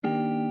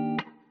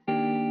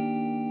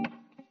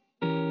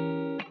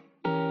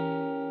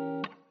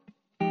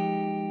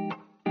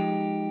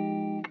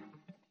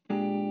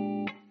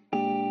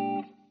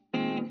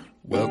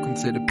Welcome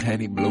to the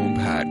Penny Bloom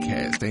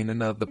Podcast. Ain't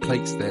another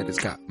place that has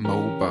got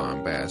more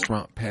bombast.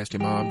 Romp past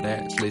your mom,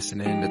 dad's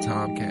listening to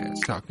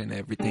Tomcats, talking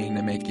everything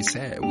that make you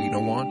sad. We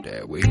don't want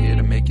that. We're here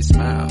to make you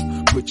smile.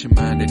 Put your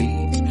mind at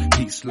ease.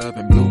 Peace, love,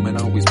 and bloom,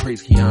 and always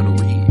praise Keanu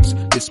Reeves.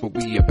 This what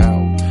we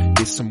about.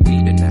 This some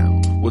weeding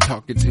now. We'll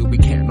talk until we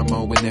can't no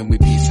more, and then we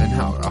peacing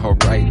out.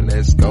 Alright,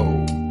 let's go.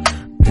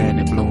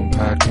 Penny Bloom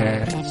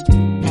Podcast.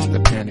 It's the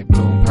Penny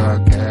Bloom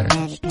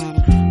Podcast.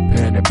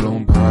 Penny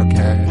Bloom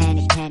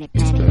Podcast.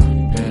 It's the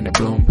Penny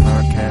Bloom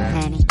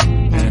Podcast.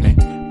 Penny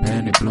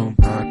Bloom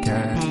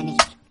Podcast.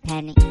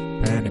 Penny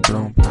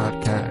Bloom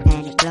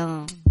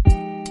Podcast.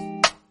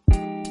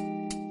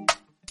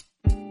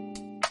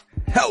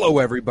 Hello,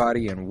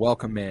 everybody, and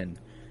welcome in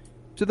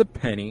to the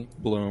Penny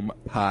Bloom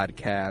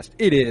Podcast.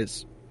 It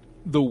is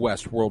the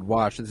Westworld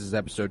Watch. This is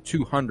episode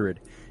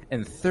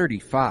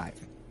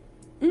 235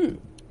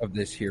 of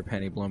this here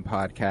Penny Bloom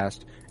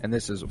Podcast, and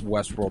this is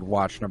Westworld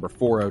Watch number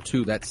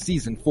 402. That's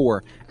season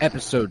 4,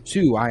 episode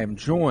 2. I am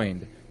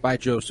joined by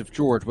Joseph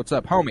George. What's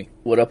up, homie?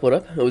 What up, what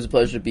up? It was a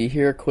pleasure to be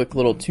here. Quick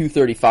little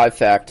 235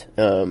 fact.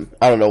 I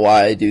don't know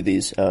why I do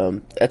these.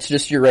 That's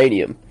just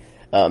uranium.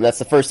 That's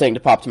the first thing to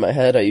pop to my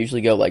head. I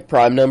usually go like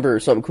prime number or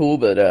something cool,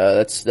 but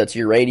that's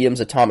uranium's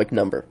atomic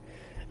number.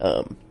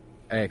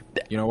 Hey,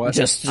 you know what?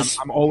 Just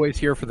I'm always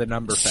here for the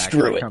number fact.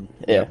 Screw it.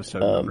 The episode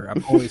number.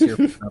 I'm always here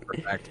for the number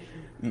fact.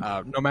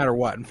 No matter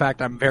what. In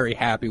fact, I'm very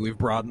happy we've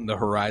broadened the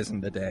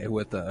horizon today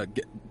with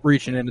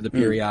reaching into the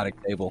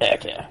periodic table.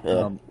 Heck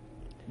yeah.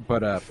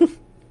 But I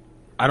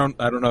don't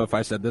know if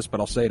I said this,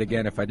 but I'll say it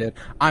again if I did.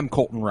 I'm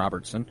Colton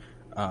Robertson,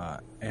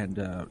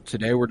 and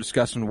today we're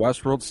discussing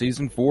Westworld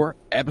Season 4,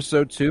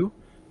 Episode 2,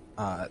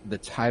 the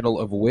title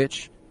of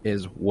which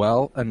is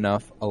Well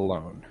Enough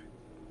Alone.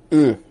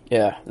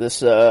 Yeah,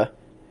 this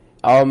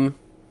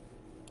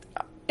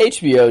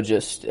HBO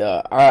just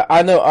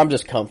I know I'm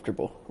just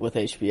comfortable with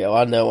HBO.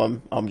 I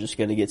know I'm just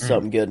gonna get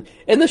something good.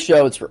 And the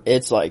show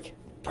it's like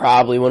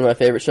probably one of my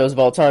favorite shows of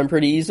all time,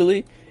 pretty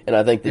easily. And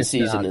I think this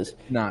season is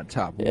not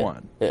top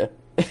one. Yeah.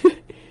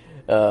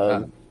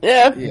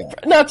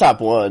 Not top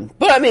one,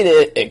 but I mean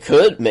it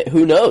could.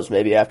 Who knows?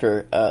 Maybe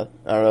after I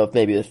don't know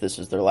if this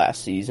is their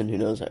last season. Who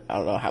knows? I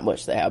don't know how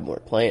much they have more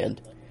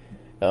planned.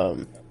 Yeah,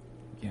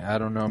 I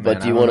don't know, man. But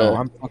do you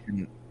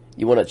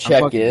want to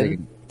check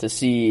in to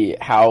see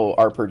how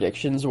our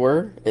predictions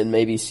were, and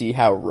maybe see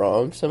how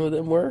wrong some of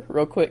them were,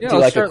 real quick? Yeah, do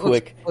like a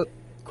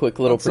quick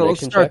little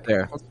prediction check.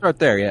 Let's start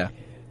there. Yeah,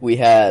 we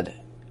had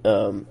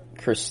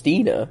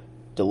Christina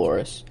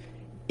Dolores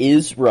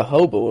is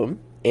Rehoboam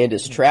and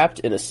is trapped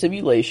in a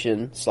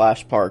simulation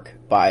 / park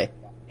by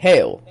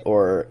Hale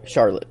or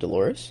Charlotte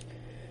Dolores.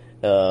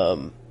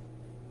 That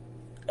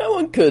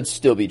one could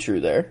still be true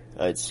there,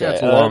 I'd say.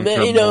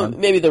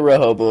 Maybe the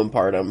Rehoboam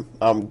part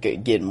I'm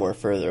getting more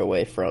further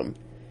away from.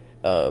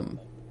 But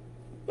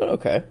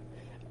okay.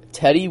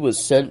 Teddy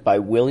was sent by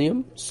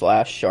William /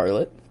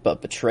 Charlotte,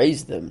 but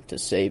betrays them to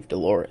save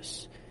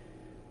Dolores.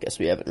 Guess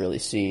we haven't really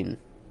seen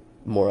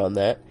more on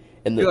that.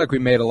 And I feel like we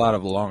made a lot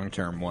of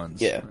long-term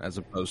ones, as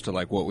opposed to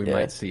like what we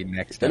might see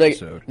next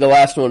episode. The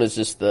last one is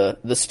just the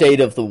state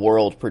of the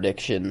world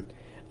prediction.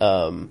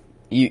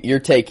 You're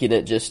taking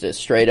it just as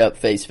straight up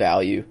face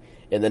value,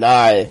 and then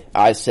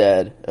I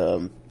said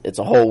it's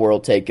a whole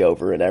world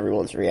takeover and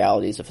everyone's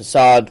reality is a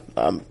facade.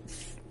 I'm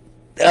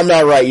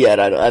not right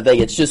yet. I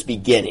think it's just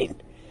beginning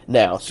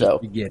now.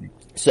 So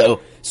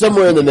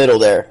somewhere in the middle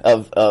there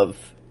of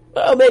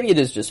maybe it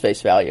is just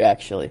face value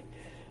actually.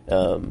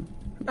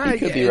 You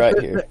could be right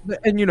here.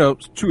 And,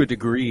 to a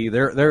degree,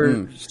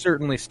 they're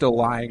certainly still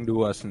lying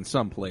to us in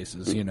some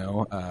places,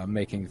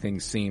 making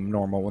things seem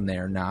normal when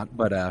they're not.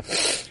 But,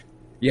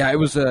 it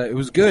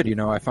was good.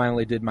 I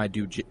finally did my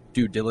due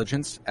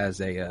diligence as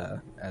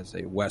a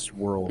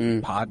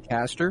Westworld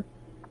podcaster.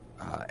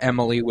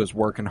 Emily was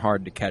working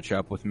hard to catch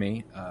up with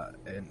me,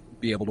 and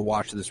be able to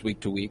watch this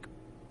week to week.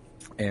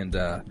 And,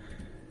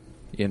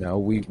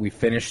 we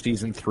finished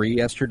season 3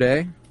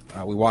 yesterday.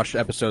 We watched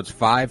episodes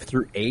 5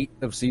 through 8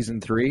 of season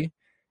 3,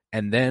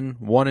 and then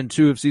 1 and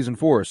 2 of season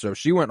 4. So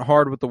she went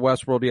hard with the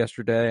Westworld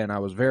yesterday, and I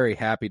was very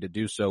happy to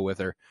do so with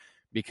her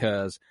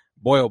because,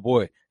 boy, oh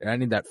boy, I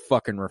need that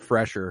fucking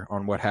refresher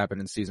on what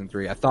happened in season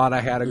 3. I thought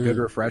I had a good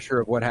refresher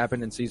of what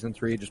happened in season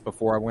 3 just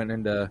before I went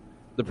into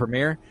the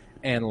premiere,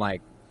 and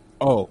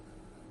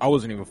I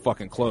wasn't even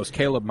fucking close.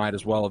 Caleb might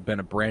as well have been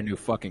a brand new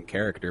fucking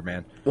character,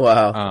 man.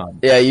 Wow.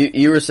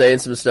 You were saying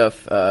some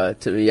stuff to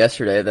me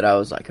yesterday that I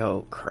was like,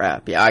 oh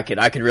crap. Yeah, I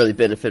could really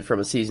benefit from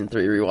a season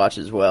 3 rewatch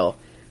as well.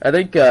 I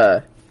think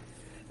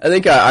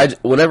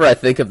whenever I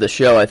think of the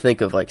show, I think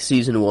of like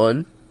season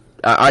 1.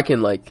 I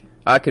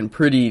can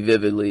pretty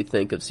vividly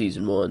think of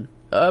season 1.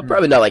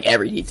 Probably not like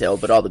every detail,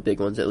 but all the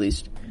big ones at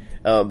least.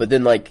 But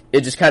then like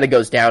it just kind of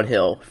goes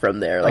downhill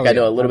from there. Like I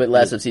know a little bit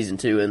less of season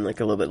 2 and like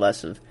a little bit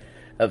less of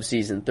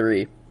season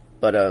 3,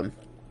 but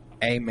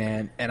hey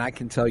man, and I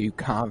can tell you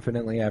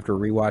confidently after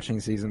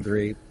rewatching season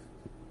 3,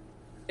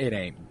 it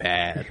ain't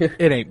bad.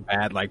 It ain't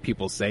bad like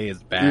people say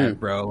it's bad,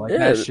 bro. Like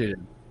that shit is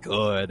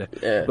good.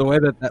 The way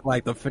that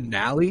like the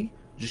finale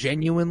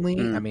genuinely,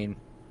 I mean,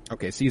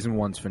 okay, season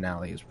 1's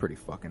finale is pretty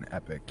fucking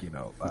epic, you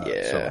know.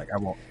 Yeah. So like, I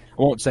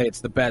won't say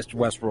it's the best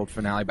Westworld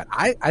finale, but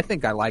I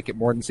think I like it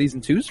more than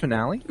season 2's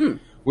finale,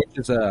 which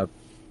is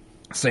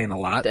saying a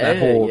lot. Dang,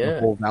 The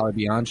whole Valley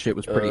Beyond shit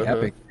was pretty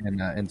epic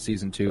in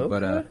season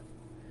 2,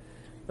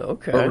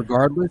 Okay. but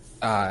regardless,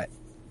 I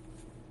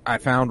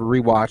found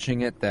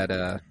rewatching it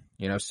that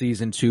you know,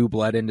 season 2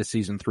 bled into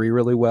season 3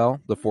 really well.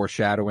 The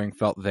foreshadowing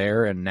felt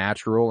there and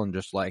natural, and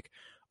just like,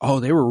 oh,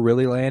 they were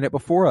really laying it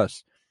before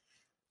us.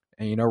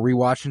 And, you know,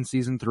 rewatching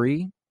season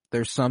 3,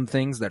 there's some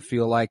things that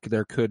feel like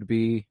they could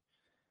be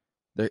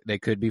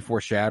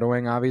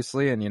foreshadowing,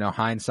 obviously. And, you know,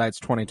 hindsight's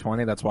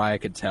 2020. That's why I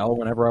could tell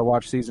whenever I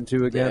watched season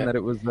 2 again that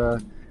it was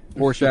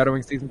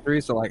foreshadowing season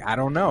 3. So, like, I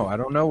don't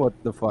know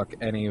what the fuck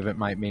any of it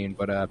might mean.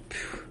 But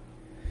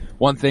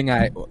one thing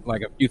a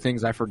few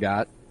things I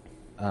forgot.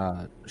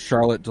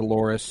 Charlotte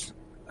Dolores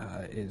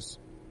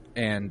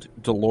and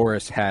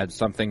Dolores had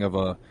something of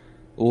a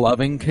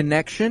loving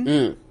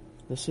connection.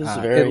 This is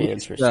very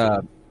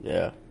interesting.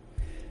 Yeah,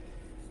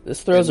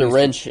 this throws a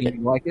wrench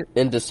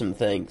into some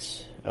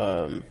things.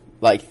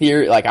 Like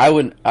theory, like I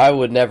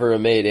would never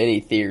have made any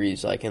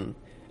theories. Like, I don't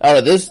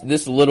know,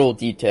 this little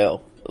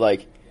detail.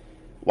 Like,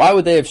 why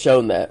would they have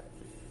shown that?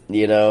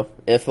 You know,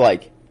 if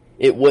like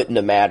it wouldn't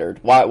have mattered.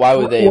 Why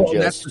would they have just?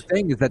 That's the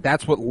thing, is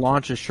that's what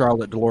launches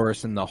Charlotte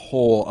Dolores in the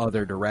whole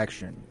other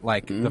direction.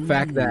 Like the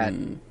fact that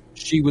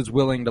she was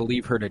willing to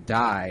leave her to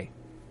die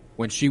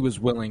when she was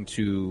willing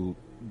to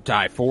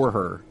die for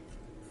her.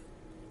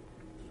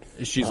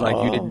 She's like,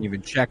 you didn't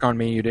even check on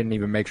me. You didn't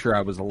even make sure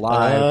I was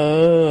alive.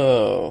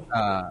 Oh.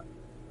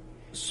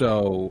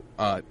 So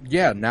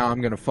now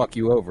I'm going to fuck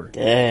you over.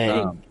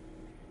 Dang.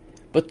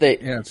 But they...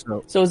 Yeah,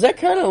 so is that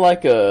kind of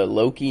like a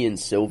Loki and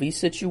Sylvie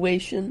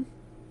situation?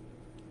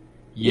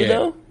 Yeah. You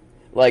know?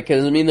 Like,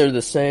 because, I mean, they're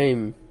the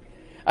same...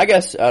 I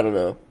guess, I don't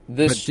know.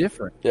 But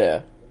different.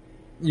 Yeah.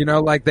 You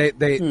know, like,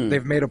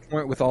 they've made a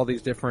point with all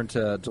these different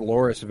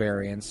Dolores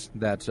variants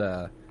that...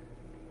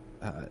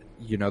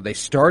 you know, they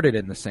started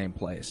in the same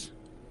place,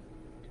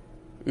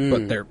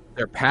 but their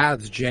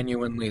paths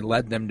genuinely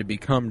led them to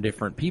become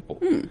different people,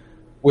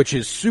 which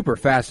is super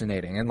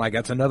fascinating. And like,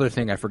 that's another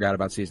thing I forgot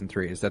about season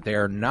 3, is that they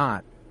are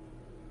not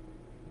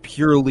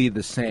purely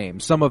the same.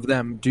 Some of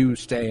them do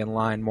stay in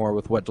line more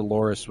with what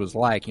Dolores was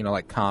like, you know,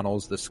 like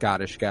Connell's the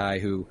Scottish guy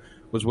who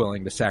was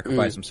willing to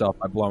sacrifice himself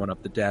by blowing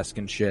up the desk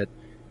and shit.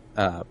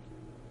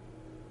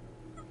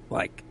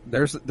 Like,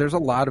 there's a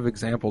lot of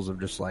examples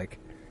of just like,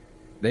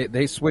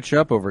 They switch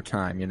up over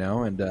time, you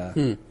know,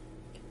 and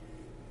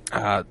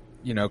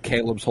you know,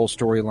 Caleb's whole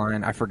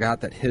storyline. I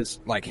forgot that his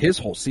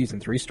whole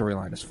season 3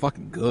 storyline is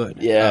fucking good.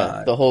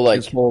 Yeah, the whole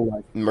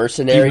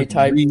mercenary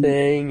type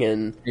thing,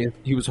 and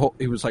he was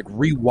like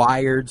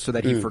rewired so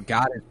that he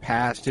forgot his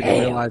past and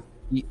realized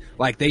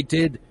they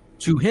did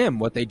to him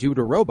what they do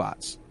to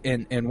robots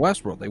in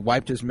Westworld. They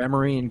wiped his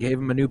memory and gave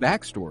him a new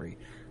backstory.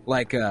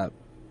 Like, that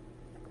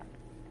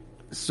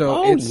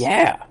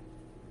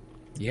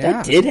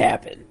did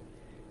happen.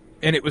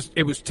 And it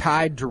was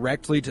tied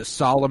directly to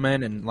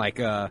Solomon, and like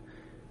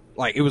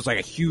it was like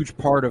a huge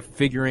part of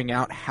figuring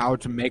out how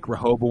to make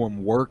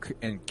Rehoboam work,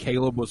 and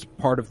Caleb was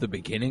part of the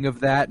beginning of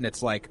that. And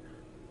it's like,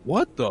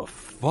 what the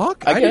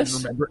fuck? I didn't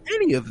remember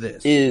any of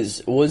this.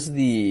 Was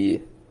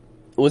it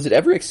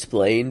ever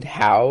explained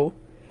how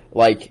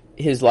like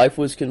his life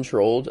was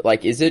controlled?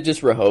 Like, is it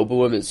just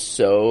Rehoboam is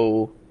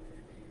so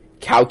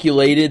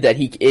calculated that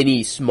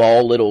any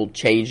small little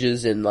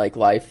changes in like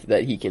life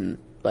that he can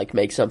like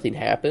make something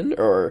happen,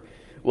 or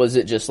was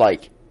it just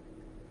like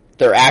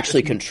they're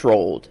actually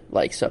controlled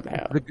like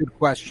somehow? That's a good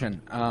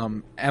question.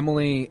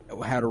 Emily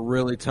had a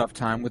really tough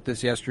time with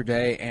this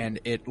yesterday, and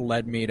it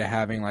led me to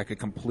having like a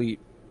complete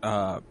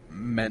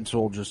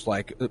mental just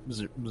like like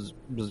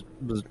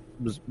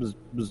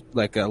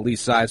Lee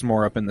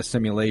Sizemore up in the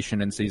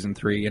simulation in season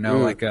 3, you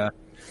know,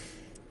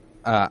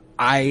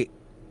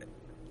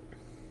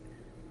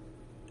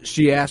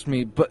 she asked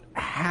me, but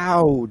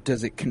how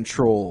does it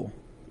control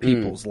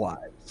people's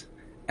lives?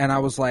 And I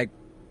was like,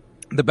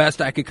 the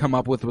best I could come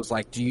up with was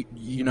like, do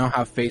you know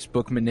how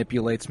Facebook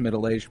manipulates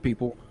middle-aged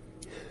people?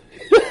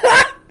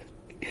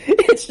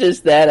 It's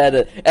just that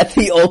at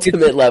the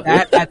ultimate level.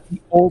 At the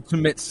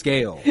ultimate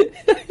scale.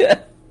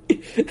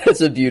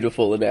 That's a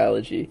beautiful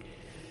analogy.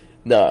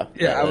 No.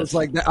 Yeah, I was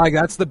like,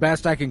 that's the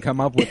best I can come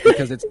up with,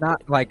 because it's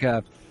not like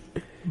a...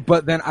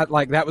 But then,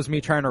 that was me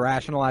trying to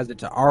rationalize it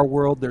to our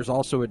world. There's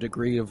also a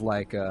degree of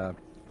like,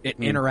 it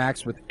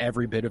interacts with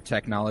every bit of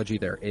technology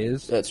there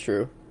is. That's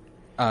true.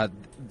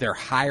 Their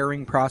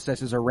hiring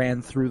processes are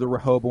ran through the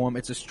Rehoboam.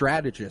 It's a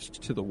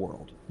strategist to the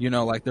world. You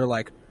know, like, they're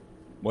like,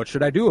 what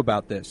should I do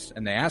about this?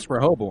 And they ask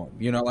Rehoboam.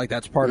 You know, like,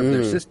 that's part of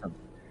their system.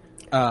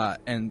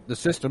 And the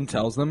system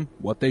tells them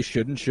what they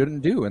should and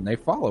shouldn't do, and they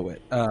follow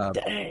it.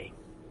 Dang.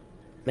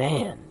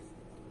 Man.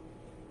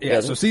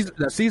 Yeah, so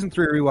season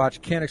 3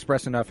 rewatch, can't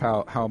express enough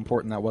how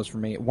important that was for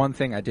me. One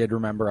thing I did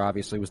remember,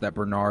 obviously, was that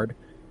Bernard,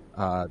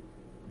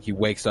 he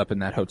wakes up in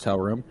that hotel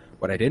room.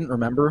 What I didn't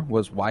remember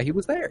was why he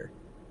was there.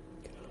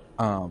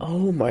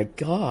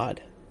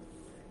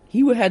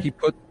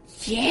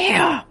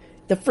 Yeah,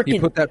 The freaking he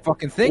put that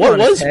fucking thing what on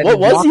was his head what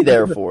and was he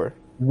there for?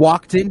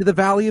 Walked into the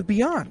Valley of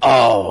Beyond.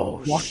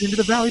 Oh, Walked into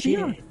the Valley shit.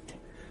 Beyond.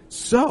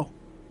 So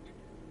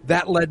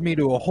that led me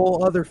to a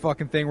whole other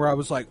fucking thing where I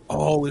was like,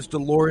 oh, is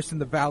Dolores in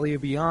the Valley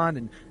of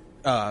Beyond?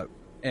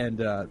 And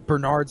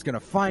Bernard's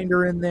gonna find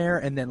her in there,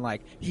 and then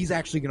like he's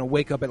actually gonna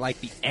wake up at like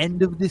the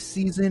end of this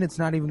season. It's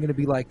not even gonna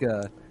be like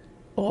a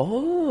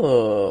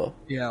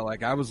yeah,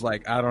 like I was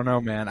like, I don't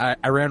know, man.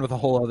 I ran with a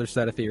whole other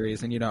set of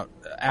theories, and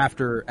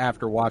after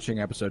watching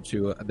episode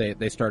 2,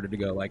 they started to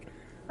go like,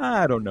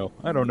 I don't know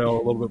a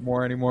little bit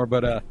more anymore,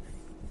 but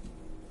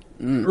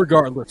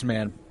regardless,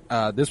 man,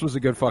 this was a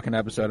good fucking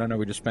episode. I know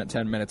we just spent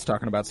 10 minutes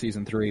talking about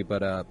season 3,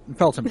 but it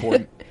felt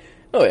important.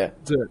 Oh yeah,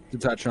 to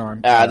touch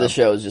on. The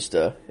show is just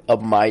a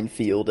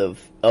minefield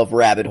of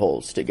rabbit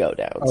holes to go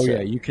down. Oh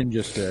yeah, you can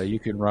just you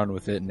can run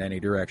with it in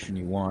any direction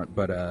you want.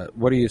 But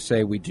what do you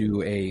say we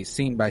do a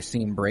scene by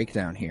scene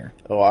breakdown here?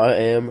 Oh, I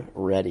am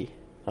ready.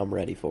 I'm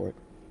ready for it.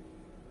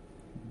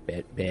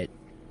 Bet.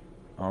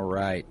 All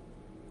right.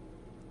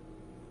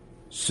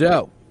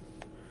 So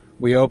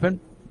we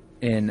open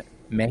in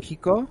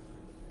Mexico,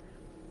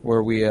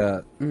 where we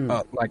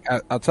like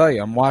I'll tell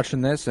you, I'm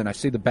watching this and I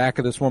see the back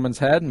of this woman's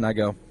head, and I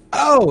go,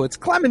 oh, it's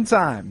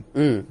Clementine.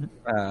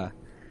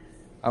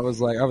 I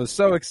was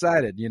so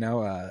excited,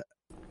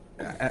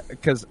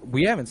 because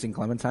we haven't seen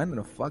Clementine in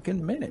a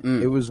fucking minute.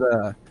 It was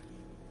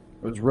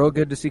real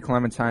good to see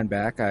Clementine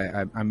back.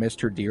 I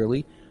missed her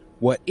dearly.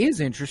 What is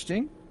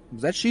interesting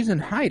is that she's in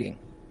hiding.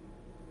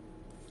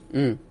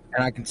 And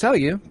I can tell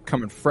you,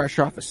 coming fresh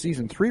off a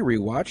season 3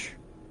 rewatch,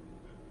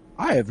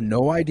 I have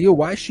no idea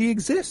why she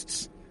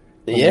exists.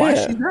 Why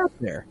she's out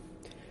there.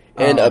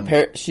 And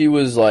apparently she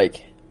was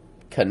like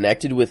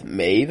connected with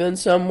Maeve in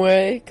some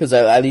way, because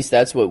at least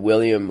that's what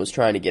William was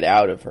trying to get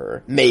out of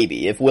her.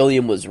 Maybe if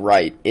William was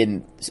right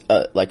in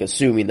like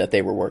assuming that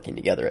they were working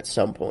together at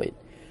some point.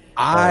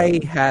 I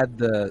had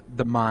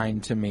the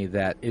mind to me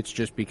that it's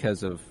just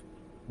because of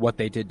what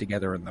they did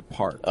together in the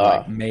park.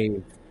 Like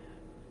Maeve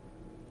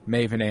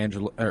and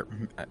Angela,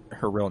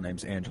 her real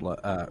name's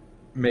Angela.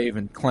 Maeve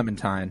and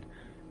Clementine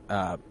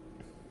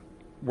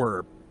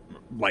were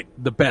like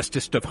the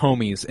bestest of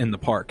homies in the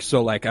park.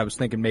 So like I was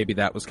thinking maybe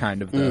that was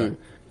kind of the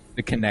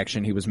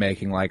connection he was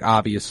making. Like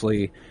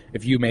obviously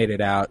if you made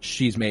it out,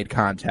 she's made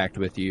contact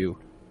with you.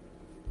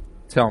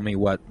 Tell me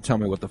what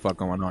the fuck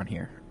going on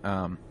here.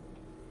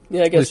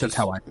 Yeah, I guess that's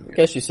how I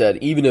guess you said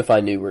even if I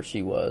knew where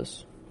she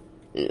was.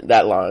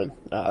 That line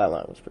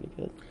was pretty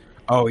good.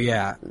 Oh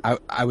yeah,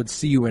 I would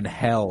see you in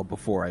hell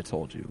before I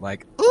told you.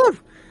 Like,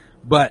 oof.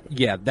 But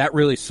yeah, that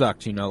really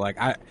sucked. Like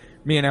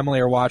me and Emily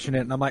are watching it,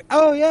 and I'm like,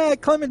 oh yeah,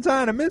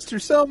 Clementine, I missed her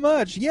so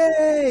much,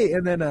 yay!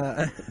 And then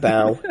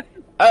bow.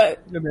 And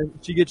then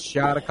she gets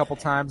shot a couple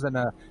times, and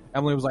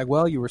Emily was like,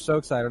 well, you were so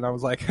excited, and I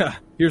was like,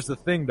 here's the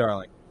thing,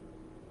 darling.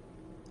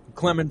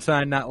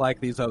 Clementine not like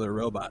these other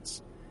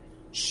robots.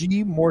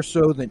 She, more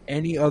so than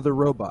any other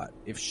robot,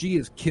 if she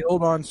is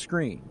killed on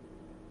screen,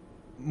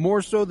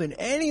 more so than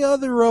any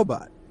other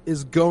robot,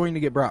 is going to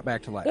get brought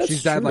back to life.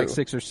 She's died like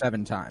 6 or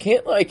 7 times.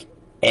 Can't like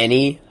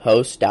any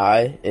host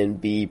die and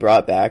be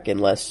brought back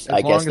unless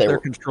I guess their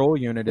control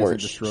unit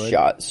isn't destroyed.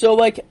 Shot. So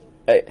like,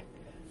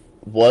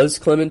 was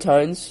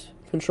Clementine's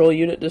control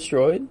unit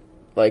destroyed?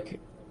 Like,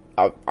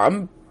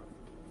 I'm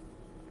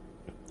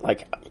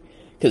like,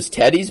 because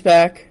Teddy's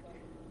back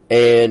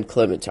and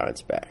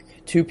Clementine's back.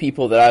 2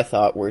 people that I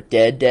thought were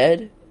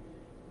dead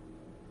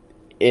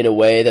in a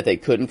way that they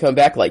couldn't come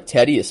back, like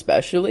Teddy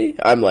especially.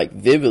 I'm like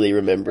vividly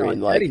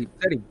remembering Teddy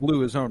blew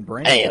his own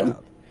brain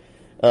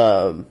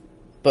out.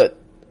 But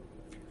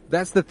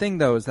that's the thing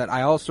though, is that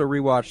I also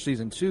rewatched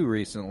season 2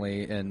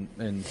 recently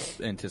in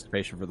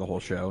anticipation for the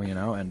whole show,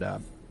 and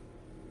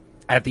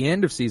at the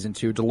end of season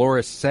 2,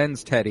 Dolores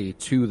sends Teddy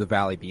to the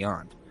Valley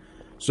Beyond.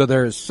 So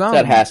there's some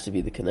that has to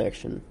be the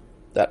connection.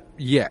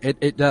 Yeah,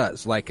 it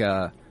does. Like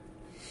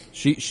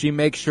she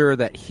makes sure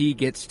that he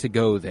gets to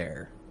go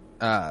there.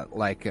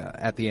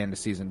 At the end of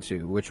season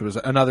 2, which was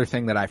another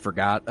thing that I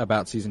forgot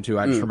about season 2.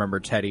 I just remember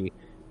Teddy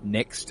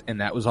nixed, and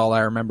that was all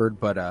I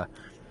remembered. But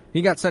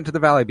he got sent to the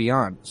Valley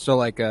Beyond.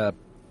 So I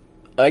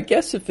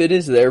guess if it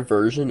is their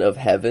version of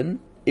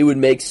heaven, it would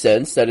make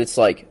sense that it's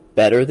like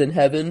better than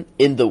heaven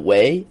in the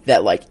way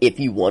that like if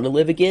you want to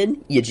live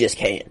again, you just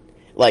can.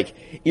 Like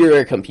you're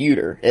a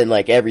computer, and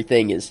like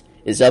everything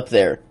is up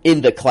there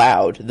in the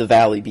cloud, the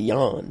Valley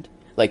Beyond,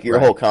 like your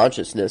whole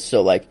consciousness.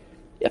 So like,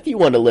 if you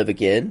want to live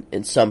again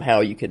and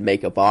somehow you can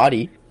make a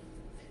body,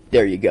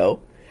 there you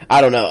go.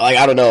 I don't know. Like,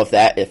 I don't know if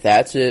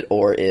that's it,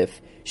 or if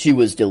she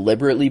was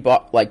deliberately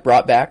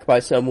brought back by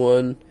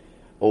someone,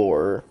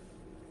 or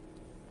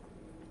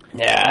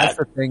that's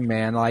the thing,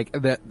 man. Like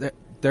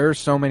there are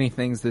so many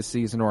things this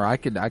season where I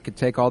could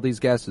take all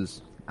these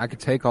guesses.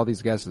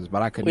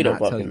 But I could not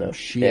tell you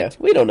shit. Yeah,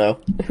 we don't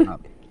know.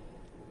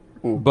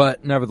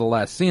 But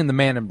nevertheless, seeing the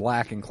Man in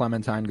Black and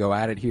Clementine go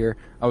at it here,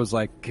 I was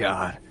like,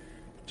 God.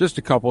 Just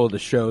a couple of the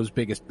show's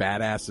biggest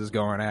badasses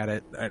going at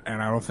it,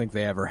 and I don't think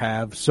they ever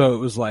have. So it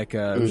was like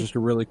it was just a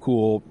really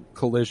cool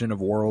collision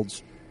of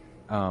worlds.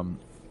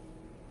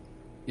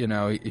 you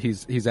know,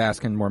 he's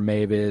asking where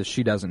Maeve is.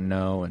 She doesn't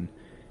know, and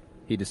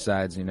he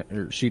decides, you know,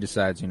 or she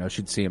decides, you know,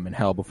 she'd see him in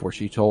hell before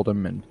she told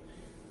him, and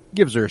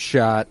gives her a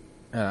shot.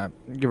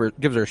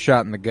 Gives her a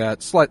shot in the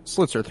gut,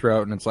 slits her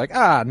throat, and it's like,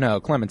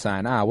 no,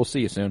 Clementine, we'll see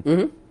you soon.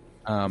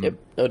 Mm-hmm. Yep,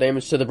 no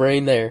damage to the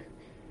brain there.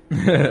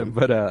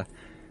 But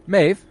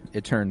Maeve,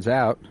 it turns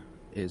out,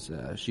 is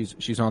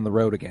she's on the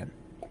road again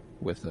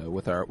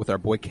with our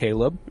boy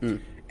Caleb,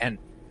 and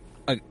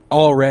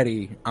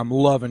already I'm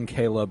loving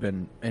Caleb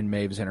and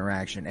Maeve's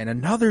interaction. And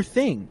another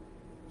thing,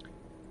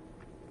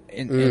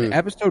 in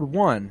episode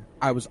 1,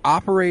 I was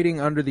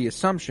operating under the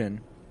assumption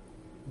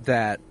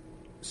that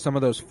some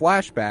of those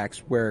flashbacks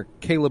where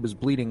Caleb is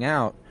bleeding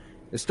out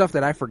is stuff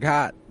that I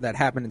forgot that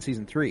happened in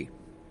season 3.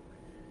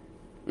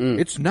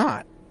 It's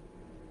not.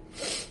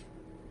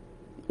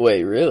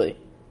 Wait, really?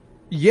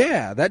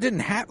 Yeah, that didn't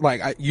happen.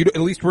 Like, at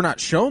least we're not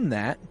shown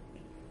that.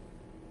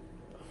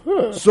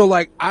 Huh. So,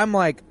 like, I'm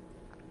like,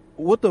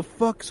 what the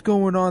fuck's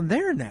going on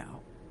there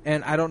now?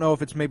 And I don't know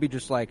if it's maybe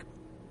just like,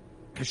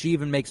 because she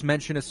even makes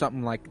mention of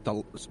something like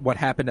what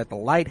happened at the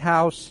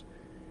lighthouse.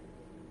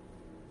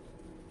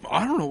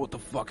 I don't know what the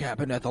fuck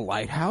happened at the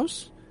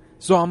lighthouse.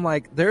 So I'm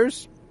like,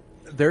 there's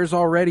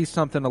already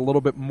something a little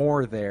bit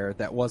more there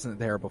that wasn't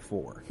there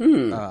before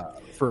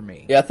for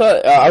me. Yeah, I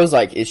thought I was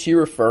like, is she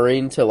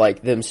referring to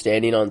like them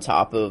standing on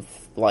top of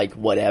like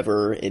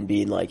whatever and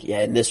being like,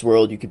 yeah, in this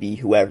world you could be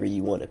whoever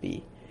you want to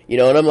be, you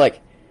know? And I'm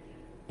like,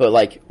 but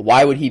like,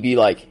 why would he be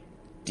like,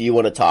 do you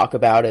want to talk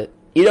about it?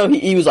 You know,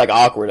 he was like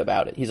awkward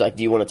about it. He's like,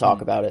 do you want to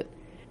talk about it?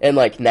 And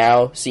like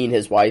now seeing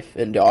his wife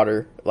and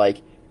daughter,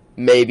 like,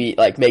 maybe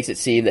like makes it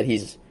seem that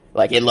he's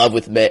like in love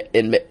with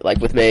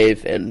with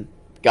Maeve and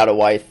got a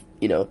wife.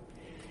 You know,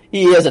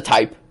 he has a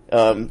type,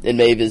 and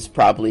Maeve is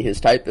probably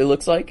his type. It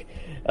looks like.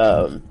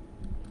 No,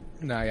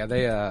 yeah,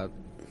 they.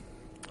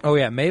 Oh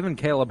yeah, Maeve and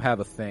Caleb have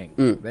a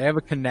thing. They have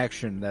a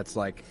connection that's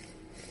like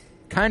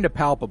kind of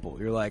palpable.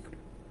 You're like,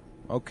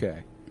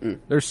 okay,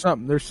 there's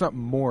something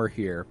more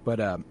here. But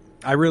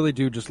I really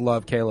do just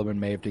love Caleb and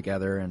Maeve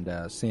together,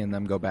 and seeing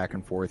them go back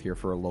and forth here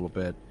for a little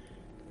bit.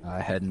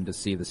 Heading to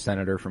see the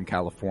senator from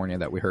California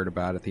that we heard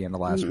about at the end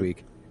of last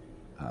week.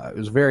 It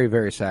was very,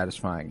 very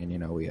satisfying, and you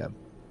know,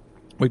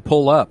 we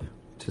pull up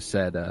to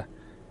said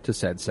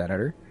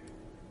senator,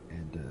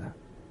 and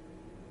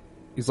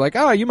he's like,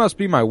 "Oh, you must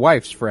be my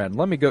wife's friend.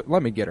 Let me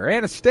get her,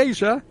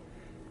 Anastasia."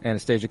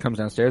 Anastasia comes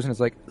downstairs and is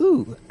like,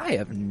 "Ooh, I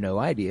have no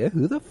idea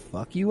who the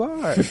fuck you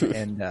are."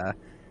 And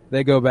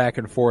they go back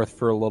and forth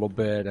for a little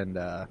bit, and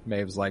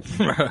Maeve's like,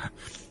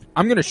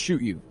 I'm going to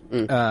shoot you.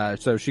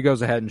 So she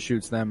goes ahead and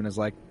shoots them and is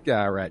like,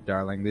 yeah, all right,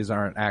 darling, these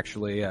aren't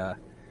actually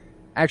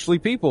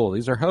people.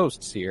 These are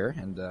hosts here.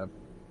 And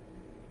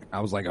I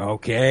was like,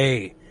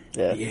 okay,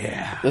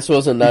 yeah. This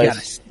was a nice... You got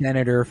a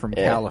senator from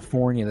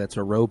California that's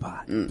a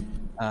robot.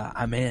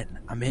 I'm in.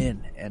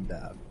 And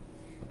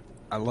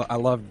I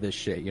loved this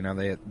shit. You know,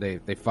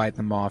 they fight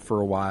them off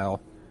for a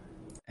while,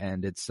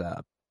 and it's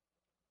a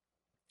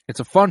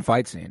fun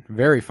fight scene,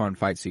 very fun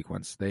fight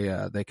sequence.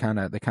 They kind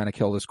of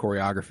kill this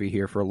choreography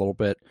here for a little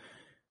bit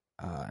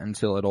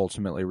until it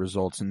ultimately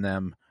results in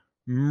them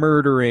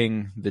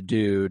murdering the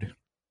dude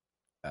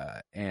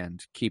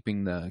and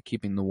keeping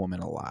the woman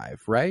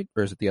alive, right?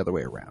 Or is it the other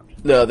way around?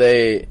 No,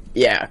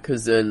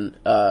 because then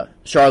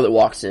Charlotte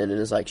walks in and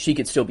is like, she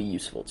could still be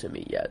useful to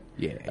me yet.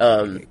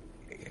 Yeah.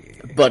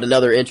 But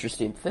another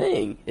interesting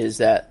thing is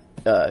that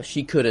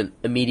she couldn't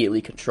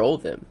immediately control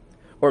them.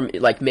 Or,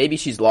 like, maybe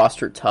she's lost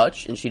her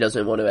touch and she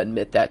doesn't want to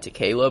admit that to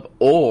Caleb.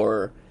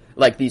 Or,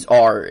 like, these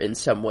are, in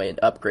some way, an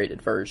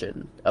upgraded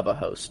version of a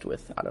host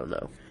with, I don't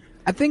know.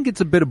 I think it's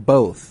a bit of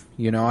both.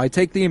 You know, I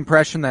take the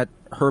impression that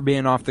her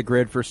being off the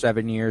grid for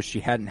 7 years,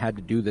 she hadn't had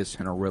to do this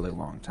in a really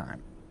long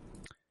time.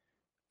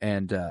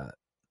 And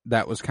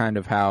that was kind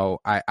of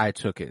how I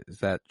took it, is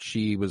that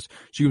she was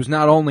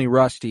not only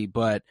rusty,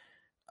 but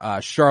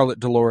Charlotte,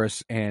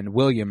 Dolores, and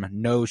William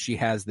know she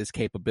has this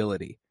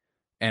capability.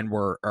 And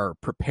are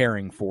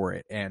preparing for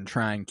it and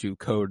trying to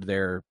code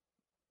their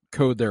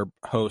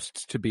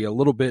hosts to be a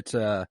little bit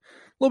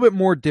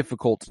more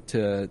difficult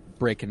to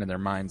break into their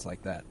minds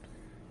like that.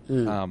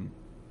 But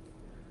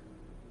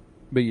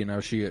you know,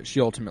 she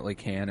ultimately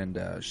can,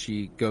 and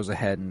she goes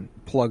ahead and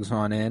plugs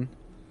on in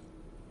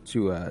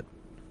to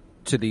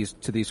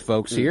these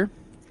folks here.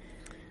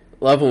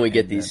 Love when we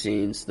get these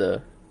scenes,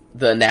 the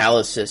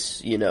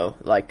analysis, you know,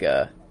 like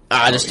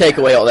just take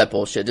away all that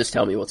bullshit. Just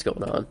tell me what's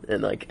going on.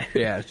 And like,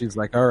 yeah, she's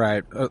like, all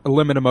right,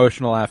 limit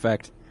emotional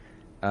affect.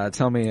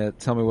 Tell me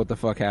what the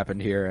fuck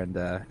happened here.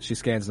 And she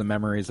scans the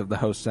memories of the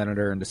host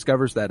senator and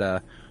discovers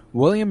that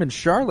William and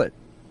Charlotte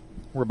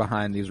were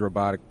behind these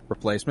robotic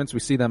replacements. We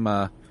see them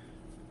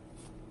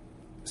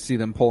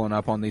pulling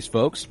up on these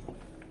folks,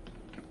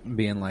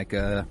 being like,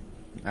 all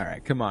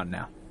right, come on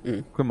now,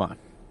 come on,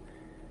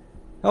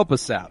 help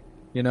us out.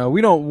 You know,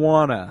 we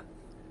wanna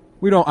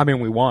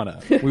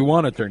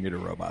turn you to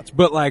robots,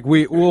 but like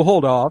we'll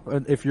hold off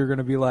if you're going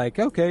to be like,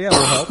 okay, yeah,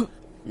 we'll help.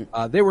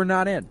 They were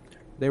not in.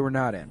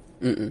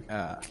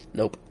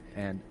 Nope.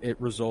 And it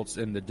results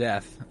in the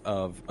death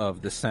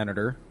of the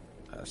senator,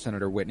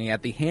 Senator Whitney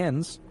at the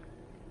hands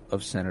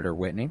of Senator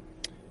Whitney.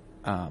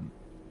 But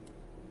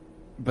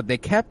they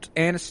kept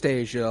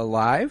Anastasia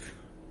alive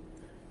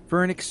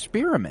for an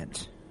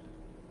experiment.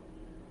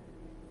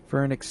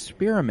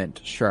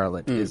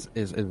 Charlotte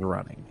is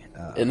running.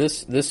 And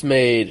this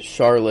made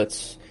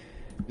Charlotte's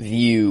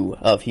view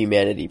of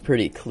humanity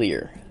pretty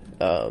clear.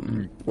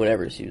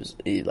 Whenever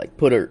he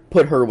put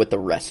her with the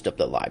rest of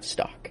the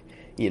livestock,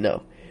 made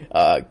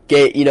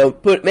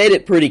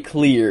it pretty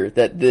clear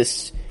that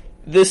this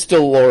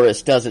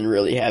Dolores doesn't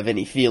really have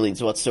any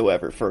feelings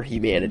whatsoever for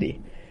humanity.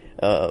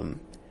 And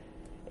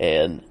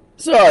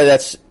so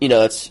that's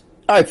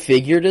I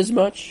figured as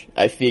much.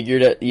 I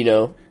figured it,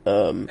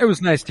 it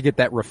was nice to get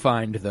that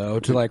refined, though,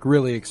 to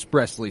really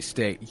expressly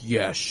state,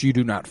 yes, you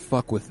do not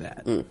fuck with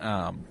that.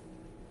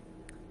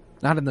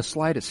 Not in the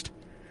slightest.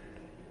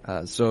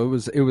 So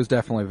it was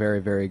definitely very,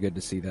 very good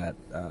to see that.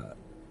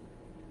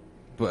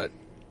 But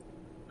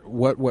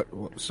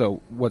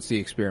so what's the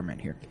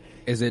experiment here?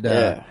 Is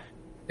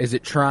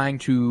it trying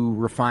to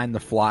refine the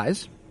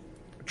flies?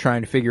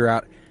 Trying to figure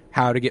out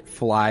how to get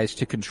flies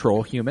to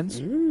control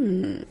humans?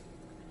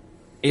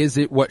 Is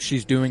it what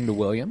she's doing to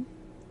William?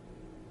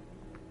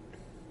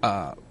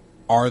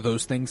 Are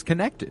those things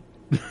connected?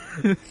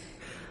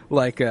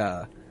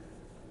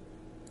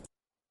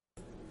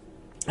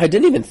 I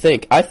didn't even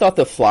think. I thought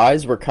the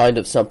flies were kind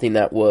of something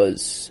that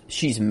was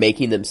she's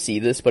making them see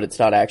this, but it's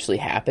not actually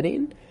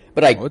happening.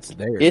 But it's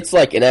there. It's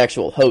like an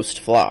actual host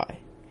fly,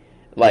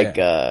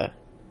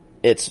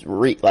 it's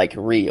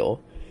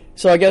real.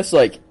 So I guess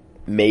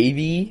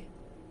maybe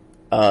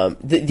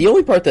the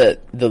only part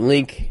that the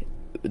link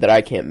that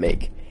I can't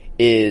make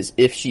is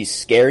if she's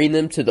scaring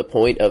them to the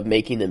point of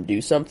making them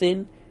do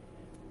something.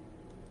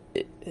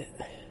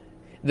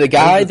 The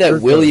guy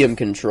that William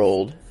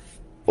controlled.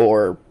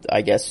 Or,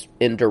 I guess,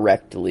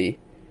 indirectly,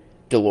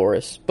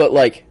 Dolores. But,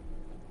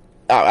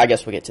 I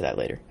guess we'll get to that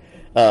later.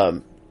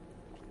 In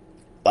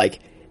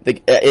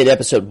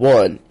episode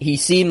 1, he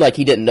seemed like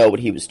he didn't know what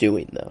he was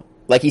doing, though.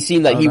 He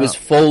seemed like he was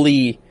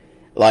fully,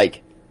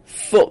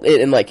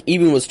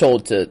 even was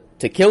told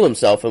to kill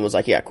himself and was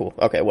like, yeah, cool,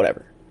 okay,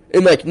 whatever.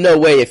 And, no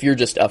way if you're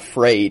just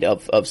afraid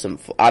of some,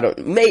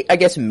 I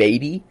guess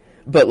maybe,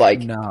 but,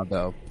 No,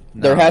 though.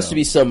 There has to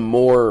be some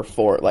more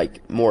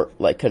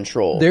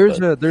control. There's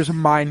a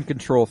mind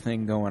control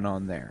thing going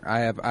on there. I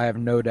have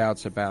no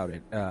doubts about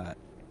it.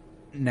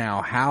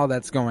 Now, how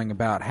that's going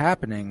about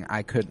happening,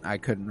 I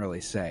couldn't really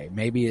say.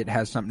 Maybe it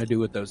has something to do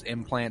with those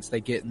implants they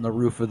get in the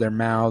roof of their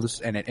mouths,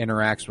 and it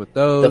interacts with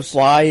those. The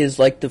fly is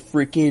like the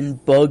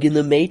freaking bug in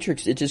the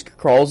Matrix. It just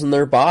crawls in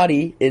their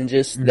body, and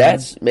just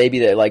that's maybe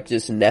that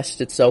just nests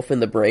itself in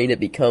the brain.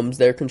 It becomes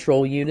their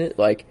control unit.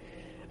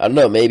 I don't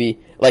know, maybe,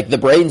 the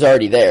brain's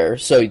already there,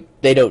 so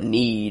they don't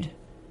need,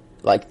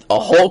 a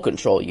whole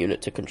control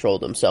unit to control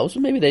themselves.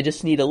 So maybe they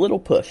just need a little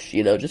push,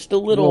 just a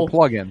little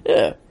plug-in.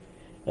 Yeah.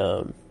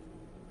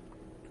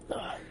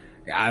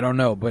 I don't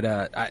know, but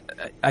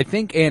I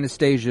think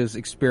Anastasia's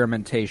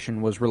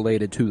experimentation was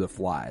related to the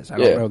flies. I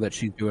don't know that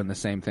she's doing the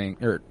same thing,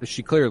 or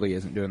she clearly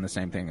isn't doing the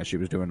same thing as she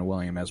was doing to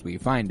William, as we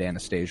find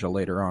Anastasia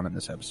later on in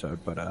this episode,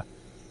 but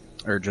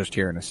or just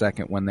here in a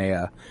second, when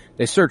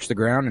they search the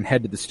ground and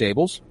head to the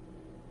stables.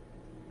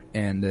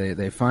 And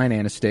they find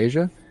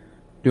Anastasia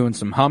doing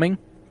some humming,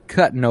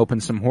 cutting open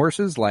some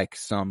horses like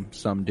some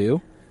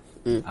do.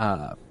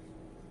 And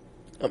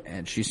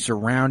she's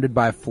surrounded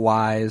by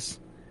flies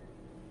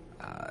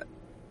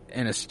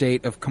in a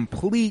state of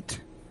complete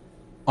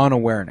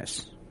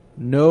unawareness.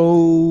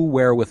 No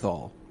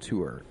wherewithal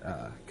to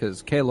her.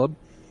 Because Caleb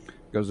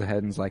goes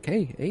ahead and is like,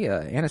 hey,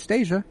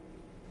 Anastasia.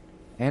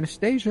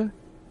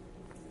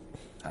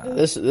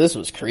 This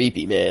was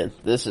creepy, man.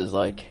 This is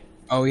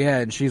Oh, yeah,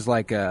 and she's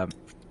like,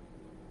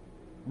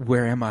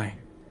 where am I?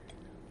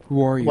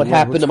 Who are you? What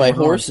happened to my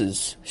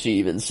horses? She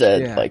even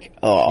said,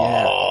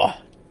 oh.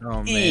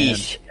 Oh, man.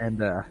 Eesh. And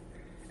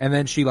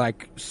then she,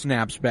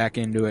 snaps back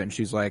into it, and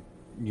she's like,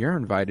 you're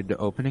invited to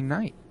opening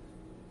night.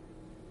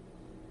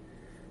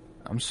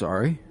 I'm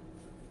sorry.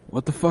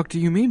 What the fuck do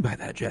you mean by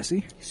that,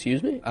 Jesse?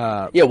 Excuse me?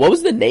 Yeah, what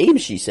was the name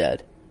she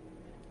said?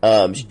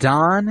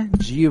 Don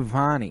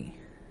Giovanni.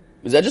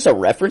 Was that just a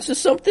reference to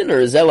something, or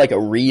is that, a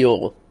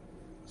real...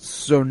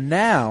 So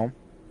now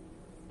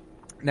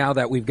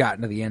that we've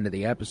gotten to the end of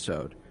the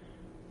episode,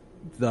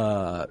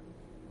 the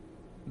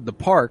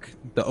park,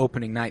 the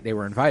opening night they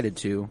were invited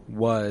to,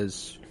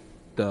 was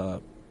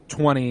the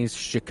 20s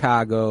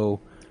Chicago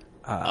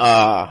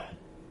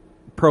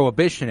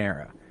Prohibition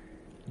era.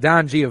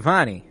 Don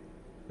Giovanni,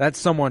 that's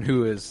someone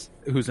who's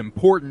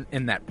important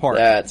in that park.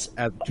 That's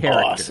as a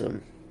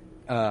character.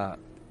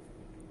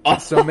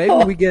 Awesome. So maybe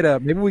we get a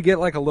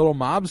little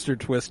mobster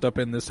twist up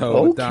in this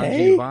hoe with Don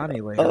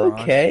Giovanni later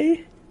on.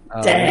 Okay.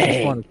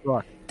 Dang.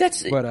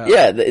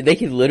 They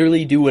can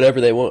literally do whatever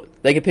they want.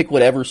 They can pick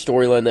whatever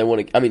storyline they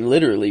want to. I mean,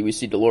 literally, we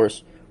see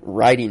Dolores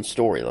writing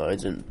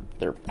storylines, and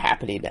they're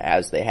happening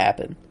as they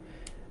happen,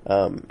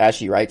 as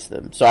she writes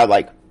them. So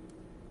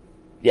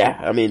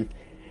can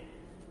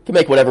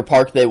make whatever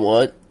park they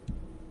want.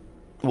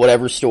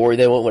 whatever story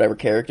they want, whatever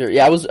character.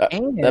 Yeah,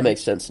 And that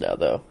makes sense now,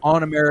 though.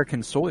 on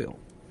American soil,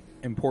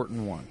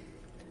 important one.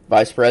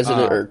 Vice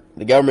president or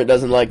the government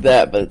doesn't like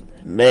that,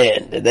 but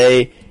man, did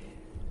they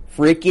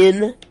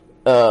freaking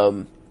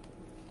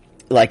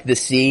like the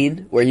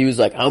scene where he was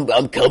like,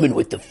 I'm coming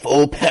with the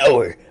full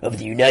power of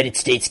the United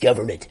States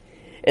government,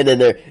 and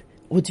then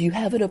well, do you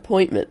have an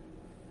appointment?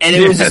 And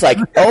it was just like,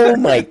 oh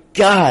my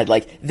god,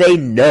 like they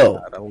know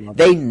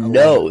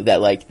that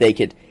like they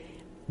could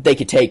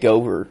take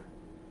over,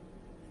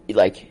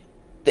 like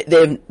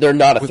they're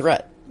not a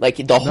threat, like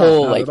the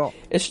whole like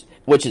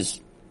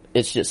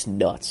it's just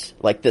nuts.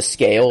 Like the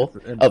scale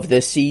of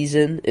this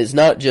season is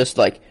not just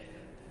like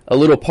a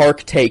little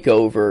park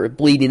takeover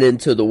bleeding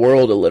into the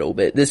world a little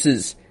bit.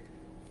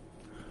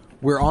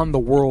 We're on the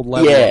world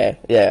level.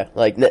 Yeah.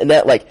 Like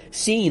that, like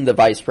seeing the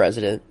vice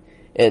president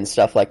and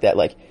stuff like that.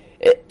 Like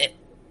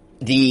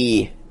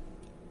the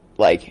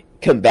like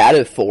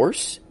combative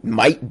force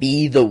might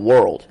be the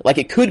world. Like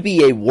it could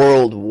be a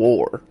world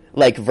war,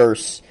 like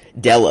versus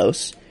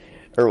Delos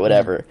or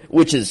whatever,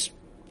 which is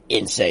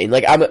insane.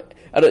 Like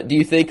do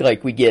you think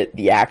like we get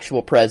the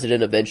actual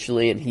president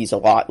eventually, and he's a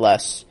lot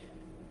less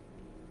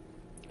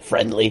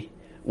friendly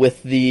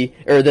with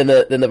than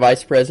the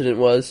vice president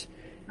was?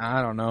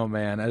 I don't know,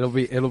 man. It'll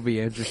be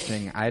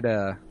interesting. I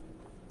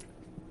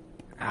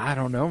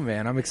don't know,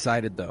 man. I'm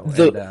excited though.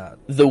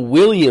 The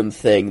William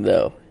thing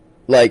though,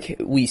 like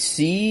we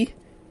see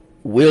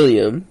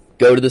William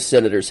go to the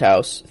senator's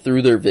house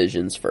through their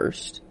visions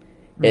first,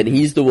 and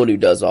he's the one who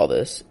does all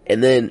this,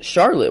 and then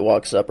Charlotte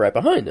walks up right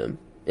behind him.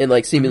 And,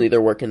 like, seemingly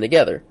they're working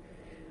together.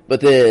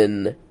 But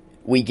then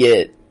we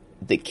get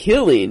the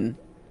killing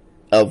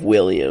of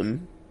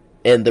William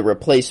and the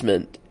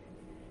replacement,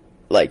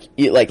 like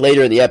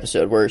later in the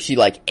episode, where she,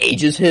 like,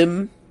 ages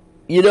him,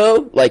 you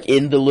know? Like,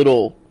 in the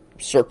little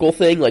circle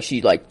thing. Like,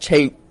 she, like,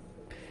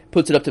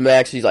 puts it up to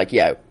max. She's like,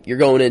 yeah, you're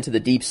going into the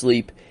deep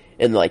sleep.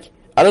 And, like,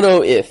 I don't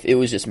know if it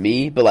was just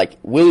me, but, like,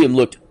 William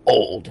looked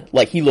old.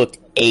 Like, he looked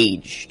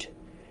aged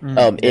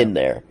in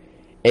there.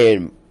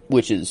 And,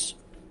 which is...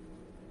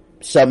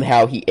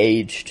 somehow he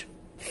aged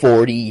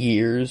 40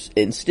 years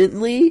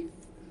instantly,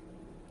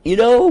 you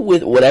know,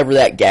 with whatever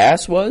that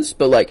gas was.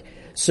 But, like,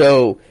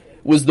 so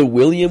was the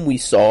William we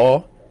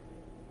saw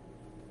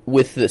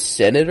with the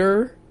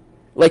senator?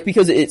 Like,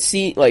 because it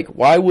seemed, like,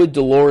 why would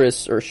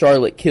Dolores or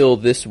Charlotte kill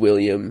this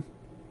William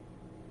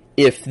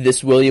if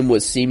this William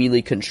was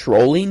seemingly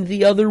controlling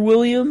the other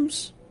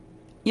Williams?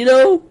 You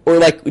know? Or,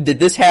 like, did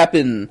this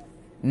happen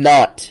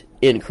not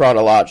in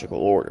chronological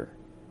order?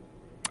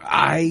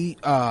 I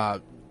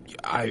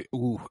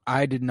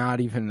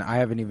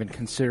haven't even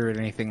considered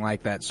anything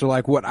like that. So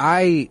like what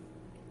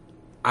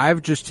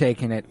I've just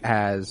taken it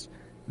as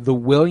the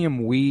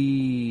William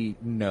we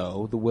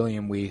know, the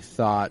William we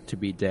thought to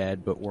be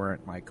dead but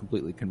weren't like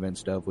completely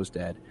convinced of was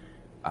dead.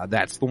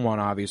 That's the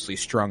one obviously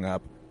strung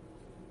up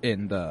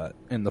in the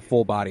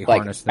full body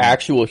like harness thing.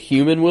 Actual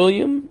human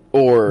William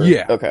or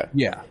yeah. Okay.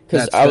 Yeah.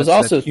 Cuz I was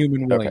also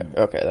human William.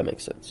 Okay, that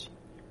makes sense.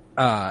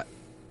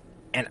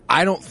 And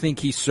I don't think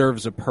he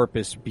serves a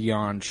purpose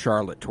beyond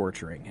Charlotte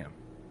torturing him.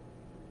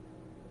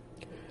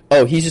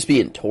 Oh, he's just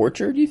being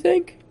tortured, you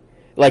think?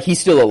 Like, he's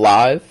still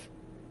alive?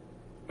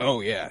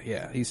 Oh, yeah,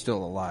 he's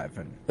still alive.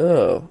 And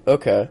oh,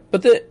 okay.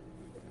 But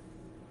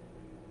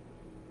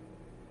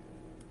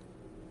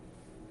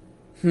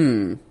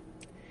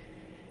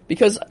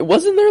because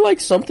wasn't there, like,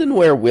 something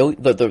where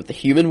the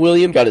human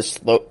William got his,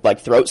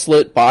 like, throat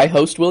slit by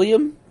host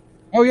William?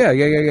 Oh, yeah.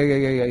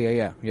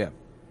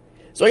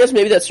 So I guess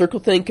maybe that circle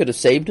thing could have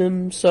saved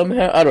him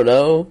somehow. I don't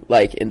know.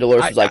 Like, and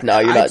Dolores was like, "No,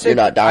 you're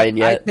not dying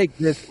yet." I take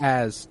this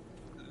as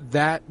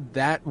that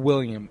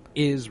William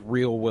is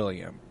real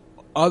William.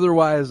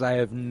 Otherwise, I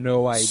have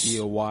no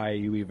idea why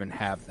you even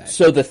have that.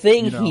 So the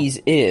thing he's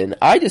in,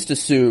 I just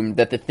assumed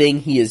that the thing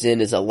he is in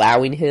is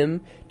allowing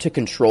him to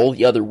control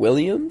the other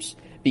Williams,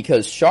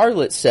 because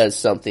Charlotte says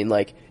something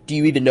like, "Do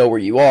you even know where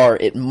you are?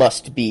 It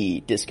must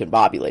be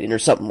discombobulating," or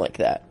something like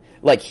that.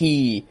 Like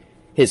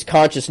his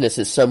consciousness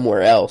is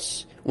somewhere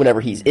else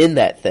whenever he's in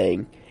that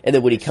thing, and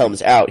then when he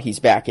comes out, he's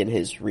back in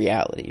his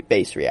reality,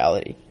 base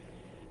reality.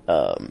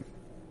 But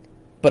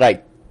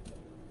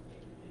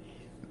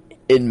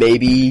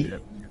maybe...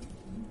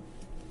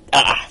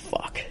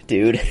 fuck,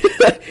 dude.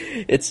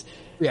 It's...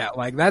 Yeah,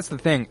 like, that's the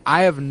thing.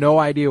 I have no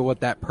idea what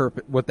that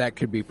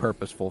could be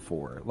purposeful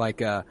for.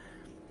 Like,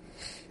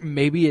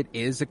 maybe it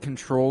is a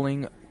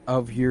controlling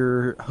of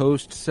your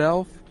host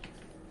self.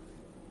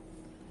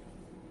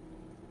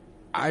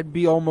 I'd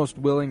be almost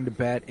willing to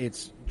bet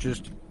it's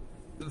just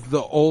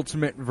the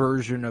ultimate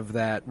version of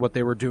that, what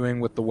they were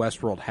doing with the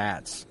Westworld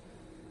hats.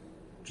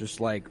 Just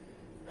like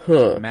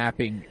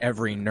mapping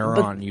every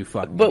neuron you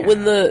fucking But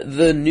when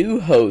the new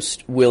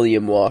host,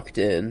 William, walked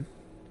in,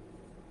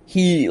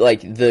 he,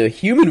 like, the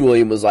human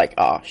William was like,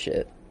 "Oh,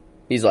 shit."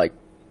 He's like,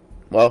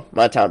 "Well,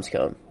 my time's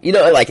come." You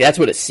know, like, that's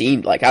what it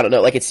seemed like. I don't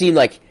know. Like, it seemed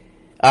like,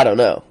 I don't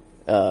know.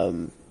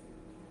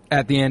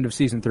 At the end of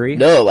season 3?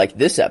 No, like,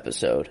 this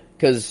episode.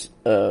 Because,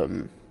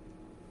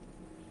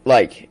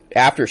 like,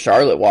 after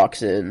Charlotte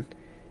walks in,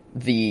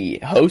 the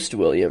host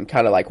William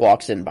kind of like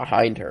walks in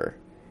behind her.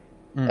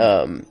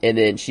 And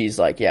then she's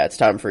like, yeah, it's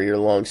time for your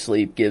long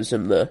sleep, gives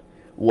him the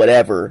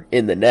whatever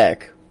in the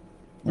neck,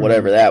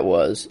 whatever that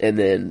was, and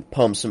then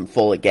pumps him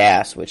full of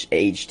gas, which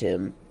aged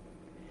him.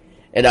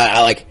 And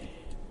I like,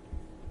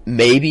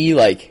 maybe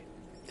like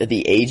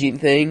the aging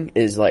thing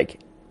is like,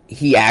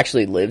 he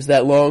actually lives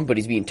that long, but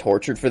he's being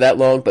tortured for that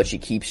long, but she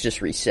keeps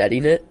just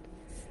resetting it.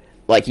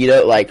 Like, you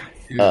know, like,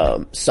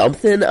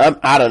 something,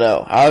 I don't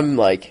know. I'm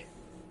like,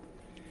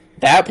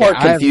 that part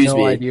confused me. I have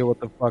no idea what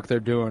the fuck they're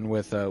doing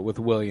with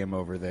William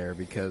over there,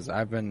 because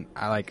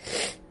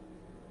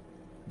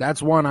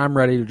that's one I'm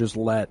ready to just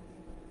let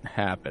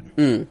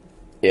happen.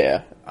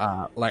 Yeah.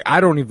 Like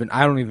I don't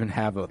even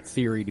have a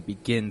theory to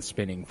begin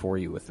spinning for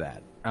you with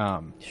that.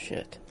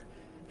 Shit.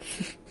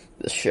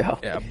 The show.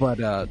 Yeah,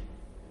 but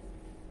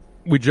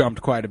we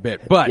jumped quite a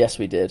bit. But yes,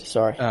 we did.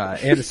 Sorry.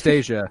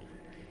 Anastasia,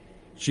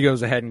 she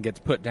goes ahead and gets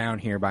put down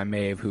here by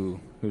Maeve, who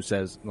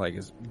says, like,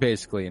 is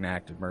basically an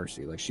act of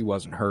mercy. Like, she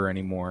wasn't her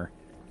anymore.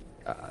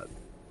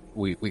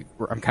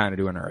 I'm kind of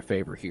doing her a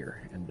favor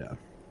here. And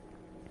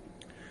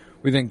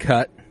we then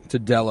cut to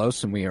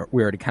Delos, and we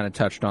already kind of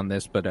touched on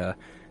this, but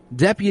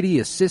Deputy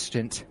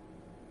Assistant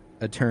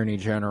Attorney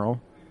General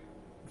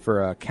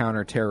for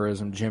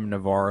counterterrorism, Jim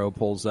Navarro,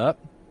 pulls up.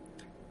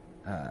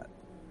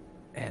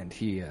 And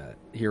he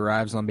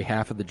arrives on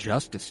behalf of the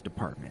Justice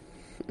Department.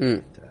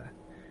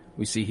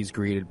 We see he's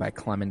greeted by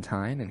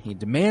Clementine, and he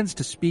demands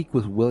to speak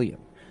with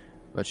William.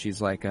 But she's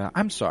like,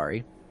 I'm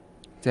sorry,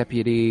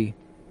 Deputy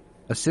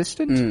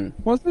Assistant,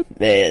 was it?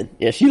 Man,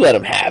 yeah, she let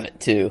him have it,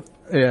 too.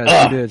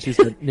 Yeah, she did. She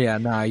said, yeah,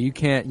 nah, you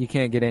can't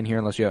get in here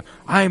unless you have,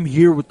 I'm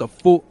here with the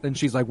full, and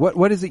she's like,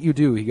 what is it you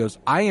do? He goes,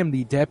 I am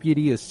the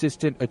Deputy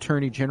Assistant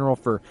Attorney General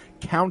for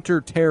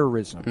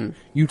Counterterrorism.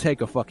 You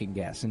take a fucking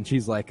guess. And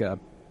she's like,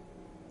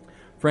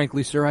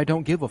 frankly, sir, I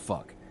don't give a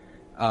fuck.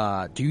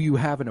 Do you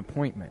have an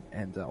appointment?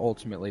 And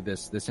ultimately,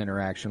 this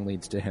interaction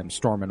leads to him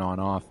storming on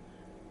off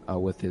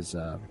with his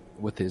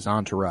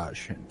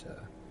entourage, and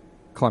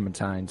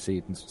Clementine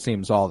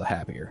seems all the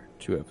happier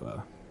to have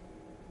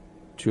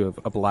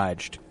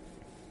obliged.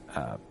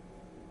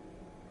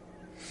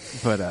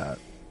 But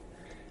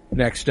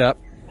next up,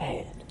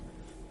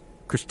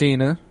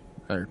 Christina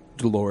or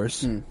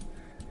Dolores.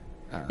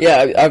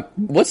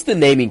 What's the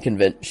naming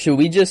convention? Should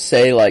we just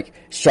say like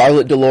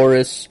Charlotte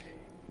Dolores,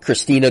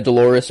 Christina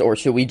Dolores, or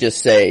should we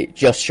just say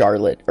just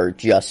Charlotte or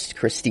just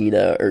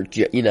Christina, or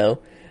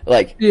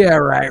like? Yeah,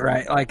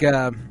 right. Like,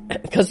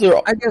 because they're.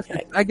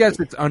 I guess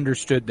it's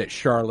understood that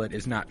Charlotte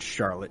is not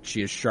Charlotte;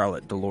 she is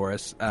Charlotte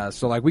Dolores.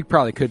 So, like, we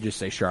probably could just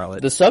say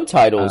Charlotte. The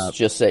subtitles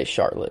just say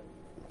Charlotte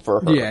for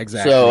her. Yeah,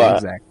 exactly. So,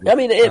 exactly. I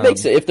mean, it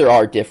makes it if there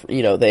are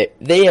different.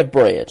 They have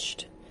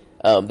branched.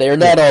 They are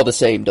not all the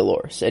same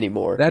Dolores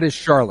anymore. That is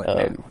Charlotte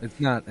now. It's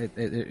not.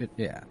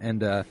 Yeah,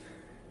 and I'm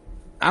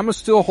gonna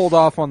still hold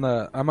off on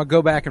I'm gonna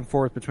go back and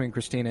forth between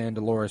Christina and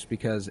Dolores,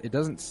 because it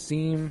doesn't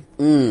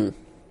seem.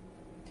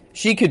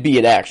 She could be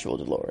an actual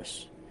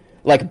Dolores,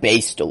 like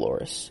base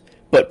Dolores,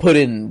 but put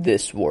in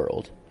this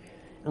world.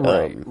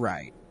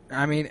 Right.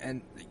 I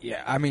mean,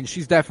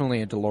 she's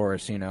definitely a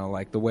Dolores.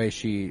 Like the way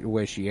she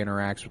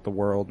interacts with the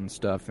world and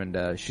stuff,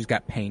 and she's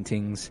got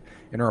paintings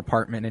in her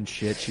apartment and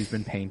shit. She's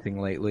been painting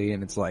lately,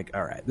 and it's like,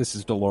 all right, this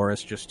is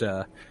Dolores, just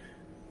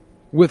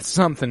with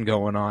something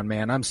going on,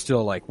 man. I'm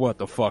still like, what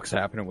the fuck's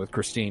happening with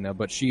Christina?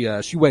 But she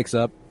wakes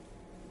up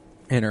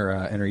in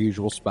her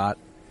usual spot.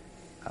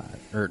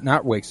 Or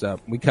not wakes up.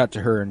 We cut to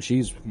her and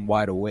she's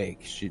wide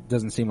awake. She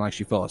doesn't seem like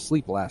she fell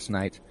asleep last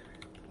night.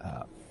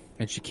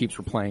 And she keeps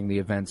replaying the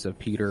events of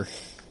Peter,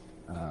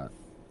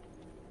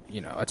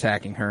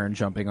 attacking her and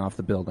jumping off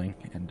the building.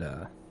 And,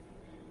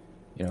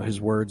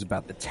 his words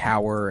about the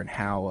tower and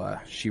how,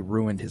 she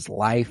ruined his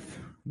life.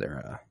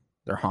 They're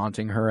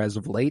haunting her as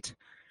of late.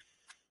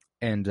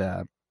 And,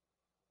 the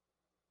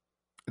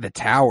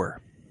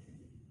tower.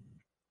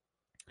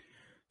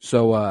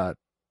 So,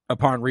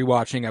 upon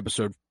rewatching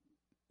episode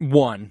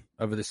 1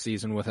 of this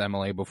season with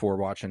Emily before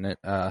watching it,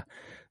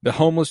 the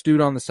homeless dude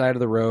on the side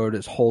of the road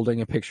is holding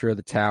a picture of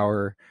the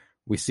tower.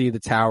 We see the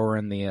tower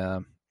in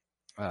the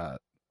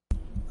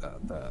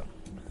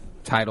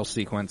title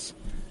sequence,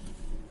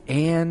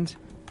 and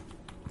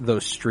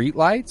those street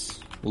lights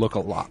look a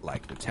lot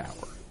like the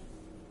tower.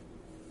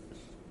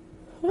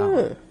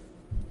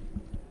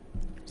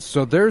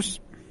 So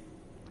there's,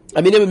 I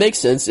mean, it would make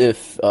sense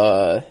if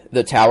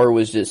the tower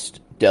was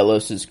just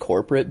Delos's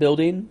corporate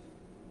building.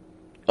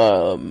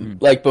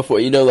 Like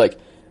before, like,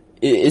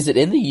 is it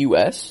in the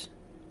U.S.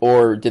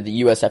 or did the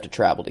U.S. have to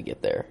travel to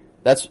get there?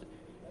 I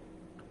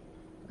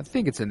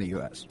think it's in the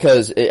U.S.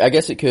 Because I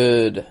guess it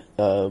could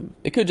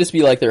just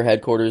be like their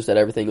headquarters that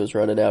everything was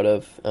running out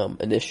of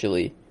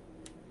initially.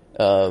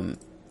 But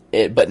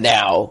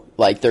now,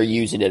 like, they're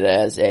using it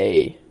as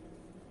I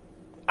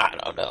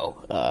don't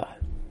know,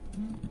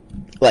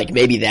 like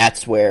maybe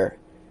that's where.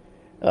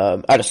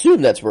 I'd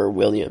assume that's where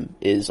William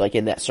is, like,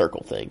 in that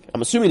circle thing.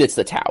 I'm assuming it's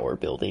the tower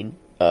building.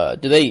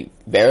 Do they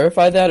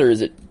verify that, or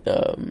is it,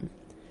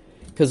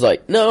 cause,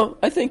 like, no,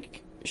 I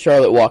think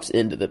Charlotte walks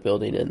into the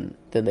building and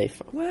then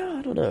well,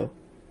 I don't know.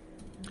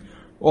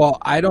 Well,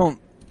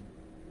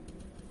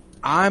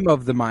 I'm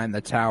of the mind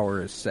the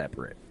tower is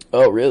separate.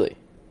 Oh, really?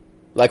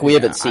 Like, we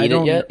haven't seen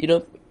it yet? You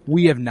don't?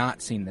 We have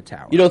not seen the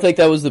tower. You don't think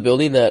that was the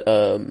building that,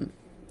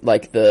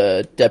 like,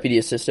 the deputy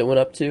assistant went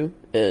up to?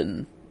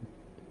 And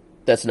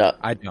that's not...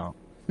 I don't.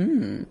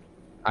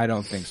 I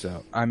don't think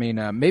so. I mean,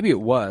 maybe it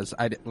was.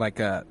 I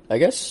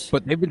guess.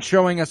 But they've been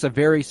showing us a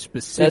very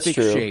specific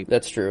shape.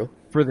 That's true.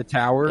 For the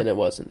tower. And it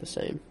wasn't the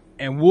same.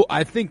 And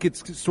I think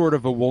it's sort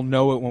of a we'll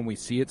know it when we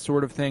see it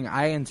sort of thing.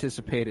 I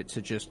anticipate it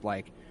to just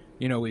like,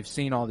 you know, we've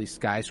seen all these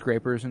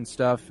skyscrapers and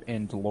stuff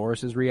in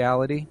Dolores'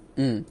 reality.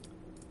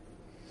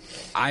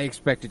 I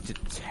expect it to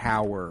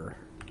tower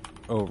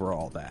over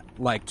all that.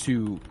 Like,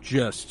 to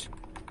just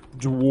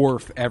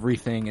dwarf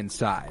everything in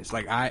size.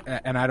 Like, I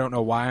don't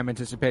know why I'm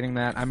anticipating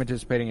that. I'm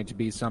anticipating it to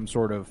be some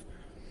sort of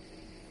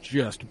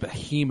just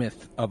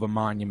behemoth of a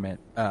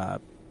monument.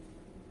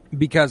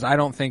 Because I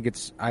don't think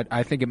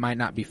I think it might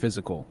not be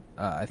physical.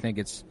 I think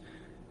it's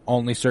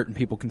only certain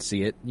people can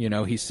see it. You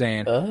know, he's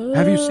saying,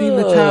 have you seen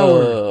the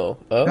tower?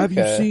 Okay. Have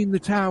you seen the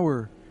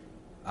tower?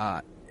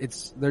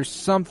 There's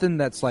something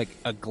that's like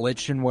a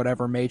glitch in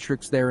whatever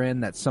matrix they're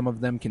in that some of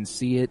them can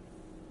see it.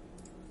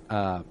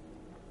 Yeah,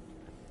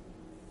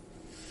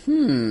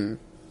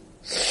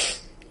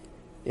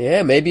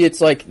 maybe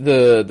it's like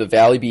the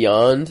Valley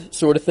Beyond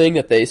sort of thing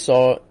that they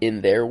saw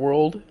in their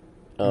world.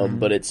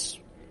 But it's...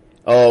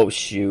 Oh,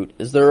 shoot.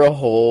 Is there a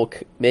whole...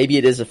 Maybe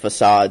it is a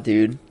facade,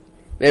 dude.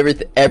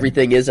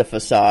 Everything is a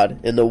facade,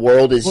 and the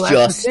world is just...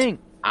 That's the thing.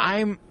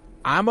 I'm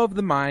of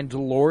the mind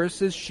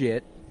Dolores'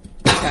 shit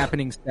is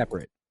happening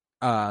separate.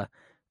 I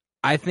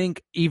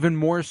think even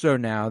more so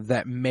now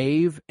that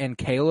Maeve and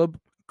Caleb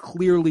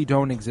clearly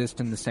don't exist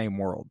in the same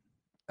world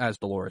as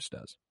Dolores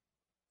does.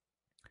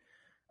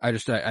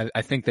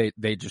 I think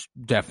they just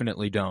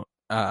definitely don't.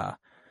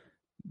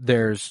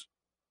 There's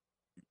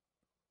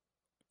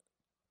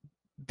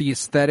the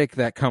aesthetic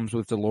that comes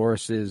with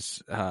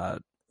Dolores's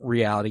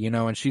reality, you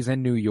know, and she's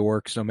in New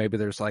York, so maybe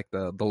there's like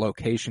the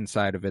location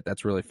side of it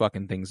that's really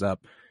fucking things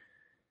up.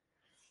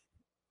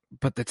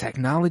 But the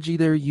technology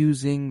they're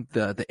using,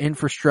 the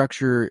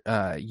infrastructure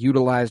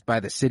utilized by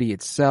the city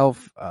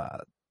itself,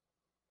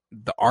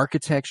 the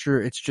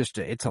architecture,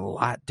 it's a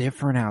lot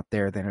different out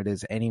there than it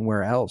is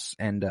anywhere else.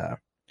 And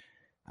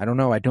I don't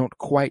know, I don't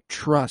quite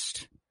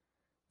trust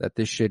that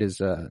this shit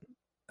is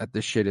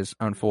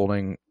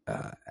unfolding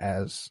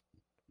as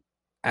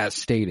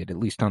stated, at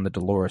least on the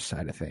Dolores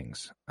side of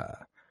things.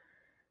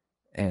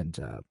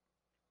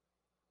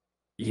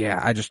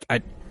 Yeah,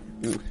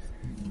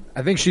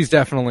 I think she's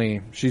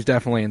definitely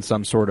in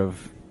some sort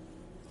of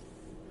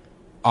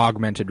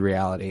augmented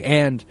reality.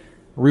 And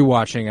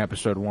rewatching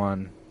episode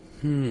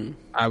 1,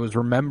 I was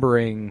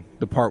remembering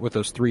the part with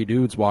those 3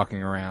 dudes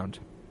walking around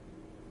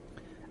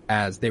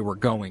as they were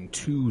going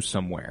to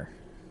somewhere.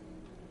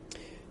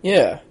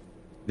 Yeah.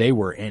 They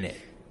were in it.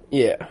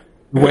 Yeah.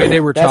 The way they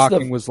were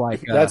talking was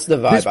like, that's the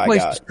vibe this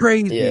place I got. is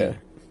crazy. Yeah.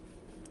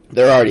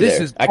 They're already This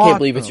there. is I can't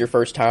believe awesome. it's your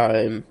first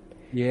time.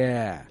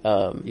 Yeah.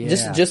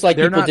 Just like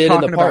they're people not did in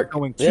talking the park. About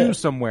going to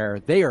somewhere.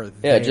 They are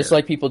there. Yeah, just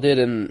like people did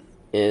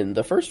in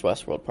the first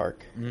Westworld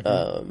park.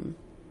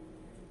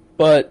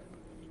 But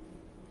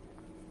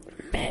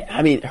man,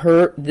 I mean,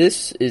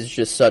 this is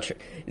just such...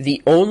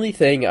 The only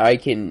thing I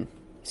can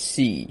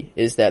see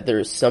is that there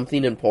is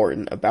something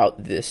important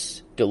about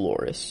this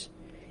Dolores,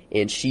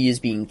 and she is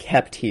being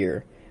kept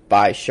here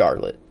by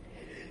Charlotte.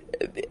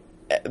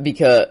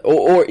 Because,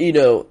 or you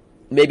know,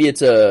 maybe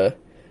it's a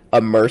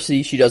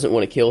mercy. She doesn't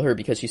want to kill her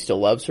because she still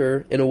loves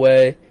her in a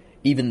way,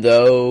 even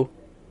though,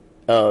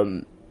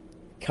 kind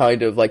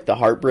of like the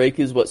heartbreak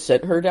is what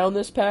sent her down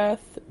this path,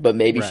 but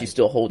maybe she's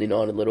still holding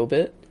on a little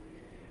bit.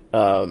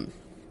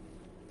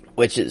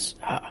 Which is,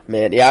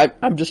 man, yeah,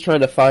 I'm just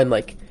trying to find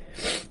like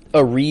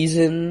a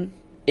reason.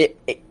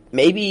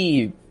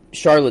 Maybe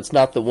Charlotte's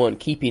not the one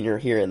keeping her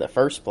here in the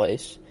first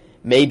place.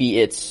 Maybe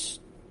it's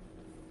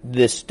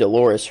this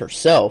Dolores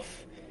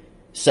herself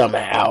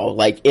somehow,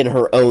 like in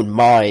her own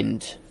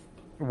mind,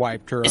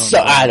 wiped her own.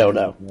 So I don't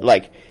know.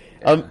 Like,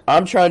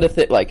 I'm trying to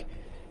think. Like,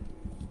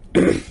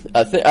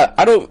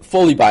 I don't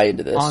fully buy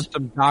into this. On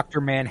some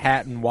Dr.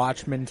 Manhattan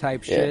Watchmen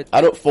type shit.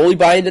 I don't fully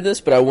buy into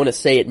this, but I want to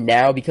say it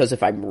now because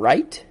if I'm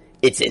right,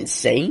 it's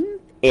insane.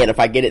 And if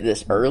I get it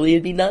this early,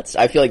 it'd be nuts.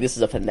 I feel like this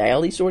is a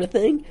finale sort of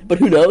thing. But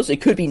who knows?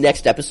 It could be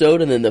next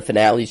episode, and then the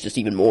finale's just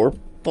even more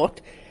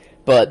fucked.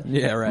 But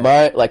yeah, right.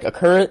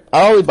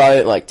 I only buy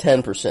it like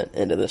 10%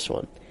 into this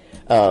one.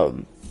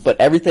 But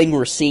everything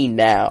we're seeing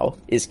now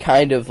is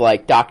kind of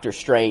like Doctor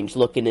Strange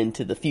looking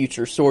into the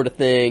future sort of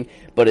thing.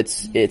 But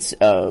it's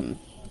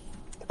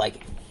like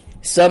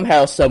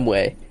somehow, some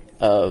way,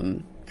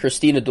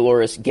 Christina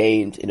Dolores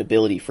gained an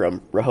ability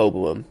from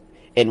Rehoboam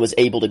and was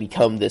able to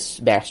become this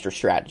master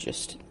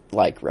strategist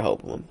like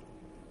Rehoboam.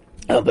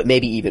 But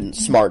maybe even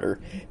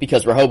smarter,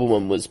 because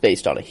Rehoboam was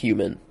based on a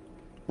human,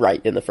 right,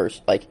 in the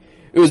first, like,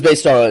 it was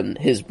based on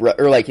his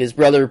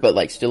brother, but,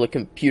 like, still a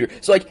computer.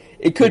 So, like,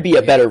 it could be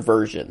a better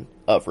version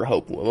of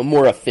Rehoboam, a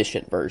more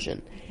efficient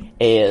version.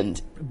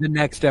 And the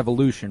next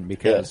evolution,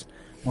 because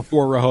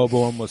before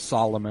Rehoboam was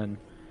Solomon,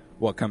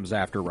 what comes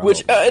after Rehoboam?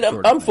 Which, and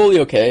I'm fully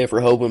okay if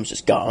Rehoboam's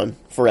just gone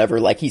forever,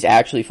 like he's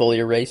actually fully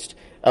erased.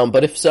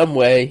 But if some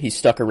way he's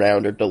stuck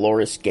around or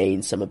Dolores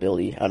gains some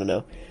ability, I don't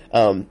know.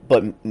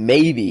 But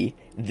maybe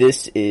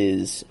this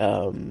is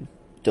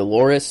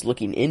Dolores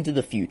looking into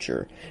the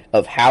future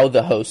of how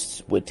the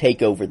hosts would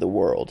take over the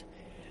world.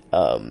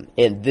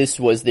 And this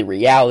was the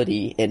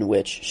reality in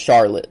which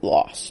Charlotte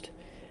lost.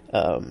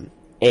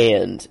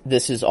 And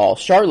this is all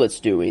Charlotte's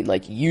doing,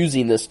 like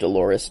using this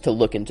Dolores to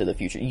look into the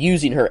future,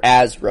 using her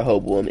as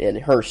Rehoboam and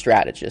her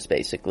strategist,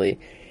 basically.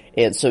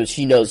 And so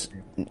she knows,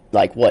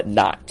 like, what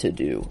not to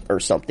do or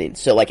something.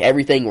 So, like,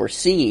 everything we're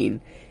seeing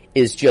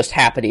is just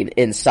happening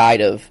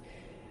inside of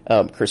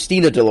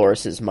Christina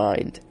Dolores'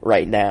 mind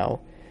right now.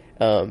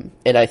 And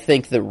I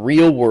think the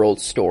real world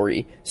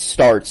story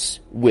starts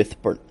with,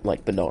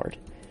 like, Bernard.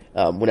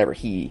 Whenever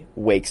he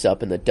wakes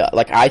up in the dust.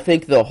 Like, I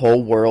think the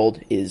whole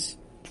world is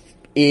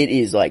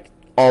like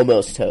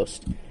almost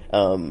toast.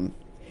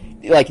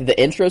 Like the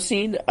intro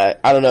scene, I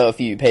don't know if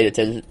you paid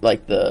attention,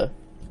 like the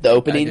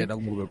opening. I did a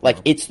little bit like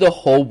more. It's the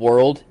whole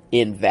world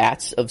in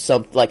vats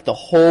of like the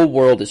whole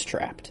world is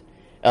trapped.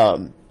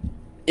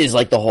 Is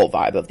like the whole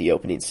vibe of the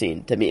opening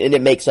scene to me, and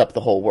it makes up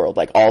the whole world.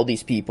 Like all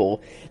these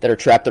people that are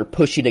trapped, they're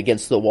pushing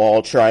against the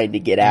wall, trying to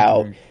get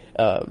out.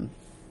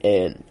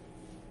 And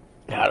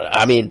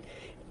I mean,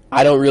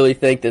 I don't really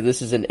think that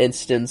this is an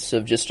instance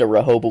of just a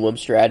Rehoboam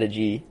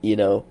strategy, you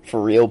know, for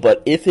real.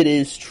 But if it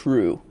is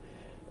true,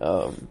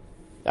 I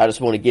just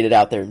want to get it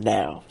out there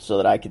now so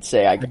that I could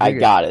say I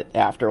got it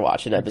after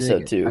watching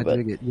episode 2.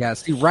 But yeah,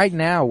 see, right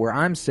now where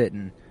I'm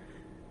sitting,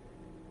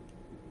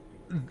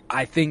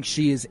 I think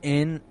she is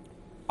in.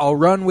 I'll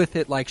run with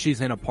it like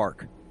she's in a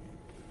park.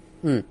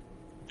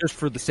 Just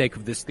for the sake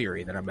of this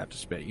theory that I'm about to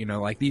spit. You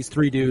know, like these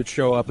 3 dudes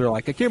show up, they're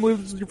like, I can't believe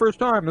this is your first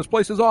time. This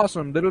place is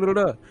awesome.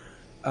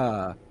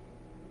 Da-da-da-da.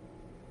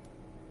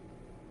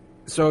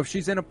 So if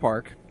she's in a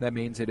park, that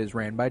means it is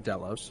ran by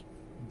Delos.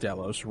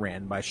 Delos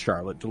ran by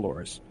Charlotte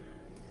Dolores.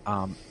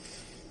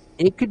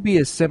 It could be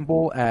as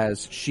simple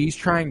as she's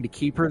trying to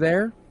keep her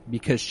there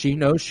because she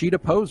knows she'd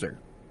oppose her.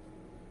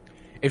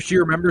 If she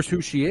remembers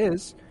who she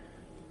is,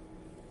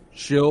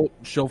 she'll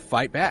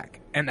fight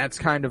back, and that's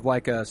kind of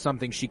like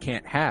something she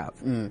can't have.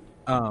 And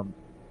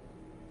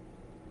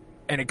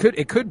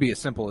it could be as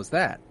simple as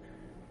that.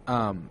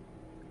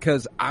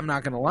 Because I'm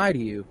not going to lie to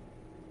you.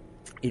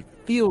 It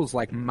feels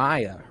like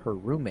Maya, her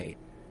roommate,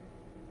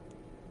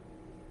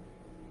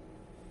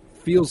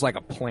 feels like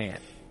a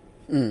plant.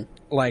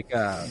 Like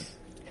a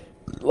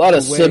lot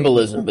of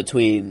symbolism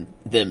between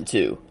them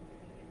two.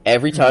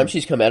 Every time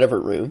she's come out of her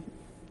room,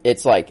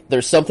 it's like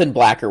there's something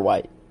black or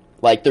white.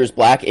 Like there's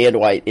black and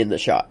white in the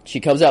shot.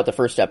 She comes out the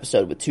first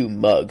episode with 2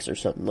 mugs or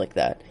something like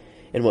that.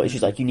 And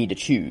she's like, you need to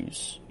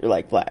choose. Or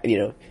like black, you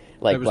know,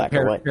 like black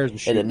or white.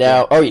 And then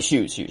now,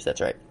 shoes,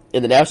 that's right.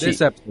 And then now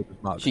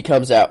she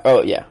comes out,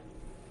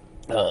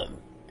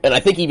 and I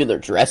think even their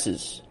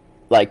dresses,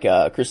 like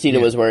Christina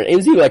was wearing, it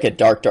was either like a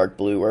dark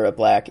blue or a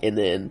black, and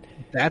then...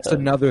 That's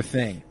another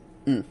thing.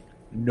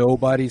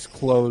 Nobody's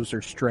clothes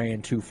are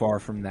straying too far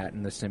from that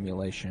in the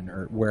simulation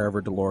or wherever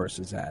Dolores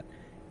is at.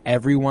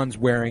 Everyone's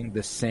wearing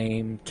the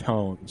same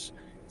tones.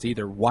 It's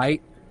either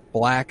white,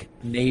 black,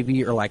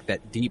 navy, or like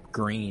that deep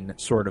green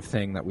sort of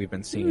thing that we've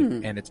been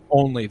seeing, and it's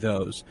only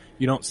those.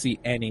 You don't see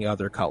any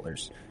other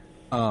colors.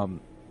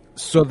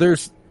 So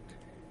there's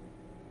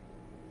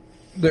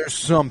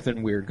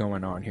something weird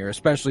going on here,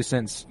 especially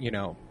since, you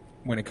know,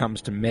 when it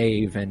comes to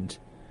Maeve and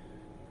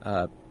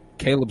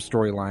Caleb's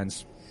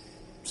storylines,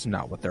 it's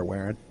not what they're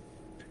wearing.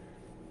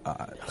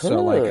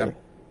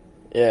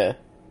 Yeah,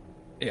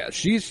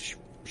 she's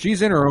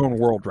in her own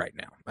world right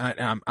now.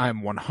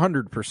 I'm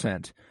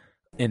 100%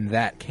 in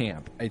that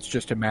camp. It's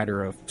just a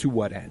matter of to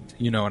what end.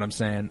 You know what I'm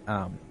saying?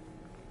 Oh,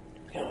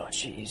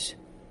 jeez.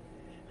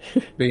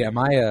 But yeah,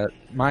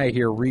 Maya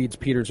here reads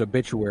Peter's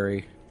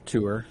obituary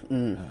to her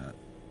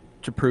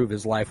to prove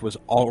his life was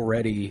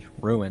already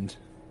ruined.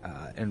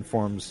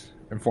 Informs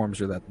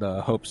her that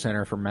the Hope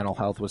Center for Mental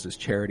Health was his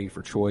charity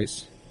of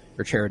choice,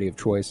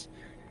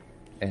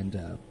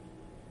 and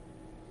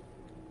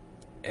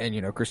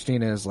you know,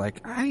 Christina is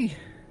like, I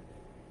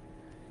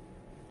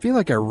feel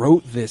like I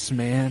wrote this,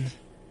 man.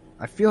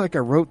 I feel like I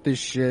wrote this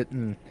shit,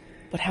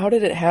 but how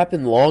did it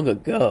happen long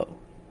ago?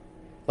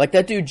 Like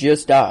that dude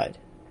just died.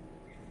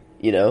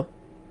 You know?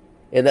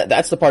 And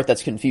that's the part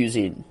that's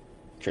confusing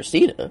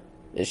Christina.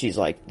 And she's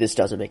like, this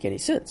doesn't make any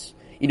sense.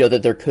 You know,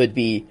 that there could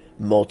be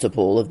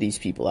multiple of these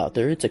people out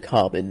there. It's a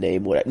common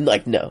name. Whatever.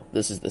 Like, no,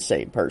 this is the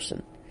same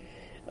person.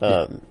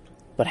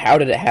 But how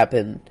did it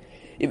happen?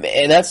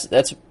 And that's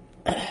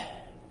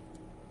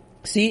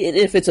see, and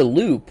if it's a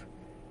loop,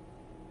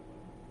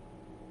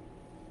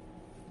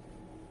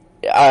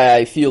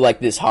 I feel like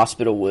this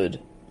hospital would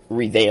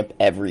revamp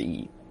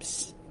every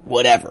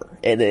whatever,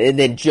 and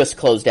then just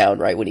close down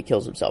right when he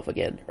kills himself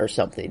again or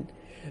something.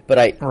 But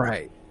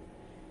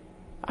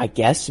I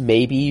guess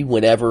maybe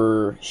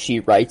whenever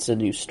she writes a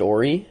new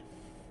story,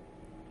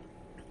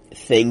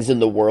 things in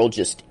the world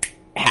just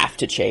have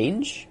to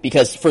change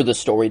because for the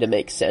story to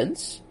make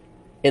sense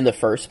in the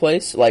first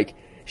place. Like,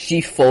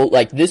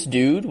 this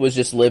dude was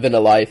just living a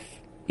life.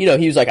 You know,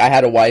 he was like, I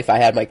had a wife, I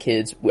had my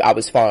kids, I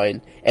was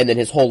fine. And then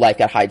his whole life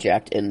got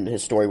hijacked and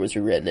his story was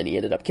rewritten and he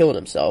ended up killing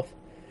himself.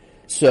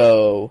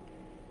 So,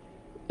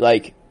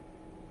 like,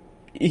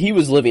 he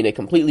was living a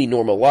completely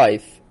normal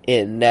life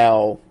and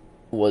now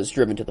was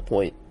driven to the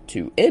point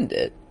to end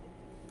it.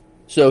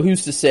 So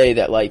who's to say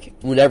that, like,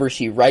 whenever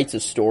she writes a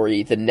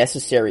story, the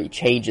necessary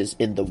changes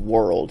in the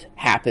world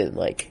happen,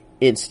 like,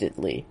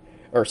 instantly,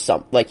 or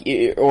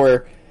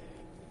or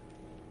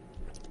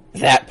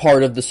that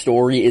part of the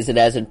story isn't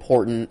as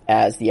important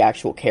as the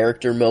actual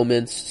character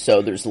moments,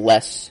 so there's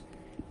less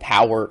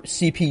power,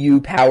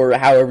 CPU power,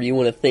 however you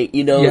want to think,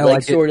 you know,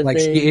 sort of thing.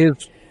 She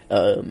is,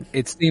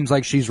 it seems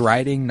like she's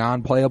writing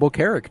non-playable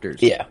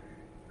characters. Yeah.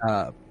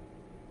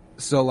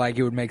 So, like,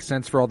 it would make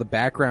sense for all the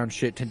background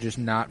shit to just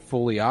not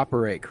fully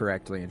operate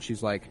correctly. And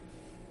she's like,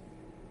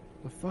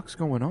 what the fuck's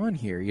going on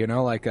here? You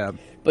know, like...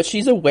 But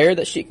she's aware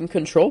that she can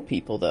control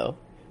people, though.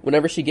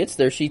 Whenever she gets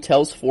there, she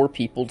tells 4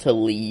 people to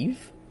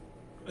leave.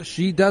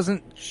 She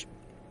doesn't...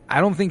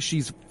 I don't think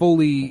she's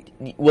fully...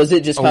 Was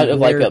it just kind of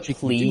like a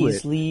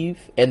please leave?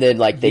 And then,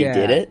 like, they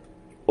did it?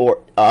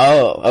 Or...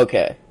 Oh,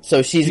 okay.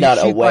 So she's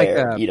not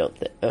aware, you don't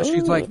think... Oh.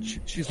 She's like,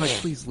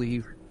 please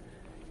leave.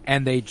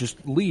 And they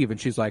just leave, and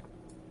she's like...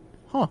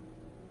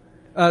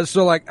 Huh.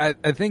 So, like, I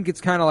think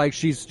it's kind of like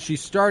she's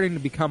starting to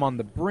become on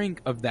the brink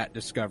of that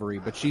discovery,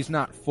 but she's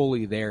not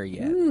fully there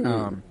yet.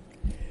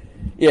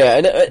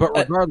 Yeah. But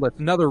regardless,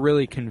 another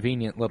really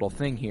convenient little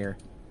thing here,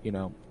 you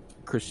know,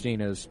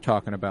 Christina's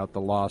talking about the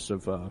loss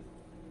of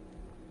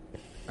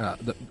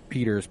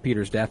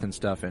Peter's death and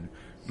stuff, and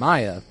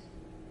Maya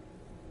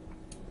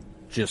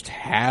just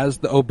has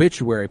the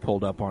obituary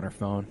pulled up on her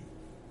phone.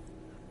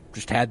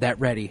 Just had that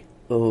ready.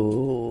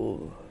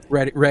 Oh.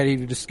 Ready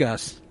to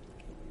discuss.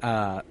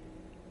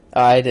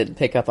 I didn't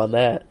pick up on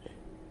that.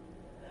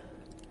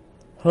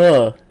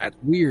 Huh. That's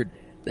weird.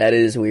 That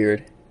is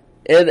weird.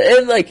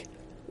 And like,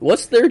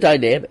 what's their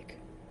dynamic?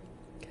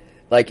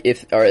 Like,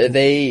 are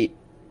they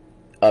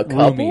a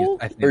couple?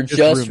 Or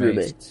just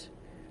roommates?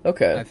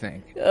 Okay. I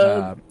think.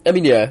 I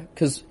mean, yeah,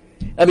 because,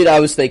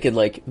 I was thinking,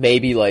 like,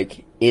 maybe,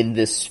 like, in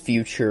this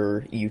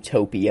future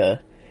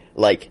utopia,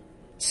 like,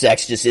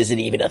 sex just isn't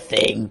even a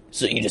thing,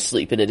 so you just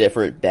sleep in a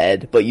different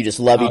bed, but you just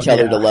love each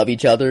other to love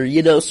each other,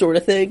 you know, sort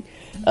of thing.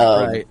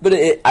 Right. But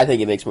I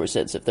think it makes more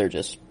sense if they're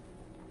just...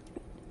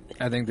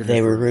 I think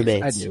they were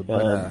roommates. I do,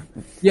 but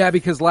yeah,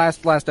 because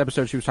last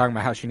episode she was talking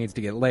about how she needs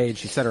to get laid.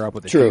 She set her up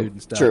with a dude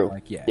and stuff. True.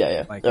 Like,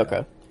 yeah. Like,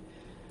 okay.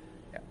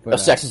 Yeah, but,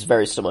 sex is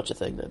very so much a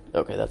thing then.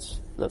 Okay, that's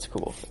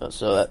cool.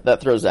 So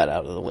that throws that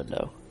out of the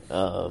window.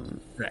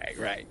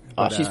 Right.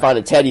 But, she's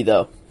finding Teddy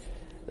though.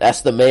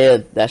 That's the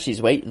man that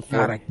she's waiting for.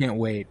 God, I can't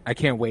wait. I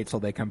can't wait till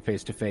they come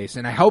face to face,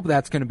 and I hope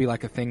that's going to be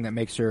like a thing that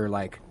makes her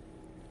like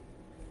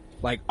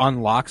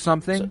unlock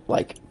something. So,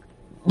 like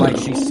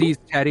she sees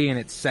Teddy and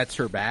it sets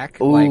her back.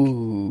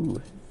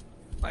 Ooh.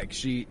 Like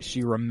she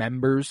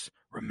remembers.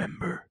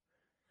 Remember.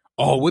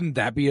 Oh, wouldn't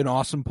that be an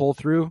awesome pull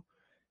through?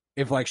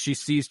 If like she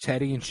sees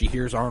Teddy and she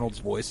hears Arnold's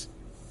voice.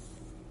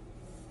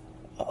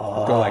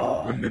 Go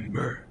like,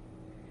 remember.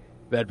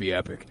 That'd be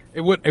epic.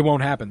 It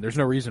won't happen. There's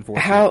no reason for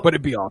it. But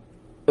it'd be awesome.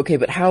 Okay,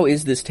 but how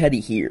is this Teddy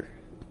here?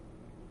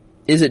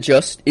 Is it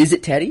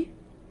Teddy?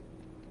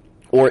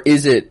 Or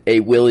is it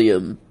a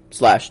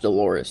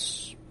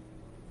William/Dolores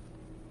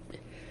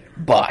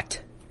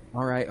bot?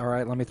 All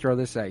right, let me throw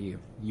this at you.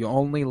 You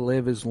only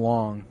live as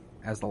long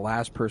as the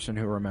last person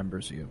who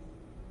remembers you.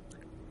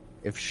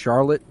 If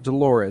Charlotte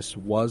Dolores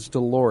was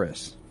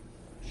Dolores,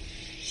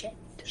 shit,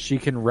 she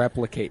can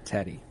replicate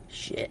Teddy.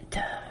 Shit.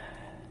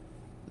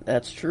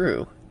 That's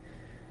true.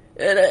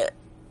 And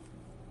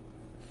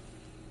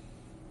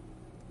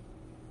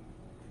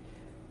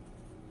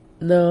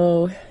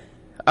no,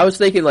 I was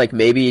thinking like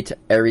maybe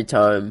every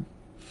time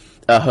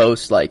a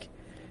host like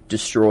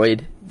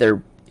destroyed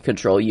their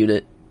control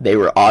unit, they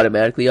were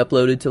automatically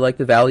uploaded to like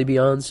the Valley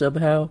Beyond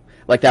somehow.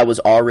 Like that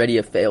was already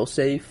a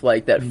failsafe,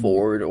 like that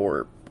Ford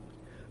or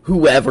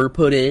whoever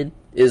put in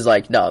is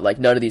like, no, like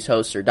none of these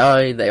hosts are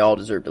dying. They all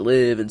deserve to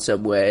live in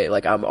some way.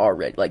 Like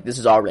this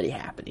is already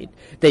happening.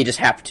 They just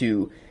have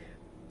to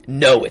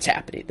know it's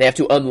happening. They have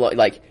to unlock,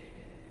 like,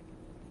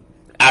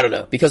 I don't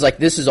know, because like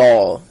this is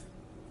all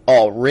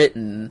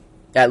written.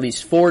 At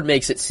least Ford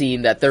makes it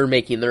seem that they're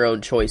making their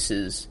own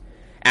choices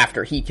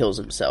after he kills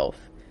himself.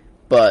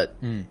 But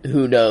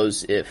who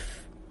knows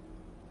if,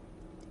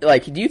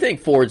 like, do you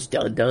think Ford's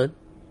done?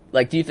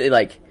 Like, do you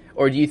think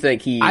or do you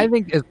think he? I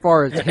think as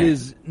far as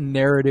his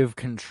narrative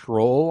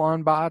control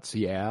on bots,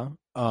 yeah.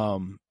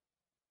 Now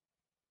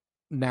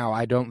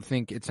I don't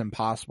think it's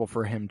impossible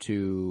for him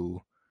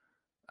to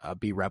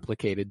be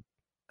replicated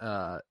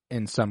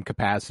in some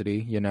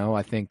capacity. You know,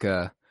 I think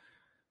there's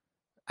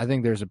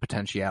a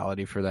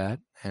potentiality for that,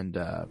 and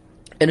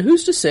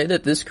who's to say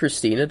that this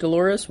Christina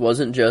Dolores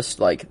wasn't just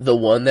like the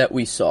one that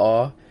we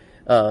saw,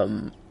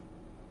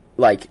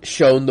 like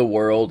shown the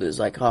world as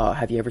like, oh,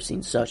 have you ever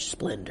seen such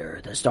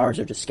splendor? The stars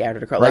are just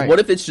scattered across. Right. Like, what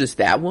if it's just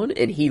that one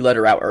and he let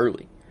her out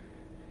early?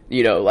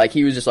 You know, like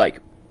he was just like,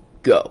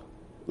 go,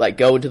 like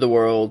go into the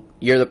world.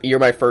 You're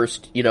my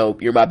first. You know,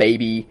 you're my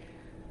baby.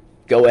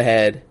 Go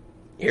ahead.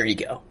 Here you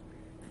go.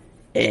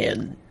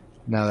 And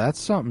now that's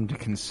something to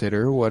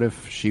consider. What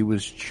if she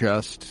was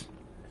just?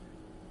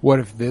 What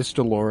if this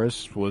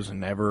Dolores was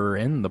never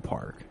in the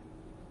park?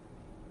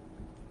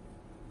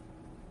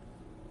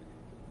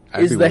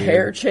 Is the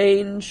hair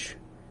change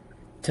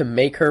to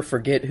make her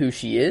forget who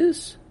she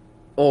is?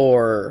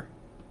 Or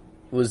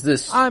was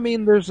this... I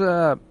mean, there's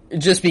a...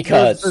 Just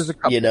because, there's a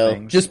couple you know,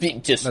 things just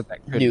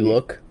new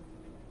look.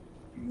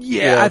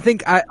 Yeah, I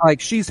think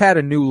she's had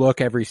a new look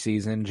every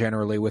season,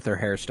 generally with her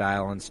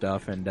hairstyle and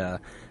stuff, and I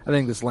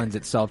think this lends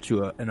itself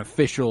to an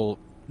official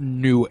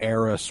new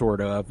era,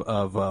 sort of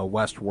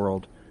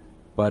Westworld.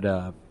 But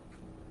I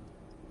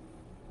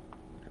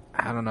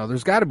don't know.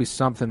 There's got to be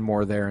something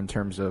more there in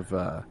terms of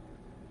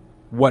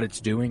what it's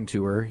doing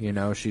to her. You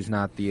know, she's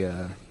not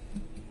the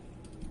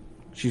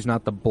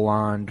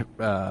blonde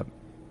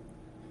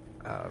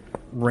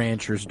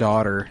rancher's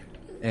daughter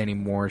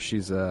anymore.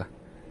 She's the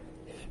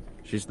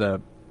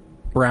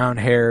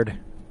brown-haired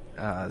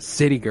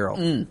city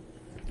girl.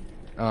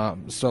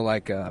 So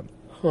like,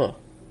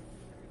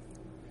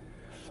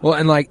 well,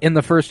 and like in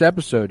the first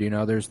episode, you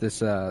know, there's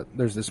this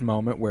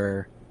moment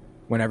where,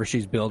 whenever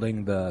she's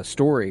building the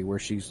story, where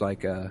she's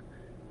like,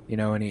 you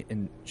know,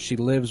 and she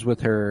lives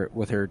with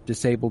her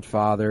disabled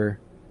father,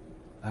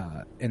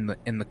 in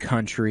the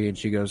country, and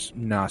she goes,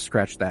 nah,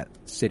 scratch that,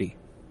 city.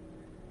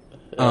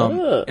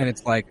 And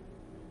it's like,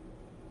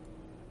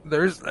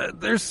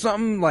 there's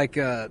something like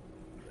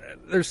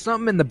there's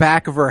something in the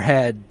back of her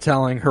head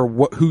telling her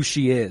who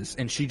she is,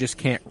 and she just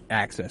can't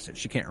access it.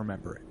 She can't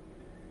remember it.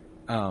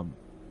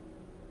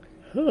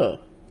 Yeah,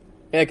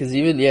 because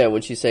even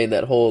when she's saying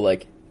that whole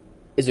like,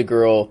 is a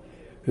girl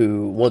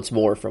who wants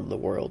more from the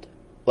world.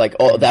 Like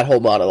that whole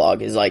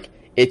monologue is like,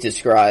 it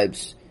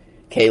describes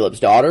Caleb's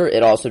daughter.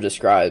 It also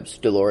describes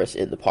Dolores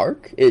in the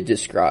park. It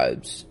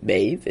describes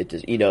Maeve.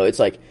 It's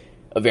like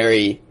a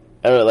very,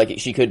 I don't know, like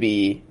she could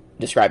be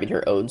describing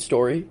her own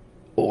story,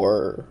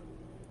 or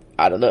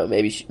I don't know,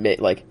 maybe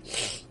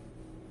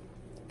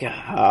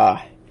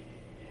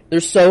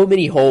there's so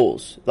many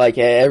holes. Like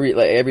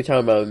every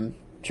time I'm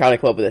trying to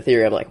come up with a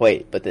theory, I'm like,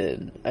 wait, but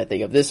then I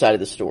think of this side of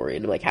the story,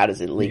 and I'm like, how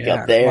does it link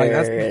up there? Like,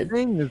 that's the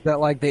thing, is that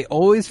like they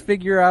always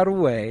figure out a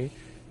way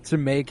to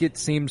make it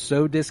seem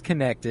so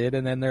disconnected,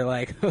 and then they're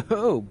like,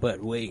 oh,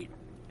 but wait,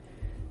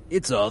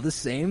 it's all the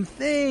same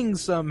thing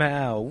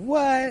somehow.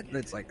 What?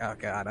 It's like, oh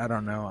god, I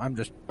don't know.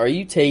 Are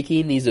you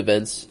taking these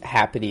events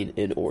happening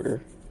in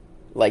order?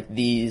 Like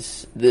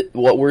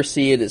what we're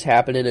seeing is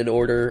happening in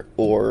order,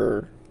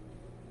 or...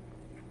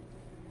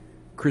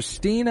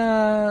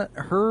 Christina,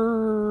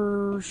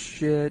 her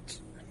shit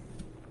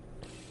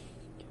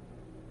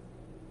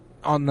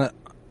on the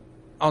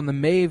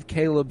Maeve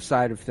Caleb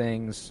side of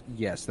things,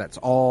 yes, that's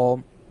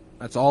all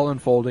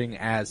unfolding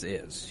as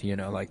is. You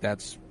know, like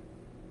that's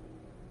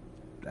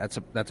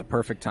a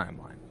perfect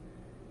timeline.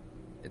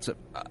 It's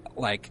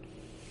like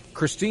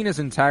Christina's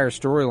entire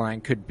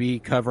storyline could be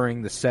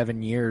covering the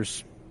 7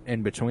 years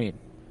in between.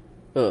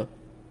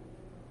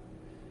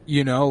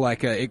 You know,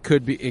 like it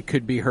could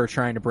be her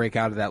trying to break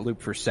out of that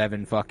loop for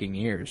 7 fucking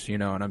years. You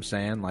know what I'm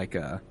saying? Like,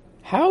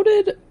 how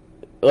did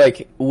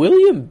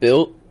William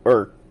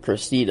or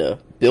Christina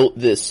built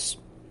this,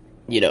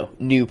 you know,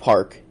 new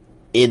park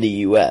in the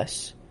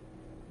U.S.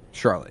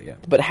 Charlotte, yeah.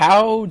 But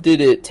how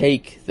did it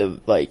take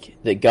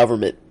the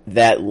government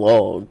that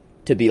long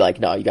to be like,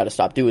 no, you got to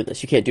stop doing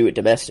this. You can't do it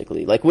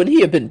domestically. Like, wouldn't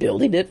he have been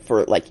building it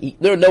for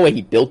there's no way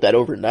he built that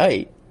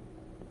overnight,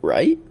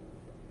 right?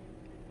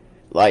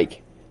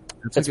 Like,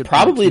 it's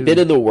probably been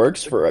in the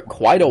works for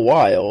quite a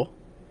while.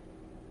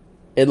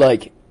 And,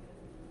 like,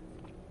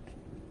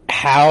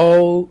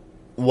 how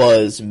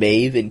was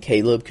Maeve and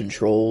Caleb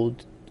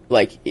controlled?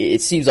 Like,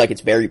 it seems like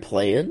it's very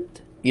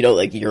planned. You know,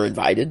 like, you're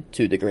invited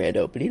to the grand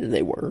opening, and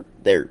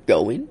they're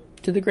going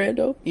to the grand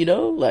opening, you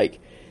know? Like,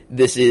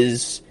 this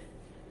is,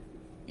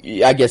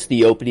 I guess,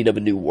 the opening of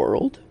a new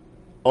world,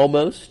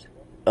 almost.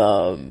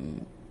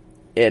 And,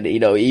 you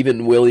know,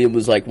 even William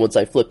was like, once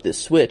I flip this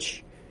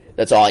switch,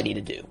 that's all I need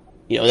to do.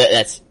 You know,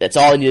 that's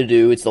all I need to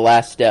do. It's the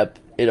last step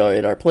in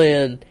our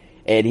plan.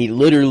 And he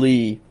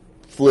literally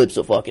flips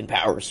a fucking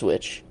power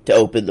switch to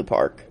open the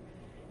park.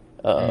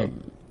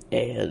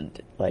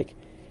 And, like,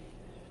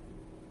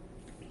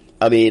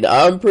 I mean,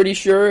 I'm pretty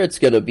sure it's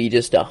gonna be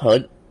just a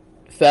hunt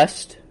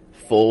fest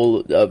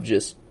full of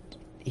just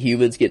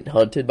humans getting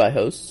hunted by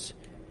hosts.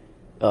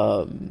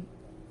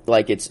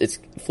 Like, it's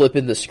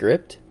flipping the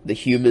script. The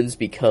humans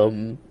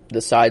become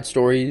the side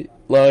story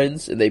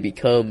lines, and they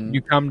become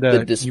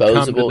the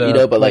disposable,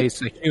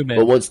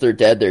 but once they're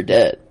dead, they're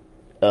dead.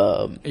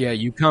 Yeah,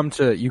 you come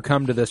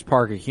to this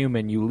park a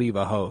human, you leave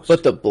a host.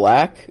 But the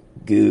black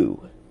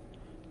goo,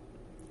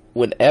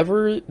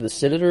 whenever the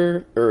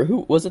senator, or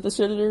who was it, the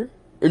senator?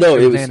 Or no,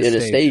 it was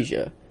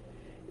Anastasia.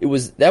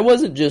 That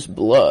wasn't just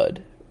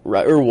blood,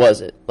 right? Or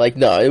was it? Like,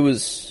 no, it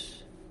was.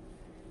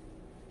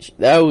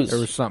 That was There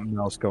was something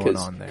else going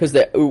on there. Because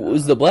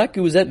was the black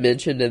goo, was that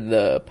mentioned in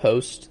the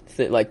post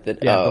thing? Like the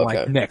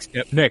like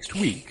next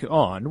week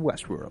on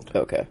Westworld.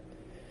 Okay.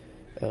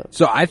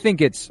 So I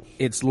think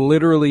it's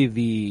literally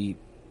the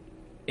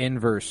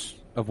inverse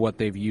of what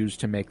they've used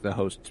to make the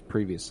hosts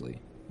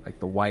previously, like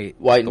the white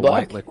and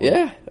black. White liquid.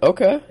 Yeah.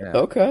 Okay. Yeah.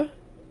 Okay.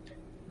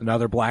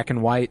 Another black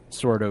and white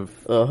sort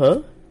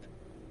of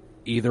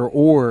either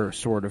or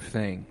sort of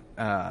thing.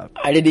 I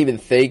didn't even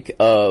think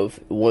of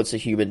once a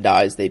human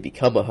dies, they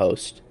become a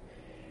host.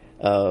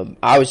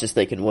 I was just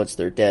thinking once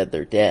they're dead,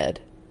 they're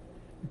dead.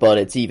 But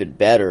it's even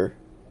better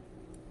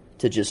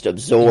to just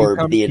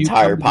absorb the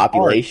entire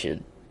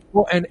population.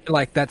 Well, and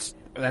like that's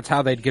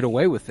how they'd get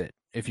away with it.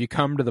 If you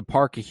come to the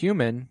park a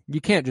human,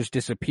 you can't just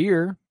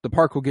disappear. The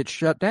park will get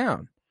shut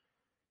down.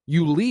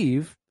 You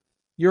leave,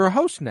 you're a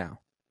host now.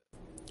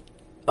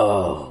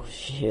 Oh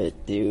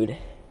shit, dude.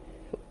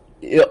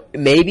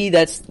 Maybe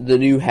that's the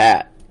new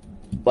hat.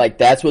 Like,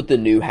 that's what the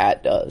new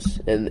hat does.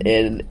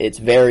 And it's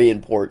very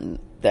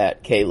important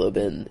that Caleb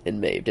and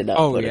Maeve did not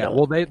put it on.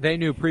 Well, they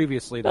knew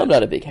previously that. I'm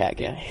not a big hat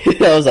guy.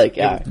 I was like,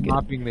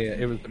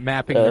 it was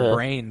mapping their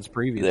brains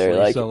previously. They're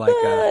like, so like,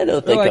 I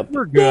don't think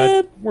we're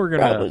good. We're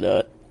gonna probably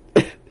not.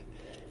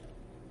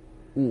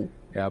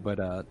 Yeah,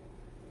 but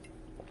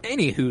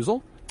any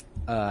hoozle,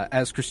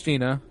 as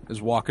Christina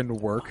is walking to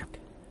work,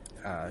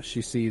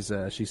 she sees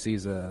the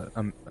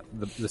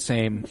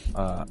same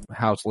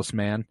houseless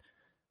man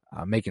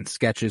making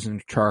sketches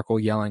in charcoal,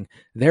 yelling,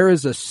 "There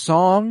is a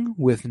song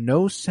with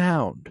no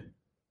sound."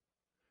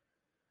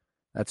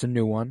 That's a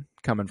new one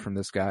coming from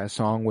this guy. A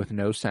song with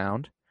no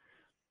sound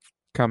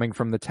coming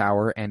from the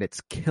tower, and it's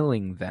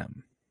killing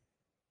them.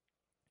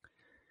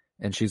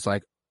 And she's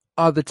like,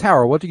 the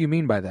tower, what do you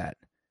mean by that?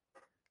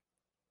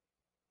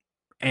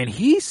 And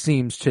he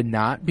seems to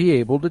not be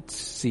able to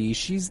see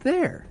she's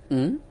there.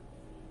 Mm-hmm.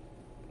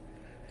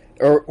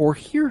 Or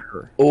hear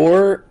her.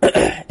 Or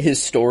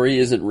his story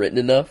isn't written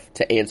enough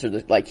to answer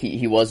the, like,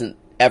 he wasn't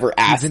ever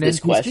asked this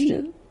NPC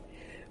question.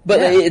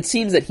 But it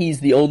seems that he's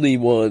the only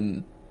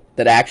one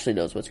that actually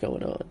knows what's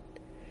going on.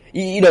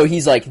 You know,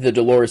 he's like the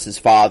Dolores'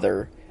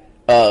 father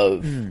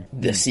of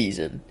the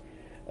season.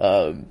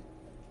 I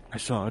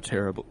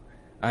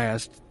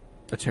asked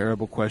a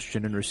terrible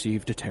question and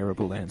received a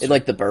terrible answer. And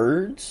like the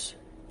birds,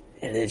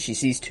 and then she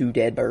sees 2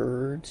 dead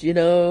birds, you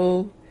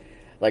know?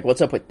 Like,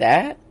 what's up with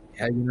that?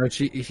 Yeah, you know,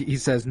 he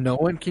says, no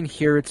one can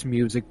hear its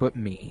music but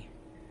me.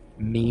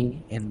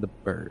 Me and the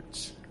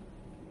birds.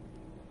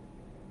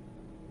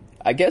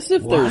 I guess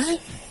if there's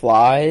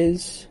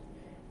flies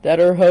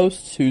that are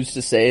hosts, who's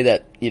to say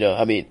that, you know,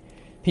 I mean,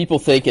 people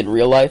think in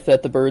real life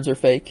that the birds are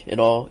fake and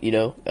all, you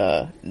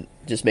know,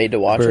 just made to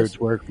watch us. Birds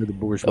work for the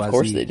bourgeoisie. Of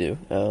course they do.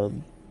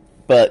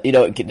 But, you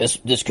know,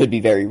 this could be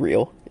very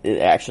real. It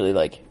actually,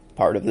 like,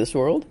 part of this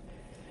world.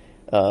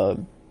 Yeah,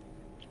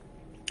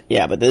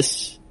 but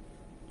this...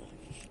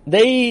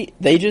 They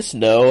just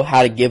know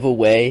how to give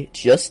away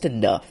just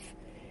enough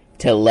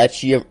to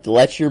let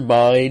your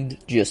mind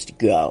just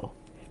go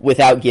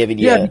without giving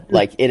you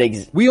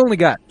we only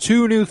got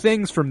 2 new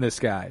things from this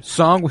guy: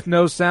 song with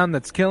no sound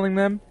that's killing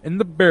them, and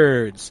the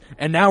birds.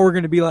 And now we're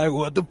gonna be like,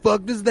 what the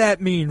fuck does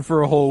that mean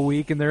for a whole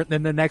week? And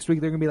then the next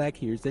week they're gonna be like,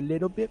 here's a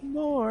little bit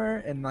more,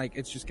 and like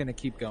it's just gonna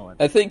keep going.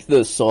 I think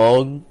the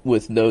song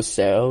with no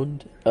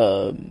sound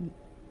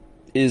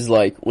is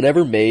like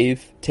whenever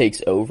Maeve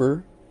takes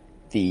over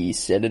the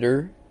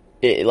senator,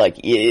 like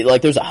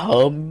there's a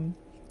hum,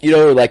 you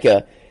know, or like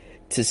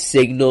to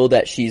signal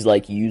that she's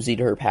like using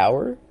her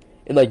power,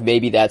 and like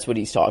maybe that's what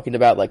he's talking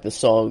about. Like the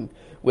song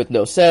with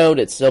no sound,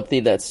 it's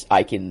something that's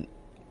I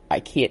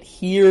can't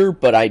hear,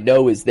 but I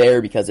know is there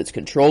because it's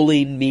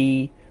controlling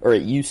me, or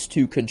it used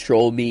to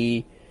control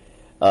me.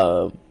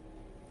 But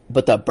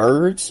the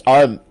birds,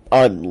 I'm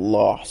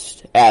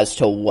lost as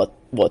to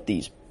what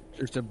these.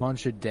 There's a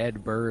bunch of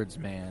dead birds,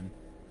 man.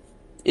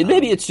 And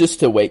maybe it's just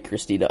to wake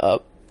Christina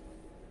up.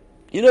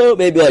 You know,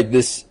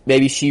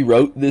 maybe she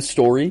wrote this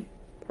story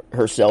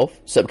herself,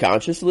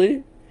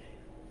 subconsciously,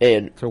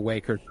 and... To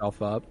wake herself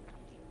up.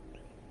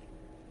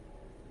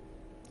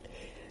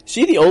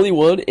 She the only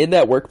one in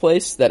that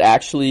workplace that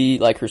actually,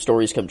 like, her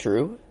stories come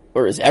true?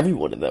 Or is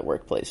everyone in that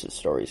workplace's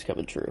stories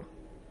coming true?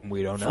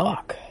 We don't know.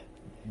 Fuck.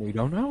 We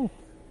don't know.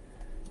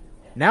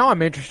 Now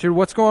I'm interested in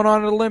what's going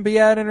on at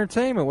Olympiad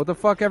Entertainment. What the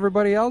fuck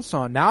everybody else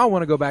on? Now I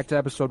want to go back to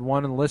episode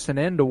 1 and listen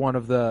in to one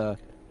of the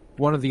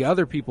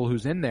other people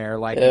who's in there,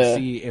 like, and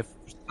see if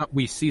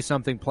we see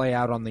something play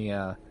out on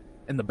the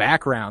in the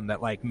background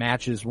that like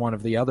matches one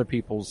of the other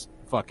people's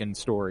fucking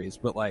stories.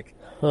 But like,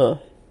 I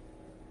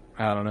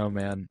don't know,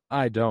 man.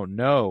 I don't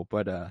know.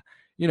 But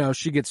you know,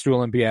 she gets to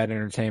Olympiad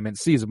Entertainment,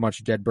 sees a bunch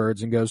of dead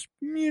birds, and goes,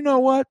 you know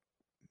what?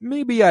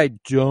 Maybe I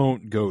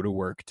don't go to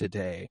work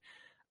today.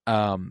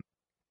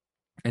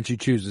 And she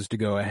chooses to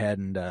go ahead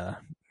and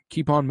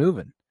keep on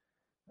moving.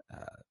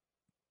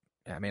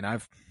 I mean, I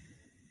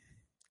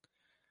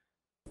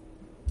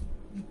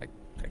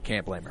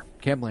can't blame her.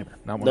 Can't blame her.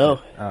 Not one. No.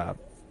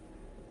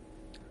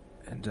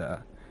 And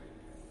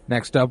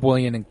Next up,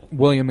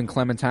 William and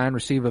Clementine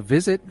receive a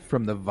visit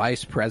from the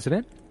vice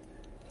president,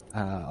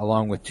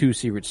 along with 2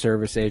 Secret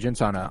Service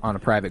agents on a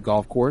private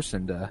golf course,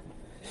 and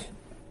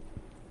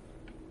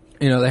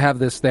they have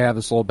this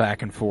little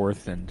back and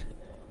forth, and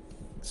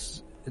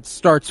it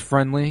starts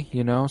friendly,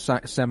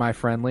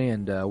 semi-friendly,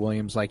 and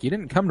William's like, "You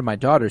didn't come to my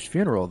daughter's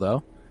funeral,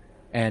 though,"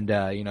 and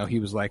he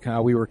was like,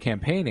 "We were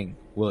campaigning,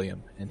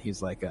 William," and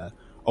he's like,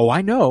 "Oh,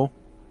 I know,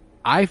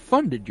 I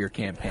funded your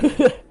campaign."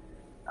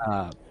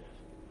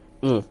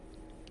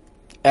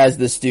 As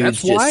this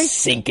dude's just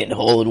sinking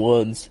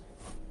hole-in-ones.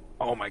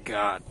 Oh my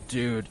god,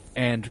 dude.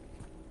 And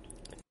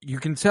you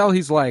can tell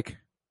he's like,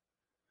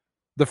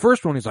 the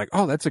first one he's like,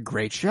 "Oh, that's a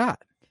great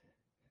shot."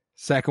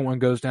 Second one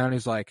goes down,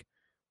 he's like,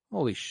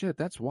 "Holy shit,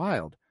 that's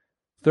wild."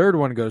 Third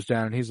one goes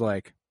down, and he's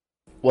like,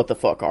 "What the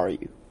fuck are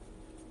you?"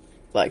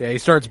 Yeah, he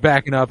starts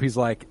backing up. He's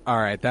like, "All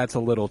right, that's a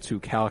little too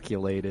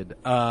calculated."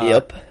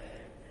 Yep.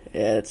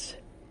 Yeah,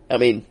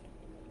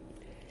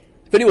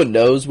 if anyone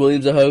knows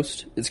William's a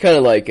host, it's kind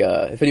of like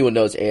if anyone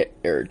knows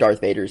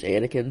Darth Vader's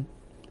Anakin,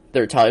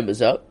 their time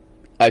is up.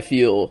 I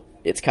feel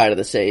it's kind of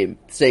the same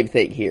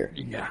thing here.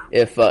 Yeah.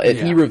 If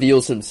he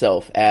reveals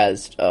himself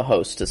as a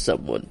host to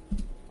someone,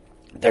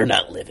 they're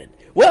not living.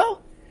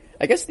 Well,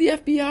 I guess the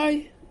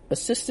FBI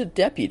assistant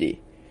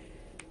deputy,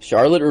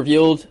 Charlotte,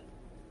 revealed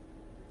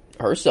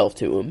herself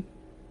to him,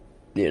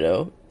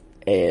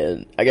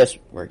 and I guess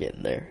we're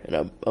getting there,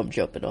 and I'm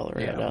jumping all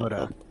around.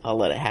 Yeah, I'll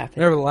let it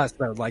happen. Nevertheless,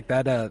 though, like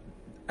that,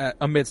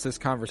 amidst this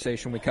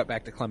conversation, we cut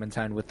back to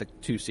Clementine with the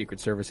 2 Secret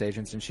Service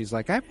agents, and she's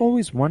like, "I've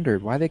always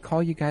wondered why they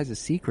call you guys a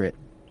secret.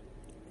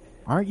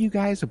 Aren't you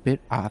guys a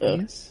bit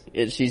obvious?"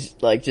 And she's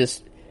like,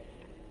 just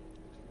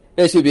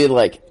basically being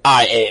like,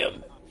 "I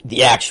am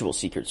the actual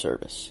Secret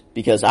Service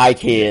because I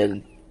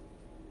can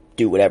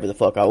do whatever the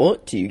fuck I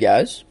want to you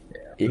guys."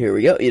 Yeah. Here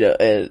we go,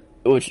 and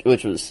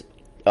which was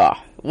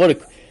what a.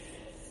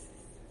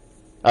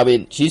 I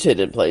mean, she's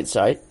hidden in plain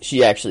sight.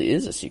 She actually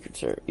is a Secret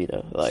Service,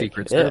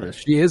 Secret Service.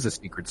 She is a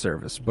Secret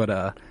Service, but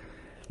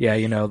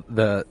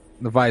the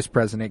vice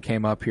president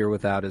came up here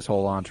without his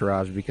whole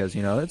entourage because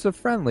it's a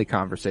friendly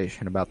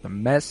conversation about the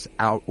mess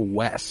out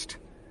west.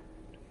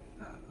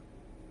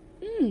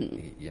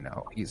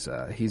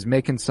 He's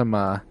making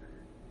some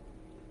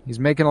he's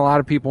making a lot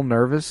of people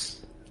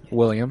nervous,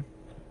 William.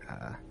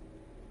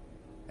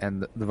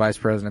 And the vice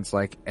president's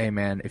like, "Hey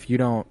man, if you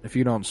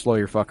don't slow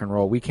your fucking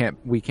roll, we can't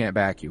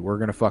back you. We're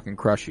gonna fucking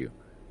crush you."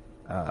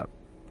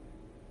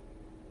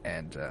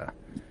 And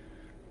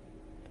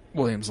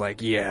William's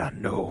like, "Yeah,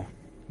 no,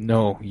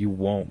 you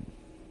won't.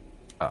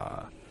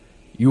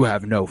 You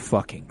have no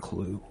fucking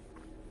clue."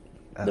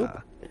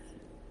 Nope.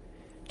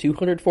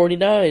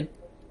 249,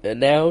 and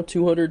now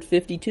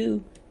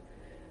 252.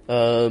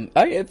 I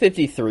get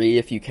 53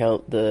 if you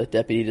count the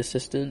deputy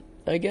assistant,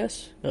 I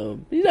guess.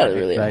 He's not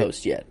really a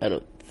host yet, I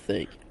don't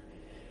think.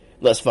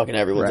 Unless fucking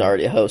everyone's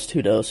already a host,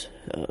 who knows?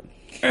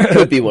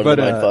 Could be one of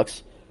the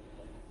mindfucks.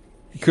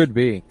 Could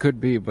be,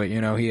 but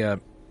he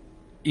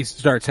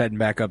starts heading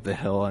back up the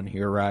hill, and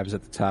he arrives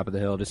at the top of the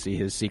hill to see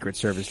his Secret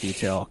Service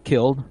detail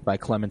killed by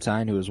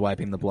Clementine, who is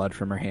wiping the blood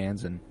from her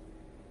hands, and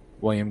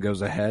William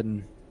goes ahead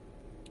and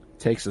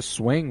takes a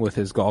swing with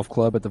his golf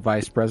club at the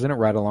vice president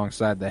right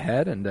alongside the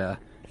head, and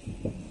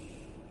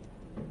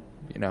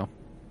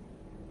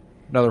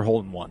another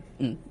hole-in-one.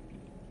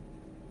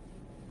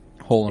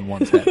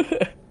 Hole-in-one's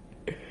head.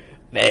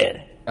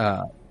 Man.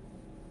 But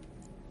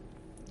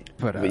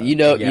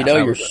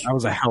that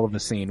was a hell of a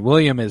scene.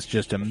 William is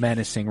just a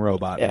menacing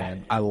robot,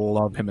 man. I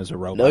love him as a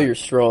robot. Know you're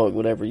strong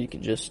whenever you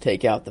can just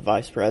take out the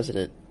vice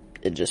president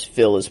and just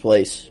fill his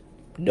place.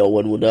 No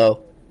one will know.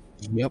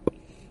 Yep.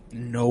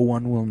 No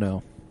one will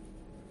know.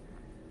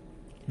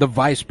 The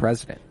vice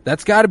president.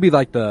 That's got to be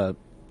like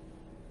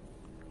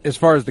as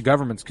far as the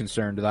government's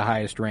concerned, the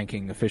highest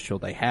ranking official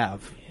they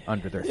have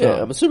under their thumb.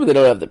 Yeah, I'm assuming they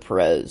don't have the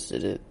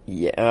president.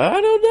 Yeah,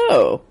 I don't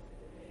know.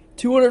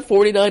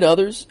 249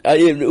 others?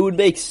 It would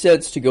make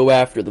sense to go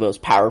after the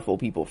most powerful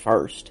people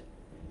first.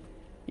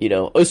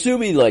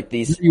 Assuming like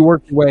these... You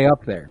work your way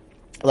up there.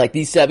 Like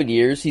these 7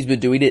 years, he's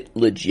been doing it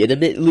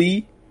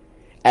legitimately.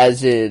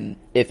 As in,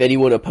 if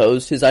anyone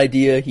opposed his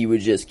idea, he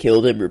would just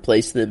kill them,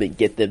 replace them, and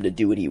get them to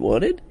do what he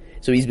wanted.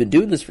 So he's been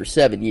doing this for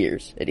 7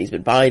 years, and he's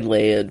been buying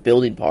land,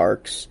 building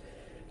parks,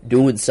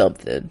 doing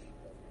something.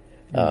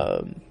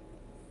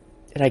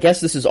 And I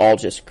guess this is all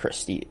just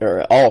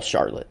all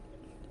Charlotte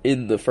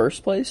in the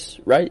first place,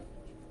 right?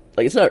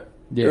 Like it's not,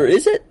 or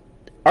is it?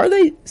 Are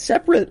they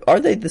separate? Are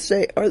they the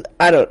same?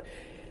 I don't.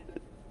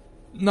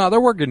 No, they're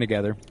working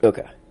together.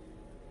 Okay.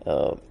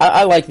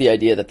 I like the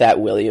idea that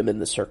William in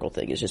the circle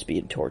thing is just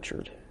being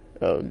tortured.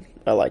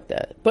 I like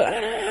that, but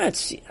let's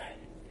see.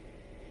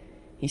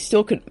 He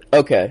still could.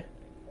 Okay.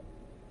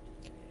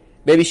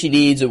 Maybe she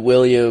needs a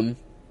William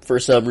for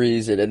some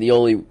reason, and the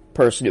only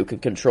person who can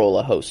control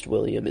a host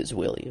William is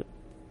William.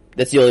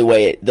 That's the only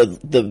way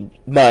the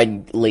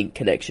mind link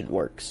connection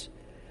works.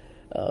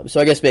 So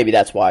I guess maybe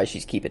that's why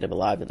she's keeping him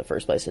alive in the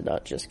first place and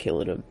not just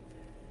killing him.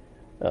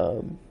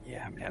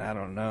 Yeah, man, I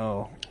don't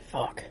know.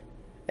 Fuck.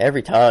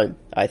 every time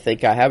I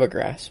think I have a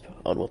grasp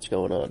on what's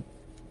going on.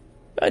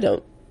 I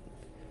don't.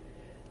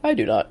 I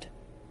do not.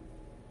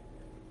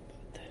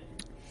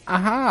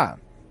 Aha!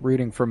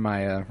 Reading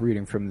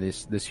from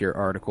this here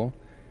article.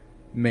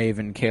 Maeve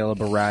and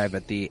Caleb arrive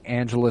at the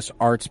Angelus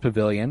Arts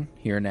Pavilion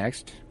here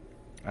next,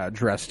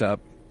 dressed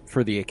up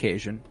for the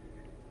occasion,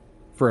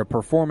 for a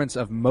performance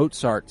of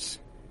Mozart's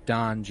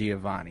Don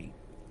Giovanni.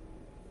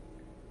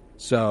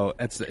 So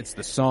it's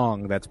the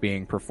song that's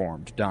being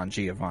performed, Don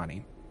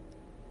Giovanni,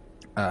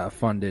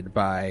 funded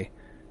by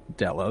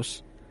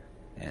Delos,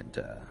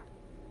 and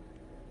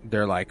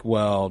they're like,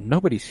 well,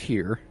 nobody's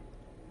here.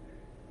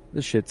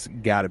 This shit's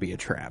got to be a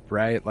trap,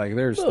 right? Like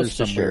there's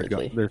some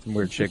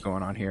weird shit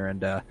going on here,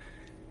 and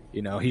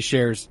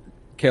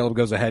Caleb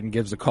goes ahead and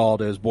gives a call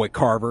to his boy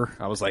Carver.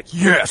 I was like,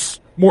 yes,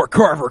 more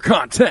Carver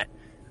content.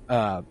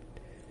 A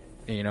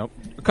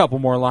couple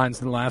more lines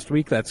than last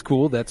week. That's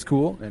cool.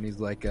 And he's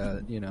like,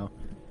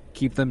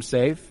 keep them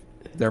safe.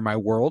 They're my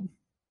world.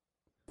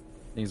 And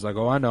he's like,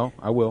 oh, I know,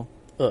 I will.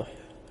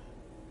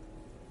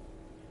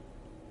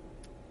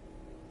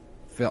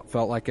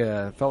 Felt like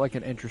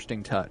an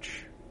interesting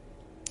touch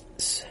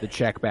to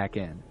check back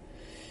in.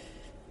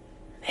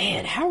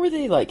 Man, how were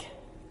they like?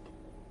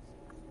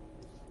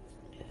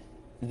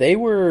 They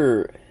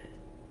were.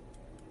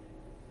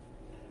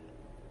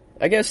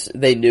 I guess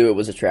they knew it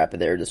was a trap,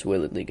 and they were just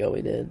willingly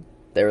going in.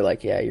 They were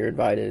like, "Yeah, you're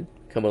invited.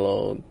 Come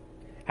along."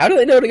 How do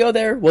they know to go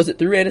there? Was it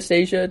through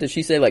Anastasia? Did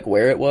she say like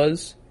where it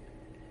was?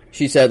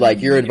 She said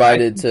like you're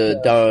invited to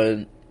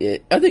Don.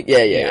 I think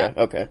yeah.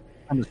 Okay.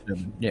 I'm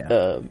assuming.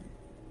 Yeah.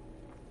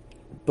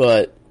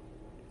 But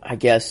I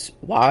guess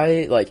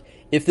why? Like,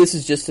 if this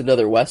is just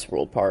another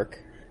Westworld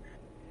park,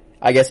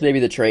 I guess maybe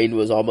the train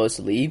was almost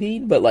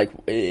leaving. But like,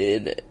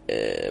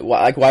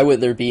 why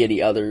wouldn't there be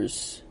any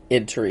others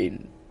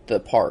entering the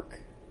park,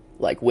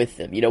 like with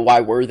them?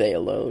 Why were they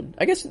alone?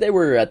 I guess they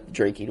were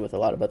drinking with a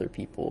lot of other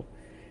people.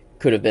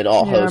 Could have been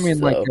all hosts,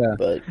 though,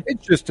 but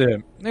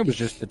it was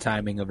just the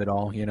timing of it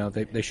all.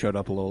 They showed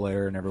up a little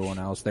later, and everyone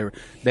else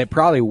they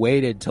probably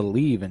waited to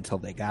leave until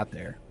they got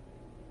there.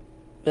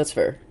 That's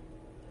fair.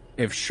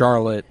 If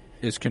Charlotte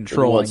is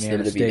controlling wants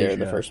Anastasia, them to be there in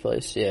the first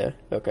place, yeah,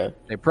 okay.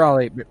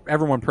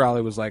 Everyone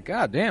probably was like,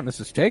 God damn, this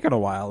is taking a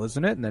while,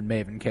 isn't it? And then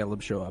Maeve and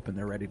Caleb show up and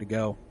they're ready to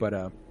go.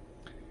 But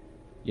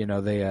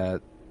they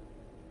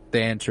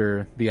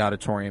enter the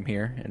auditorium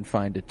here and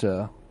find it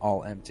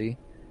all empty,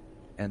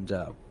 and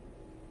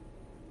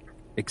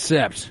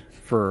except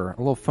for a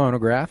little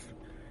phonograph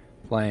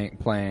playing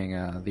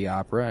the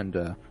opera.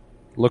 And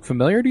look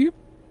familiar to you?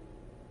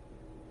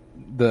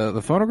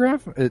 The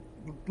phonograph? It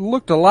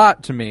looked a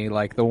lot to me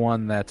like the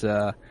one that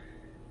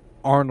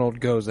Arnold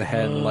goes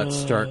ahead and lets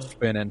start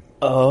spinning.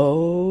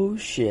 Oh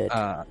shit!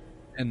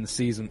 In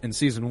season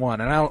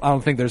 1, and I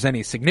don't think there's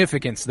any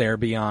significance there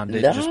beyond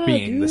it just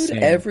being the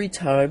same. Every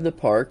time the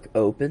park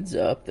opens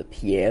up, the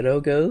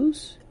piano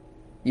goes.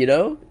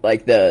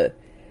 Like the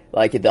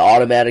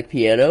automatic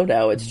piano.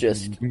 Now it's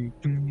in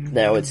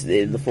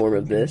the form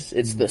of this.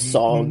 It's the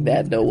song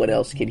that no one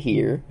else can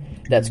hear.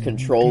 That's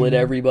controlling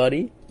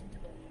everybody.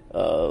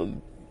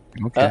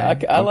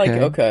 Okay. I like.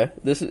 Okay,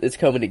 it's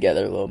coming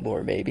together a little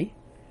more. Maybe.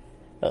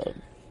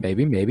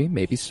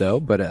 Maybe so.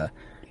 But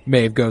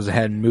Maeve goes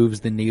ahead and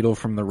moves the needle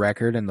from the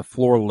record, and the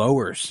floor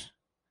lowers.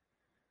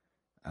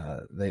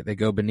 They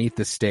go beneath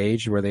the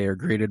stage, where they are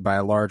greeted by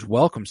a large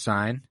welcome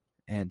sign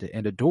and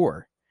a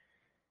door,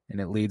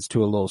 and it leads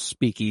to a little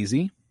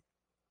speakeasy.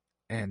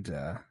 And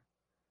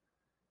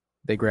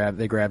they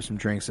grab some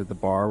drinks at the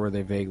bar, where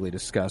they vaguely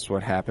discuss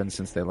what happened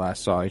since they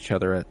last saw each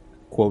other at,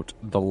 quote,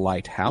 the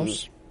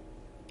lighthouse.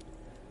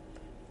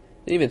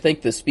 I didn't even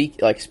think the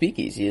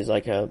speakeasy is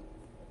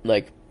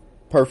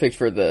perfect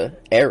for the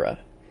era.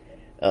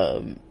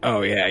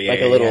 Oh yeah,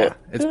 like a little.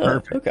 It's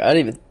perfect. Okay, I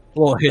didn't even a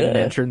little hidden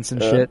entrance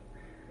and shit.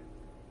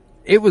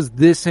 It was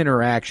this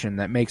interaction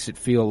that makes it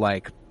feel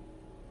like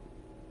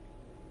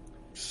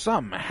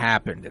something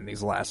happened in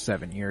these last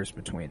 7 years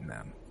between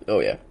them.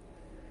 Oh yeah,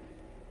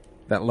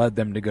 that led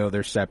them to go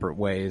their separate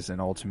ways and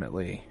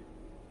ultimately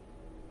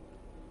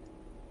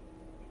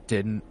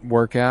didn't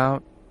work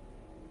out.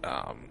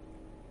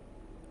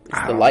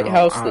 Is the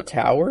lighthouse the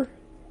tower?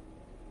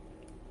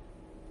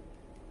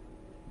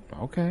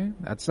 Okay,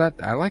 that's that.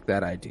 I like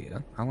that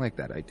idea.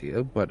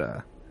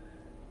 But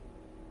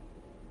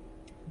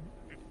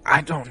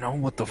I don't know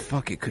what the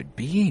fuck it could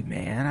be,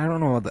 man. I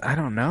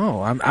don't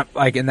know. I'm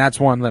like, and that's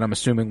one that I'm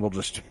assuming will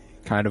just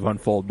kind of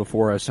unfold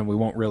before us, and we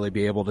won't really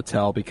be able to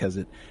tell because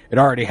it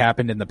already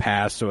happened in the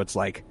past. So it's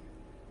like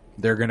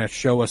they're gonna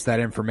show us that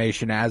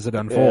information as it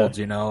unfolds.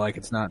 Yeah. Like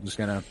it's not just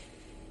gonna.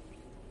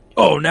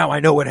 Oh, now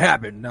I know what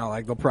happened. No,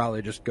 like they'll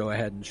probably just go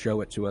ahead and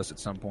show it to us at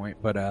some point.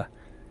 But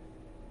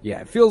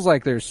yeah, it feels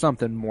like there's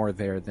something more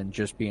there than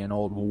just being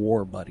old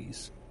war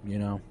buddies.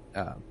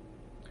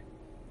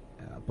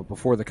 But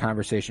before the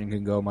conversation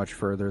can go much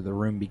further, the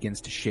room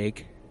begins to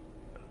shake,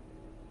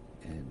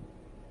 and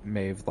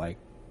Maeve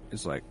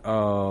is like,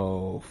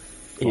 "Oh,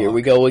 fuck. Here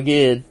we go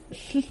again."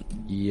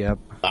 Yep.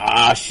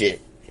 Ah,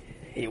 shit.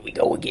 Here we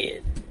go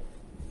again.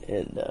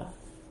 And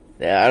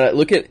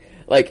Look at,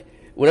 like,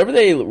 whenever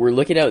they were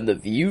looking out in the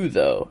view,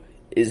 though,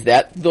 is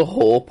that the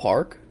whole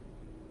park?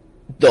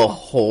 The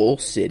whole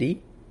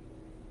city?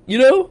 You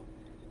know?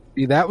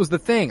 See, that was the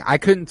thing. I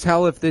couldn't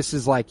tell if this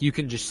is like, you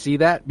can just see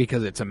that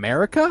because it's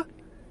America,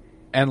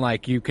 and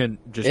like you can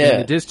just in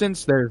the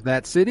distance, there's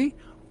that city,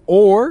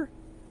 or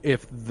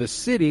if the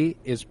city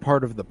is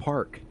part of the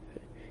park.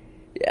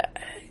 Yeah.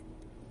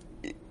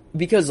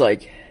 Because,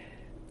 like,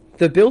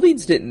 the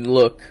buildings didn't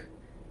look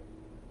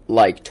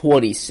like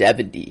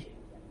 2070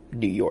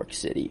 New York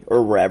City,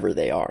 or wherever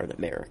they are in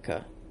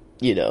America.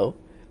 You know?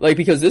 Like,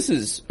 because this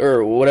is,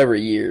 or whatever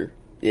year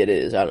it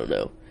is, I don't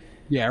know.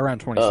 Yeah, around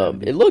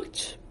 2070. It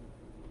looked,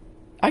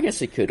 I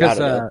guess it could, I don't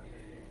know.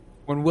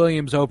 When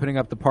Williams opening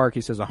up the park,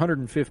 he says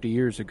 150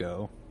 years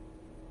ago,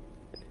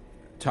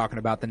 talking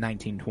about the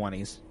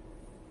 1920s,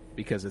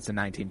 because it's a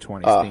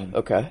 1920s theme.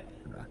 Okay.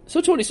 So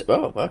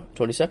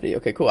 2070.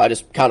 Okay, cool. I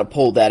just kind of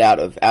pulled that out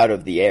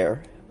of the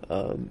air.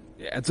 Yeah,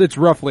 it's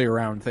roughly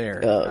around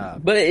there.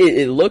 But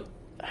it looked,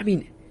 I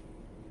mean,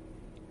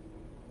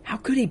 how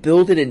could he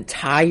build an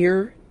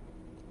entire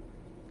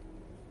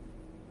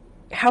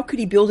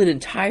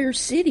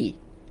city?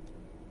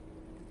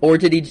 Or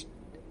did he...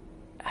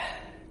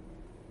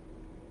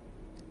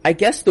 I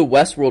guess the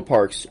Westworld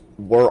parks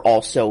were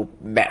also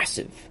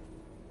massive.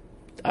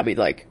 I mean,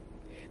 like,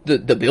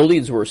 the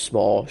buildings were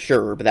small,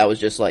 sure, but that was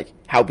just, like,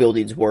 how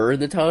buildings were in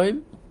the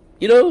time.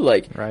 You know,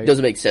 like, It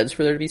doesn't make sense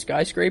for there to be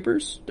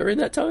skyscrapers during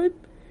that time.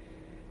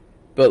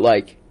 But,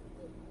 like,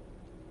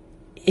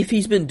 if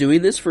he's been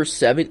doing this for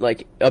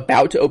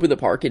about to open the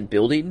park and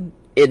building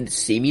in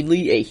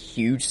seemingly a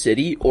huge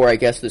city, or I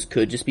guess this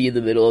could just be in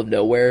the middle of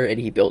nowhere and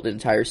he built an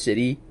entire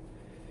city.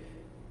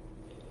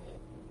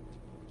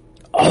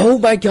 Oh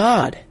my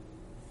god!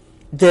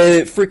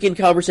 The freaking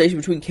conversation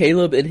between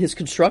Caleb and his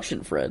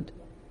construction friend.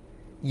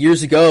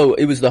 Years ago,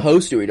 it was the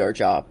host doing our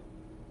job.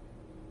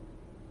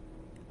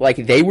 Like,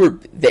 they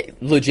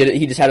legit,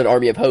 he just had an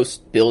army of hosts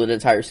build an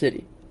entire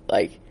city.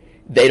 Like,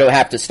 they don't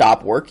have to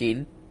stop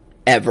working,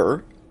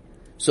 ever.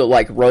 So,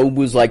 like, Rome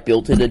was, like,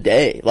 built in a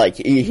day. Like,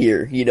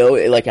 here, you know?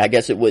 Like, I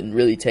guess it wouldn't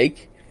really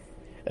take...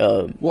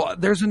 Well,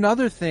 there's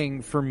another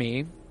thing for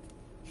me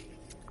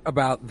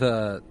about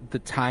the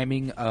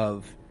timing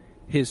of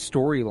his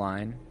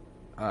storyline,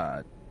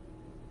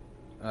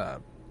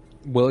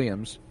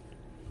 Williams.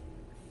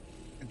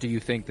 Do you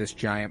think this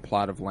giant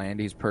plot of land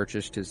he's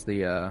purchased is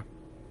the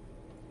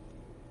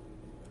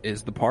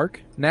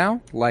park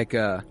now? Like,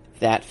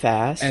 that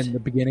fast? And the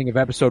beginning of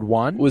episode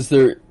 1? Was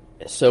there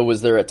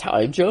a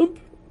time jump?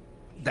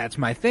 That's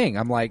my thing.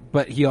 I'm like,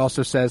 but he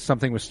also says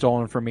something was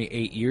stolen from me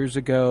 8 years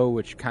ago,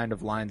 which kind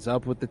of lines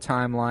up with the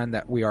timeline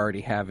that we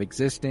already have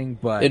existing,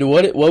 but... And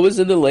what was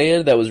in the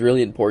land that was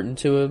really important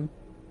to him?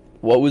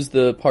 What was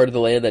the part of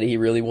the land that he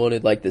really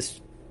wanted? Like this...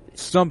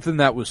 Something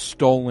that was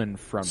stolen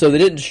from So they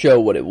didn't show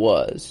what it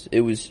was.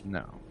 It was...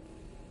 No.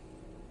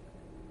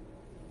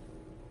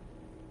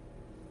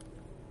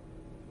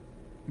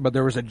 But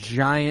there was a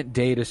giant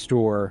data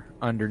store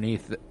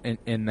underneath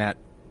in that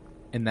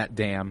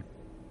dam,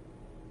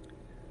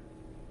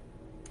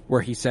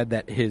 where he said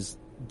that his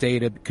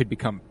data could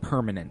become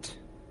permanent,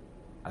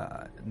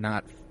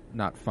 not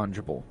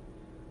fungible.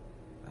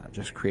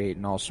 Just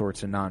creating all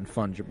sorts of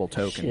non-fungible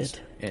tokens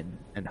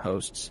and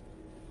hosts.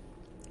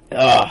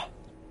 That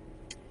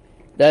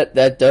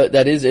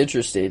is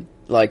interesting.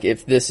 Like,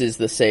 if this is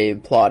the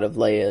same plot of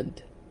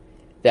land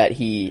that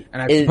he...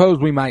 And I suppose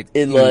we might...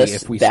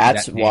 Unless if we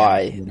that's see that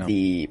why you know?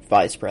 The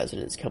vice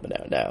president's coming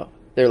out now.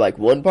 They're like,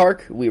 one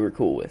park we were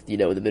cool with, you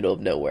know, in the middle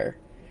of nowhere.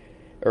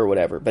 Or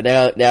whatever. But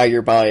now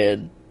you're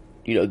buying,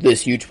 you know,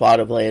 this huge plot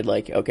of land.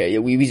 Like, okay,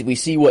 we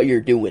see what you're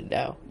doing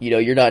now. You know,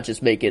 you're not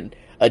just making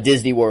a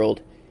Disney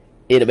World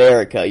in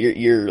America.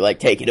 You're like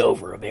taking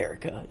over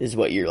America is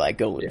what you're like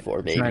going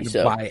for, maybe. Trying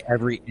to buy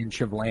every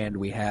inch of land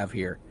we have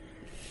here.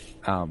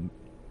 But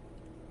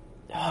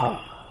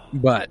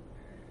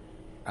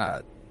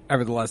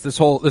nevertheless, this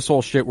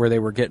whole shit where they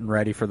were getting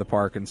ready for the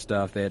park and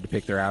stuff, they had to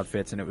pick their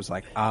outfits, and it was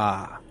like,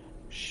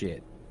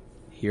 shit,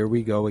 here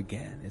we go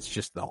again. It's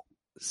just the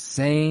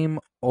same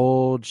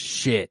old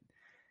shit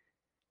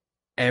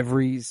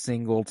every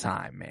single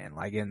time, man.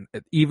 Like,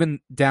 even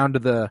down to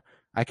the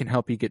I can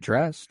help you get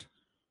dressed.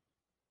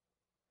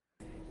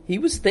 He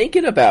was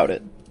thinking about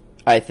it,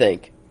 I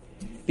think,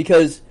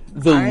 because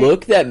the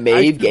look that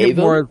Maeve gave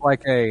him,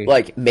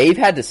 like Maeve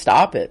had to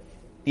stop it,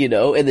 you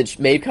know, and then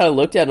Maeve kind of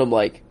looked at him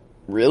like,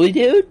 "Really,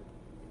 dude?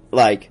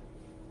 Like,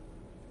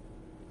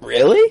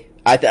 really?"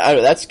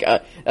 That's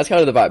kind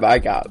of the vibe I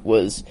got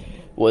was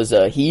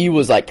he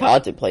was like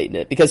contemplating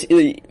it, because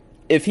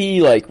if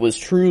he like was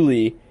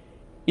truly,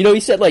 you know,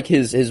 he said like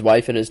his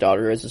wife and his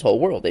daughter is his whole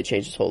world. They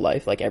changed his whole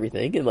life, like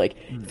everything, and like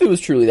if it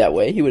was truly that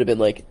way, he would have been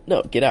like,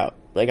 "No, get out.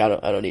 Like I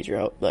don't need your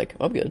help. Like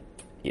I'm good."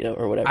 You know,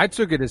 or whatever. I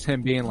took it as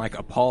him being like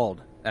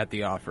appalled at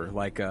the offer,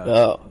 like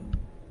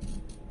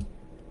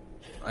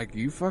like,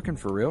 you fucking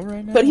for real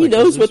right now? But he like,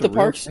 knows what the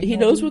parks he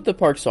knows what the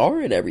parks are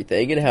and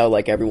everything, and how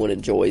like everyone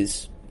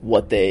enjoys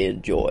what they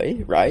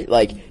enjoy, right?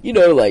 Like, you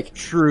know, like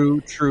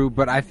true,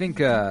 but I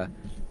think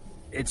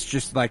it's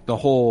just like the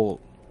whole,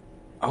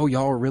 oh,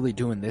 y'all are really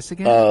doing this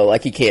again? Oh,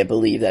 like he can't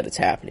believe that it's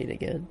happening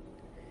again.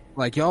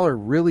 Like, y'all are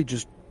really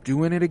just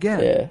doing it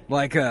again? Yeah.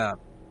 Like,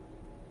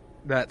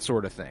 that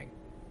sort of thing.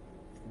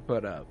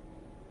 But, I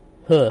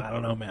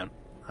don't know, man.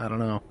 I don't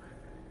know.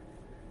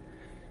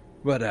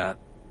 But,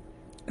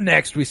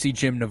 next we see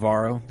Jim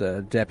Navarro,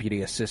 the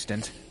deputy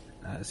assistant,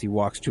 as he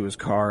walks to his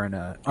car in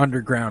an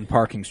underground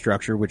parking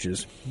structure, which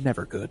is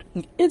never good.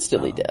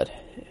 Instantly dead.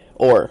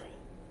 Or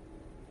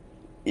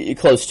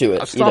close to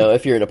it. You know,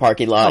 if you're in a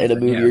parking lot in a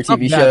movie or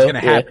TV show. That's going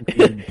to happen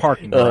in the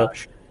parking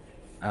garage.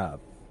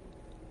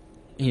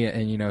 Yeah,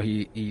 and, you know,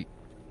 he's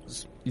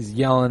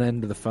yelling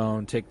into the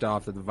phone, ticked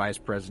off that the vice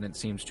president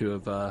seems to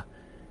have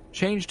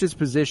changed his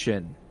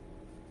position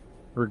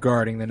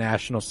regarding the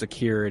national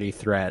security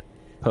threat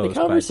posed by Delos. The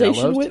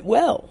conversation went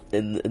well,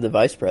 and the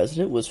vice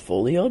president was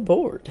fully on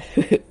board.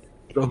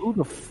 So who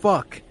the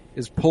fuck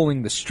is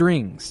pulling the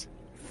strings?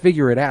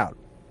 Figure it out.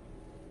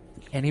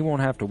 And he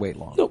won't have to wait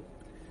long. Nope.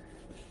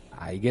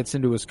 He gets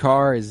into his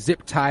car, is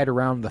zip-tied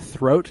around the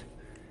throat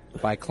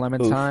by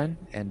Clementine,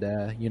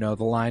 and, you know,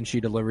 the line she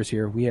delivers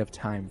here, "We have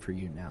time for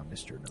you now,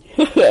 Mr.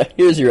 Navarro."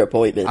 Here's your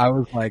appointment. I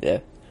was like,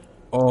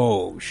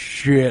 oh,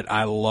 shit,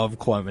 I love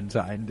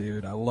Clementine,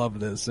 dude. I love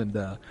this. And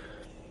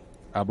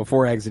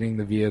before exiting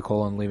the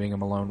vehicle and leaving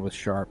him alone with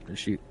Sharp,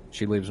 she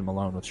leaves him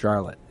alone with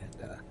Charlotte.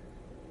 And,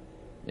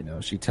 you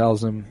know, she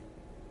tells him,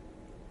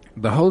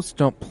 the hosts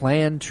don't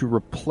plan to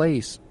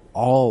replace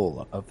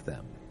all of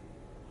them.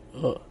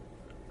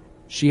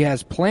 She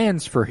has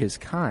plans for his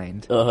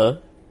kind.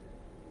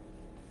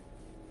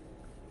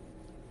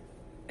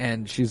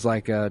 And she's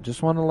like,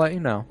 just want to let you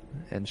know.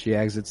 And she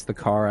exits the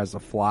car as a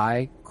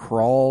fly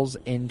crawls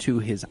into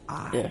his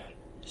eye.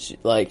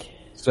 Yeah.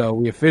 So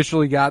we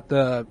officially got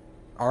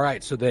all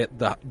right, so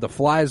the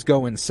flies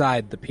go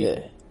inside the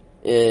people.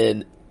 Yeah.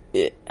 And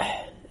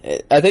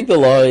I think the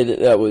line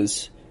that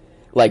was,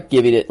 like,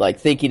 giving it, like,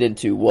 thinking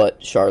into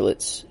what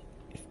Charlotte's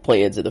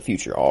plans in the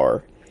future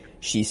are,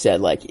 she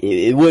said, like,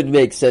 it wouldn't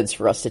make sense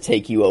for us to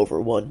take you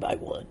over one by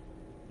one.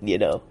 You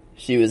know?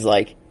 She was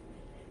like,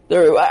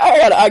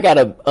 I got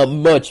a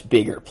much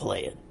bigger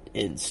plan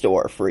in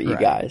store for you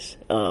guys.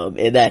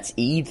 And that's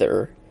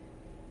either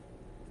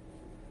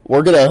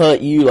we're going to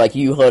hunt you like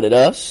you hunted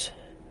us,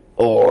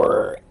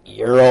 or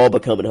you're all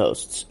becoming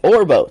hosts,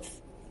 or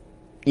both.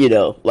 You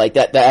know, like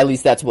that at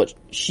least that's what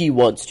she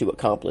wants to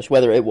accomplish.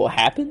 Whether it will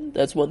happen,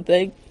 that's one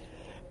thing.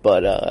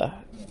 But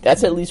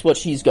that's at least what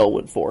she's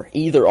going for.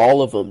 Either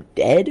all of them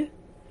dead,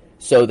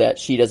 so that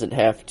she doesn't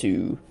have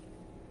to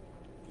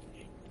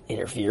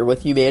interfere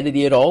with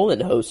humanity at all,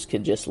 and hosts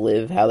can just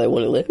live how they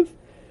want to live,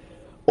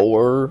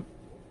 or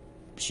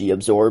she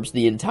absorbs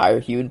the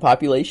entire human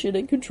population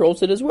and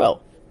controls it as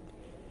well.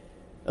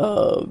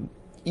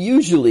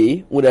 Usually,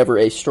 whenever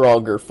a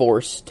stronger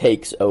force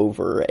takes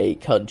over a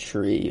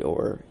country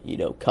or, you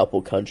know,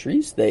 couple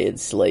countries, they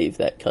enslave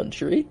that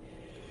country.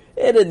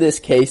 And in this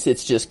case,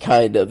 it's just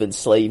kind of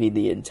enslaving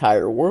the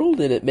entire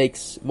world, and it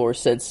makes more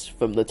sense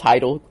from the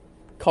title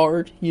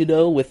card, you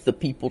know, with the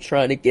people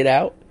trying to get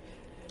out.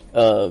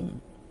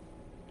 And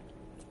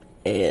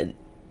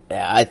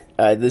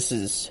this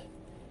is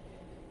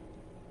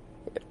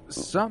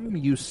something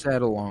you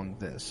said along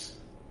this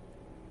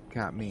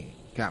got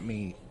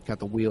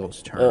the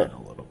wheels turning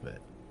a little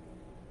bit.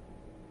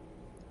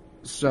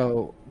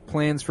 So,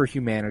 plans for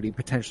humanity,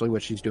 potentially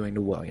what she's doing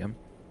to William.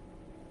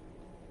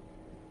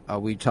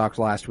 We talked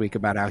last week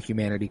about how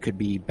humanity could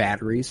be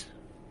batteries.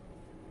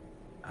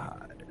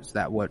 Is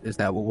that what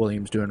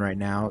William's doing right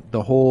now?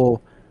 The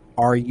whole,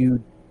 are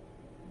you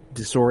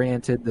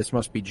disoriented? This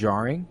must be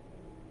jarring.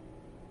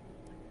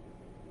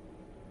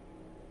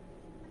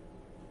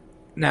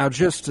 Now,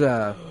 just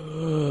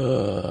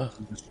a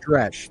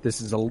stretch.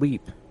 This is a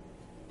leap.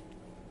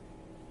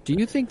 Do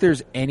you think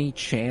there's any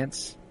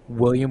chance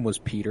William was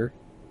Peter?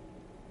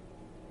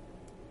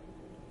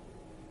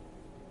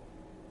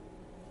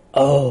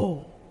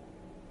 Oh.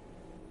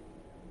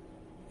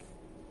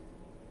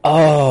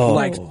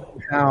 Like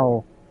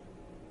how?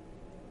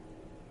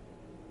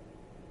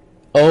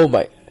 Oh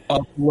my!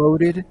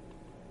 Uploaded.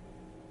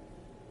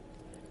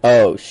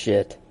 Oh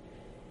shit!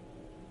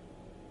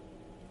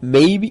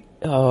 Maybe.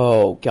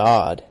 Oh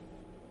god.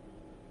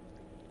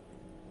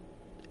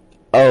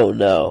 Oh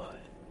no.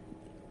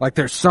 Like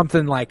there's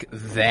something like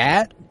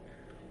that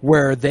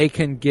where they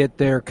can get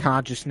their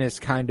consciousness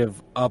kind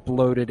of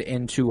uploaded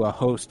into a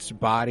host's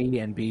body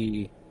and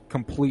be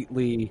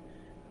completely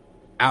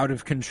out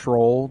of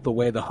control the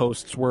way the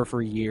hosts were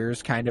for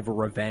years, kind of a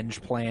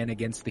revenge plan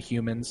against the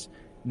humans,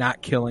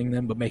 not killing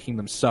them but making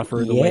them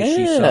suffer the way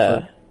she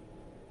suffered.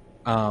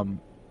 I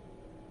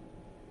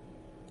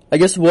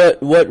guess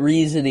what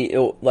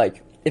reason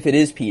like if it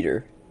is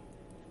Peter,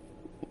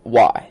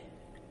 why?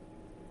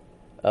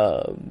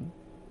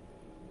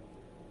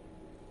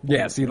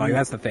 Yeah, see, like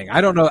that's the thing.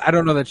 I don't know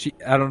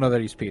that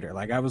he's Peter.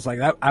 Like I was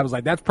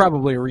like that's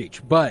probably a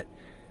reach, but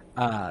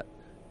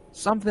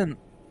something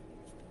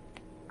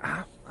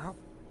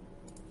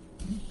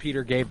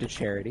Peter gave to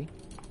charity.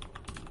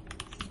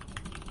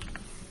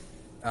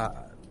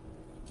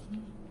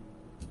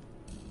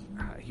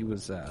 he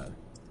was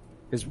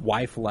his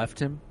wife left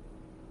him.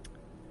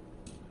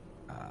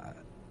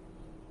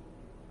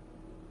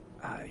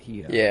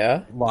 He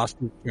lost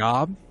his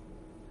job.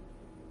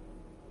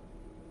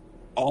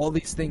 All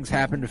these things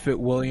happened to fit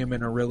William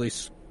in a really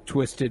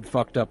twisted,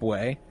 fucked up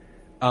way.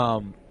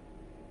 Huh.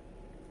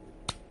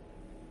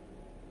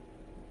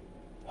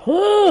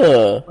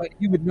 But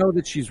you would know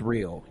that she's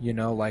real, you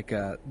know. Like,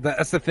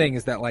 that's the thing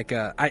is that, like,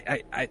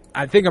 I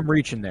think I'm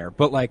reaching there,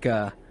 but like,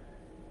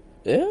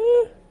 Yeah.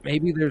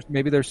 maybe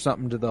there's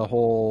something to the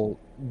whole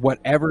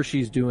whatever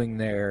she's doing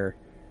there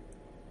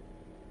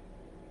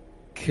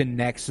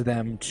connects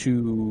them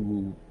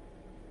to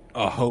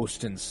a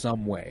host in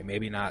some way.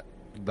 Maybe not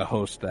the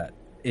host that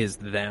is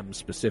them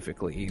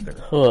specifically either.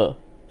 Huh.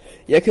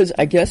 Yeah, because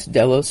I guess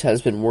Delos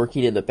has been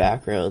working in the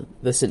background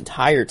this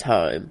entire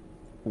time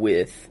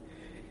with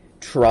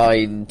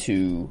trying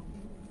to,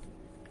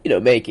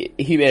 make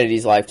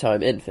humanity's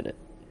lifetime infinite.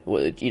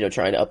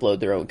 Trying to upload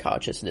their own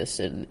consciousness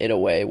in a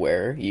way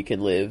where you can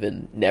live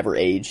and never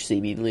age,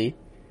 seemingly,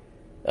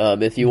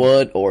 if you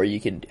want, or you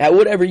can have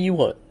whatever you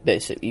want,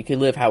 basically. You can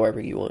live however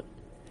you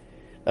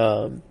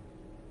want.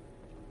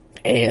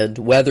 And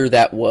whether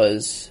that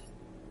was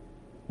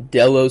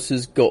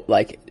Delos's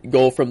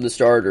goal from the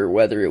start, or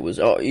whether it was,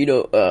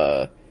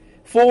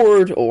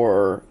 Ford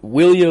or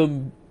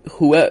William,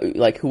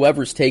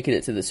 whoever's taken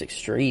it to this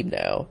extreme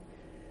now,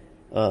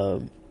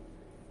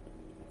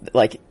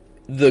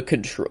 the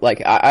control,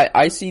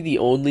 I see the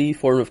only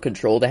form of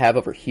control to have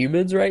over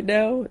humans right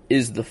now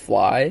is the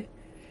fly,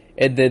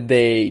 and then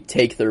they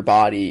take their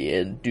body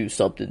and do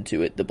something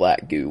to it, the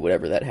black goo,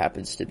 whatever that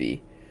happens to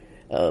be,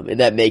 and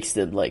that makes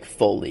them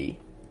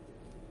fully,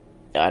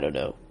 I don't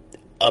know,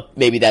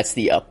 maybe that's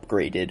the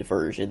upgraded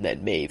version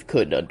that Maeve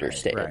couldn't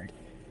understand.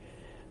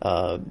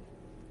 Right.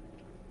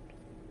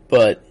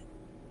 But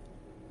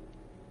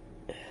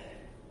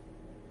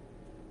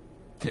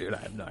dude, I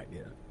have no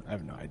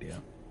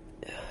idea.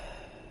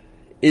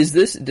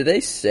 Did they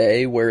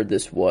say where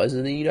this was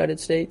in the United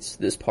States,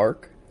 this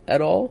park,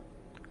 at all?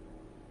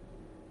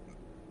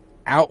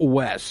 Out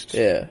west.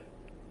 Yeah.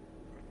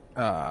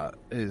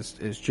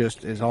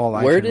 Is all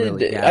I where can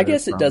really gather. I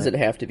guess it doesn't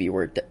have to be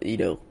where,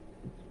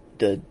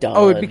 the Dawn.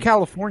 Oh, it'd be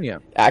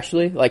California.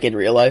 Actually, like in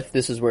real life,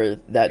 this is where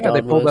that Dawn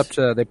was?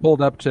 They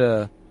pulled up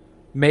to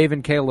Maeve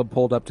and Caleb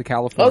pulled up to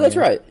California. Oh, that's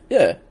right.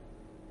 Yeah.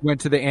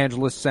 Went to the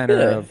Angeles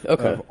Center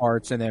of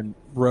Arts and then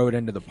rode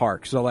into the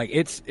park. So,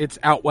 it's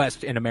out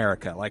west in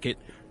America. Like, it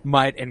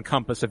might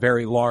encompass a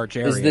very large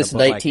area. Is this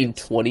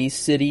 1920s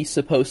city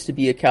supposed to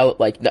be a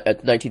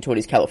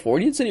 1920s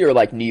Californian city, or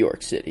New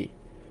York City?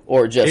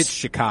 Or just... It's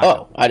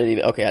Chicago. Oh, I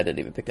didn't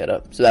even pick that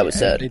up. So that was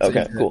said.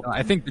 Okay, cool.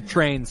 I think the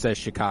train says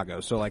Chicago,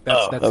 so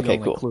that's the only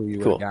clue you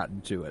would have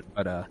gotten to it.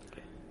 But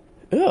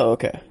oh,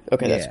 okay.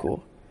 Okay, yeah. That's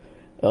cool.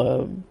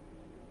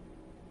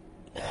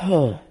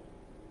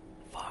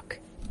 Fuck.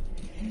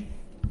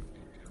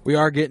 We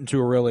are getting to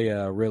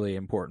a really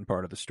important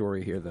part of the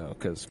story here, though,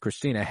 because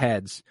Christina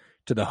heads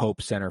to the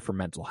Hope Center for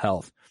Mental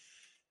Health,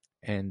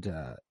 and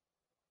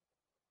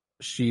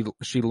she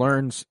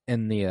learns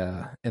in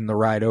the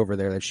ride over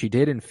there that she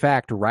did in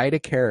fact write a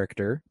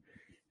character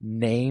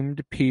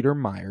named Peter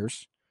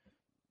Myers,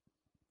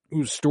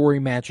 whose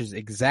story matches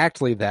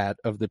exactly that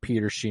of the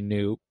Peter she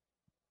knew,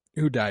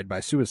 who died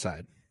by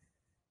suicide.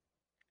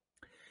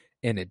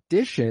 In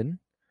addition,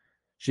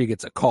 she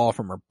gets a call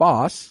from her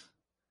boss,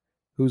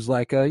 who's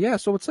like, yeah,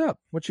 so what's up?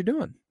 What you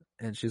doing?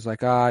 And she's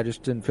like, I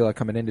just didn't feel like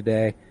coming in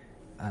today.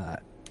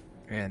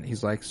 And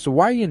he's like, so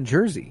why are you in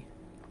Jersey?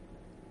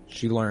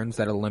 She learns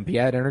that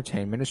Olympiad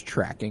Entertainment is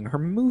tracking her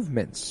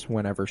movements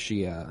whenever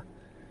she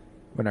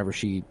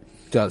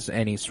does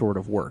any sort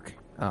of work.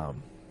 So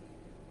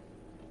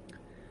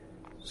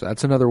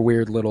that's another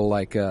weird little,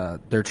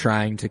 they're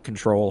trying to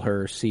control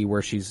her, see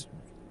where she's,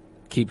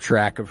 keep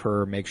track of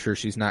her, make sure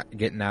she's not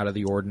getting out of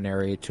the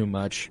ordinary too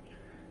much.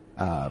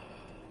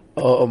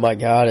 Oh my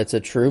god, it's a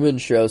Truman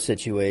Show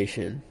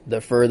situation.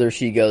 The further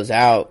she goes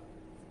out,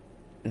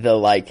 the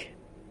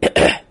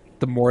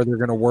more they're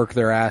going to work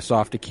their ass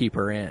off to keep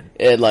her in.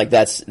 And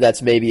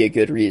that's maybe a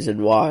good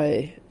reason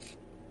why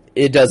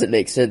it doesn't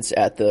make sense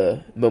at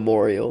the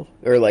memorial,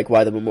 or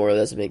why the memorial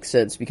doesn't make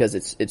sense, because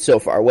it's so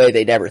far away.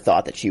 They never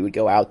thought that she would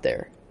go out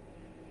there.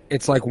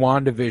 It's like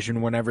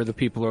WandaVision whenever the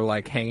people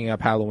are hanging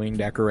up Halloween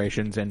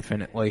decorations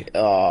infinitely. Just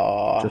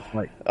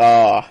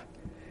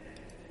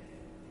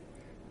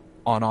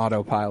on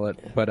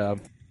autopilot. But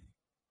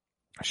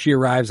she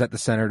arrives at the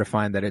center to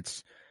find that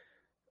it's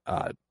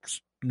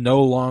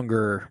no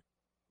longer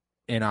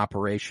in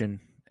operation,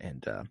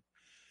 and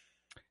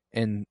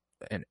in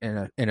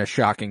a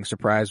shocking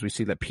surprise, we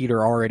see that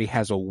Peter already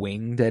has a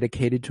wing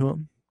dedicated to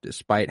him,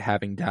 despite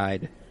having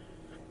died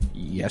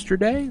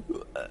yesterday.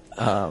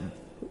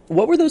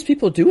 What were those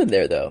people doing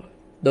there, though?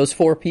 Those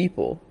 4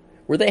 people.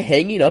 Were they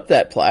hanging up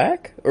that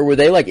plaque? Or were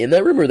they, in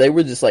that room? Or they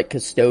were just,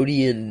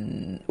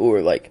 custodian, or,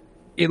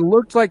 It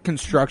looked like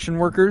construction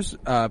workers.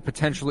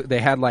 Potentially, they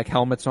had,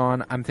 helmets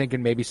on. I'm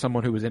thinking maybe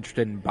someone who was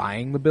interested in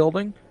buying the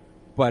building.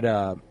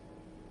 But,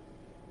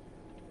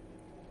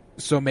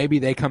 So maybe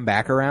they come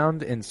back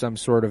around in some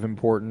sort of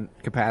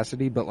important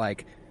capacity, but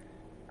like,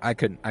 I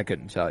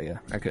couldn't tell you.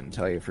 I couldn't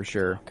tell you for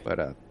sure,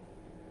 but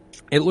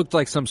it looked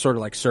like some sort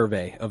of like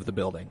survey of the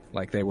building.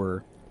 Like they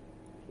were.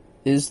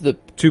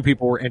 Two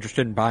people were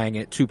interested in buying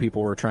it. 2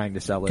 people were trying to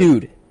sell it.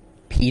 Dude,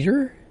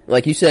 Peter?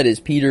 Like you said,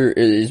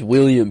 is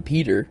William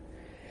Peter,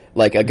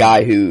 like a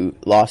guy who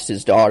lost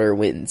his daughter,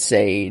 went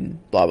insane,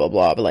 blah, blah,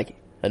 blah. But like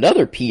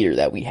another Peter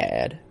that we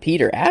had,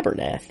 Peter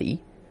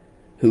Abernathy,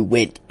 who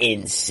went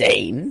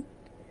insane,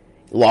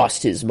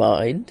 lost his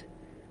mind,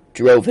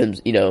 drove him,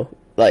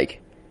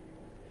 like,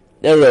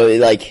 I don't know,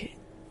 like,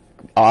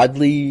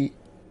 oddly,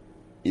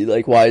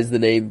 like, why is the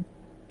name,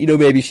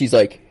 maybe she's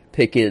like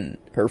picking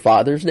her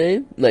father's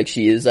name, like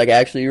she is like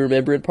actually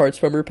remembering parts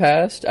from her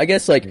past. I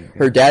guess like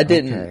her dad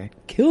didn't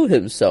kill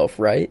himself,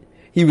 right?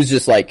 He was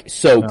just like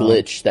so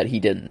glitched that he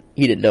didn't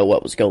know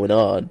what was going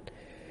on.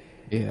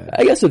 Yeah,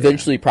 I guess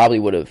eventually probably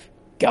would have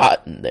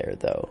gotten there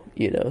though,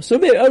 So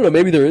maybe, I don't know,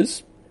 maybe there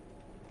is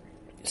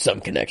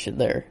some connection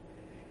there.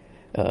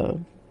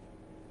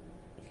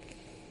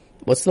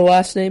 What's the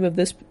last name of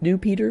this new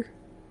Peter?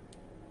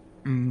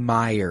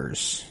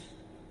 Myers.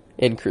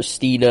 And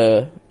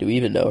Christina, do we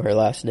even know her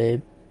last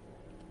name?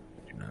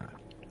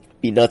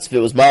 Be nuts if it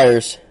was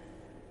Myers.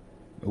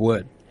 It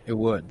would.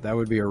 That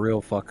would be a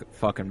real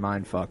fucking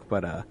mind fuck.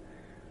 But,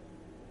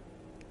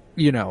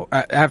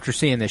 after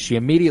seeing this, she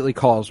immediately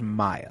calls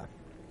Maya,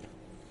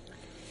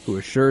 who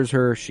assures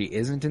her she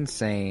isn't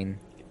insane.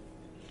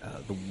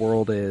 Her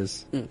world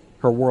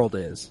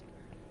is,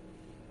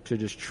 to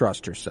just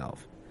trust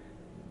herself.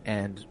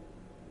 And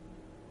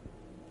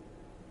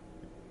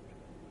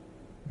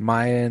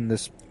Maya in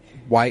this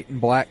white and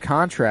black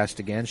contrast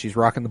again. She's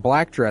rocking the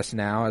black dress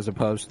now as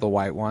opposed to the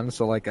white one.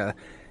 So like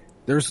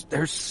there's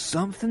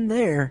something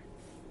there.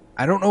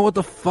 I don't know what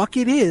the fuck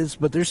it is,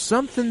 but there's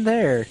something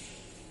there.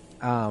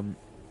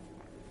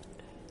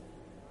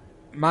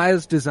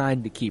 Maya's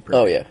designed to keep her.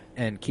 Oh yeah.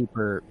 And keep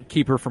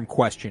her from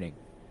questioning.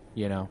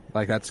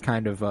 Like that's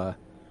kind of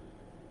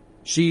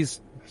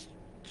she's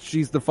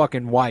the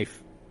fucking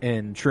wife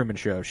in Truman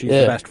Show. She's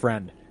the best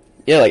friend.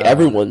 Yeah, like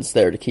everyone's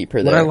there to keep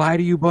her there. Would I lie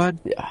to you, bud?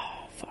 Yeah.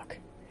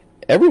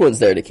 Everyone's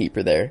there to keep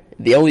her there.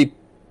 The only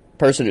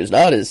person who's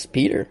not is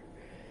Peter.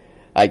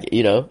 Like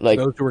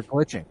those who are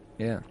glitching.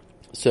 Yeah.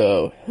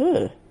 So,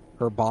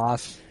 her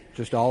boss,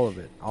 just all of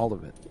it.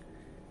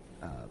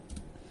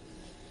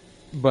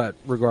 But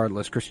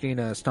regardless,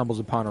 Christina stumbles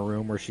upon a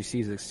room where she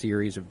sees a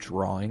series of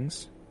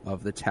drawings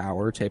of the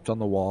tower taped on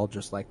the wall,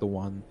 just like the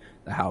one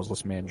the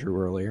houseless man drew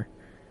earlier.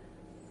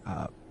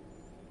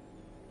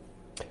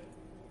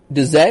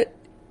 Does that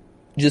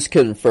just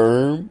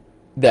confirm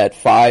that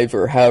 5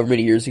 or however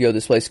many years ago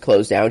this place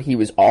closed down, he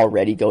was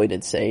already going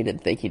insane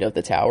and thinking of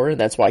the tower, and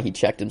that's why he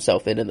checked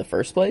himself in the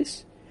first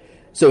place?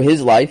 So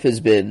his life has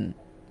been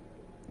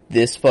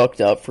this fucked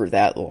up for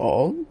that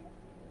long?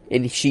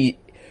 And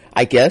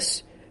I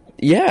guess,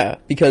 yeah,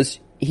 because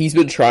he's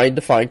been trying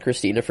to find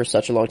Christina for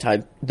such a long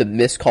time, the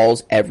missed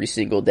calls every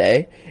single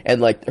day, and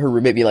like her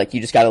roommate being like,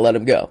 you just gotta let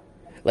him go.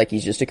 Like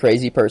he's just a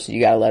crazy person,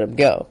 you gotta let him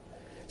go.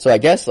 So I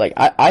guess like,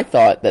 I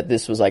thought that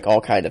this was like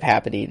all kind of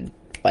happening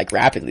like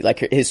rapidly, like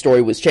his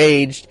story was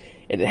changed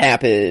and it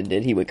happened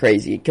and he went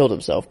crazy and killed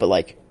himself, but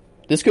like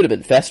this could have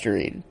been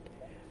festering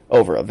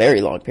over a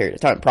very long period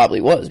of time.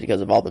 Probably was because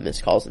of all the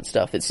missed calls and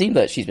stuff. It seemed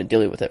that she's been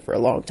dealing with it for a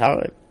long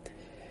time.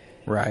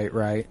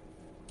 Right.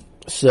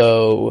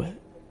 So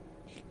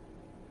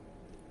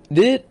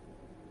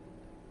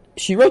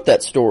she wrote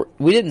that story?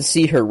 We didn't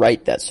see her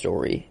write that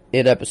story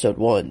in episode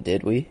 1,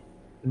 did we?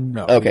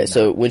 No. Okay,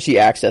 so when she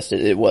accessed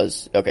it, it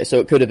was okay. So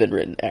it could have been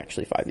written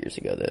actually 5 years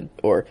ago then,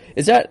 or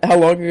is that how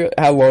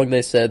long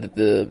they said that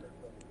the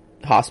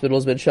hospital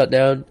has been shut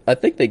down? I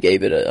think they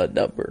gave it a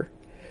number,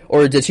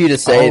 or did she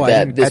just say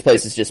that this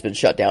place has just been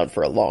shut down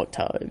for a long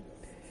time?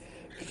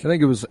 I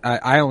think it was.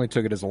 I only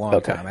took it as a long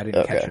time. I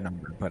didn't catch a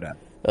number, but I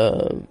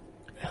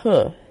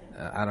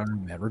don't know,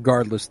 man.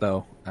 Regardless,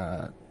 though,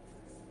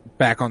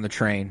 back on the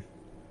train,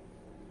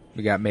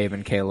 we got Maeve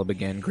and Caleb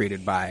again,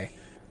 greeted by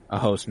a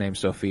host named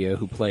Sophia,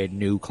 who played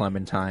New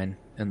Clementine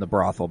in the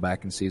brothel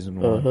back in season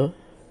 1.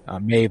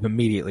 Maeve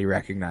immediately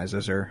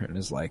recognizes her and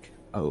is like,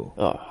 "Oh,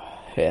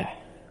 yeah,"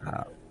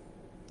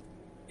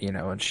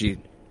 and she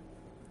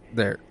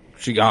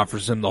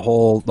offers him the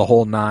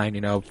whole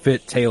 9,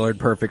 fit tailored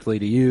perfectly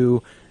to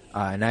you.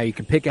 Now you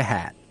can pick a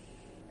hat,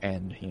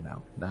 and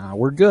nah,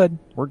 we're good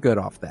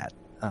off that.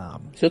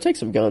 She'll take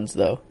some guns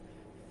though.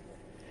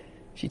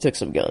 She took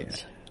some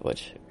guns,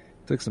 which.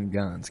 Took some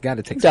guns. Got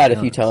to take. Died a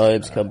few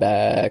times. Come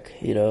back.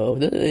 Just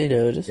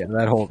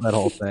that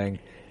whole thing,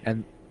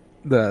 and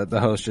the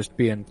host just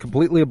being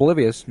completely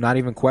oblivious, not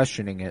even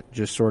questioning it,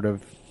 just sort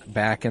of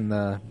back in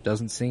the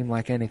doesn't seem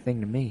like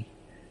anything to me,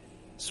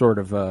 sort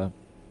of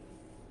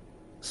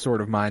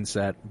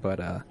mindset.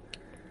 But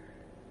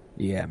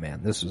yeah,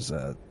 man, this was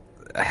a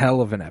hell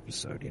of an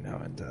episode,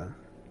 And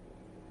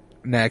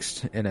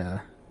next, in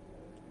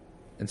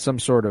some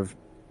sort of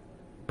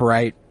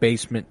bright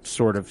basement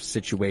sort of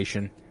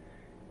situation.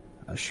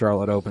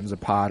 Charlotte opens a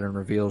pod and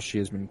reveals she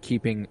has been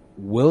keeping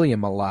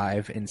William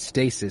alive in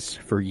stasis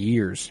for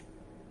years.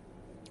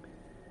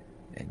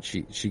 And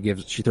she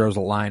throws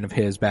a line of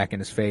his back in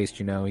his face.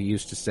 You know, he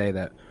used to say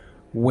that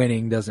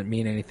winning doesn't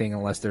mean anything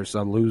unless there's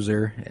a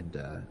loser.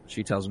 And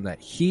she tells him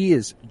that he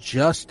is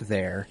just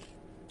there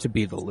to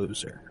be the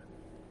loser.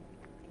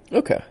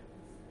 Okay.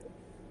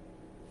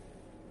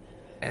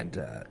 And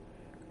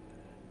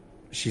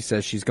she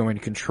says she's going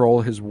to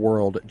control his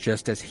world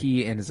just as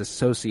he and his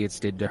associates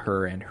did to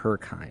her and her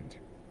kind.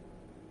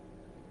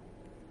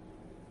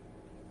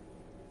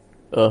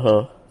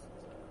 Uh-huh.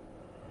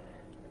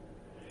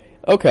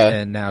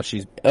 Okay. And now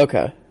she's...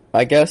 Okay.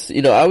 I guess,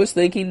 you know, I was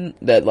thinking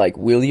that, like,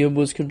 William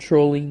was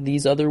controlling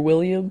these other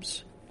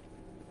Williams.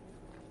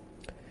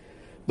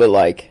 But,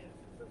 like,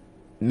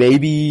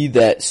 maybe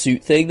that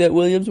suit thing that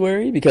William's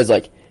wearing, because,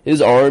 like,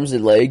 his arms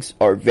and legs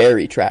are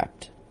very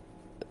trapped.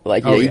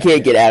 Like, you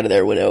can't get out of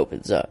there when it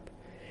opens up.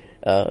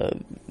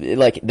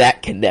 Like,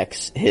 that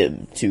connects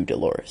him to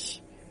Dolores,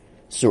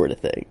 sort of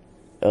thing.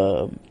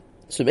 So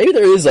maybe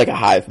there is, like, a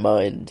hive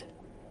mind.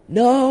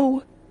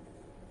 No!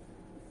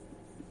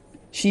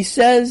 She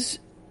says,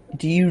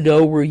 do you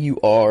know where you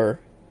are?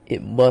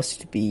 It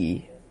must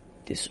be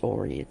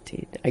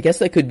disorienting. I guess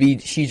that could be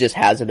she just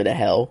has him in a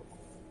hell,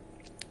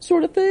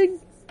 sort of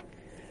thing.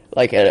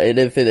 Like an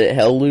infinite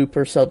hell loop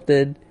or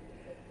something.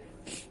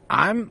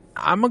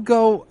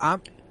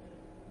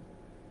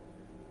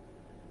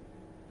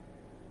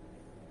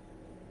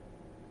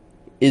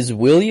 Is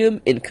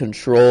William in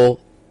control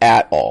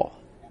at all?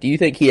 Do you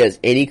think he has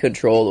any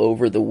control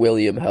over the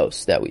William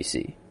house that we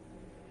see?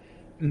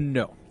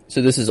 No.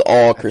 So this is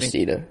all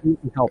Christina,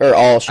 or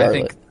all Charlotte. I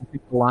think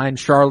the line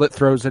Charlotte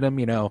throws at him,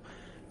 you know,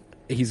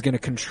 he's going to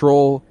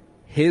control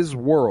his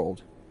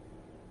world,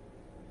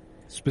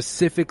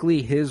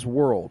 specifically his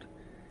world,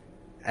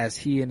 as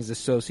he and his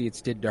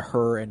associates did to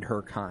her and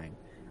her kind.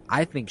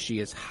 I think she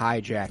is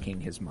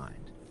hijacking his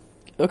mind.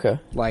 Okay.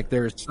 Like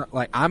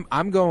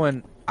I'm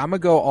gonna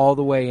go all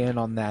the way in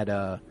on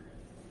that.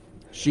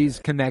 She's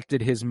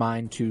connected his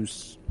mind to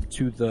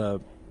the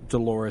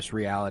Dolores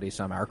reality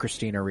somehow, or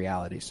Christina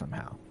reality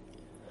somehow.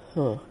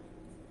 Huh.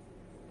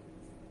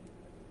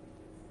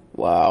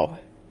 Wow.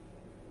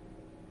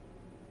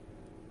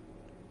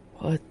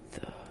 What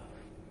the...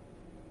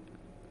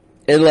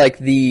 And, like,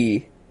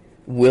 the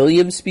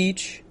William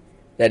speech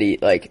that he,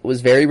 like,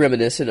 was very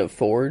reminiscent of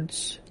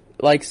Ford's,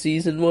 like,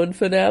 season 1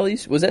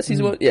 finales. Was that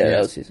season 1? Yeah, yes.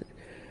 That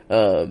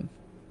was season...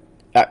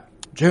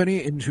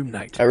 Journey into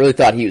Night. I really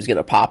thought he was going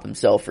to pop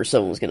himself, or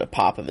someone was going to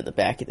pop him in the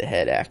back of the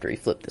head after he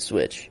flipped the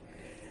switch.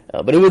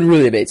 But it wouldn't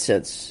really have made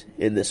sense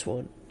in this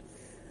one.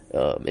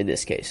 In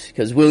this case,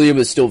 because William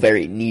is still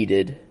very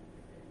needed,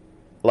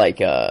 like,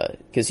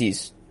 because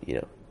he's, you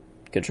know,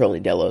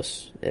 controlling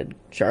Delos, and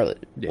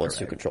Charlotte wants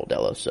to control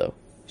Delos, so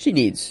she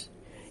needs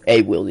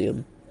a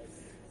William.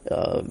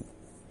 Like,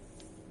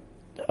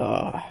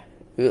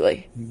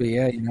 but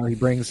yeah, you know,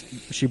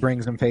 she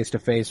brings him face to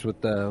face with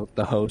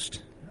the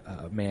host,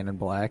 Man in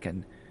Black,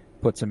 and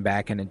puts him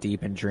back in a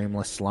deep and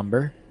dreamless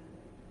slumber.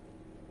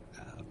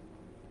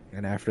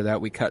 And after that,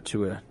 we cut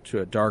to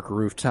a dark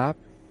rooftop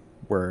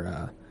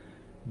where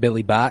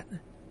Billy Bot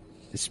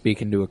is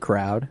speaking to a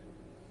crowd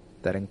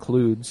that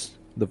includes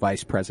the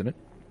vice president,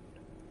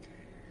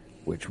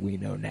 which we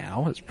know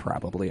now is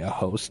probably a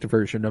host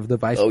version of the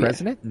vice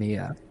president.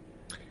 And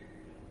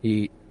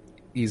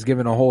he's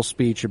given a whole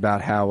speech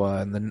about how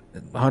in the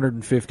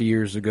 150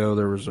 years ago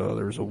there was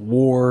a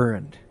war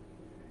and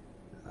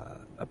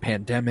a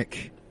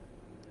pandemic,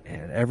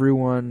 and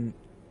everyone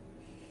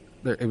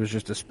it was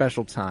just a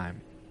special time.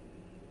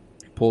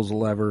 Pulls a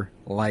lever,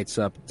 lights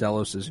up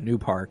Delos' new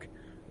park,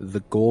 the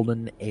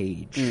Golden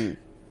Age.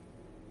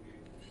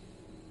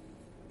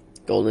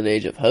 Golden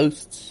Age of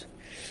hosts.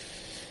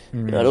 I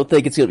don't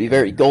think it's going to be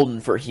very golden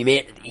for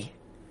humanity.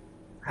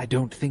 I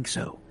don't think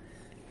so.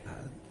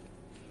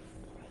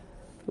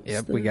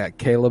 Yep, we got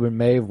Caleb and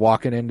Maeve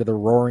walking into the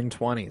Roaring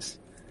 20s.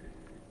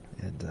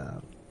 And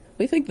what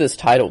do you think this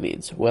title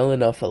means? Well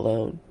enough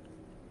alone.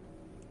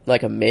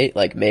 Like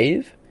like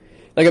Maeve?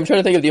 Like, I'm trying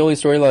to think of the only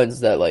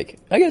storylines that, like,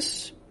 I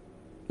guess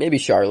maybe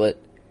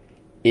Charlotte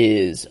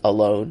is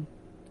alone,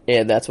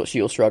 and that's what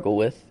she'll struggle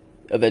with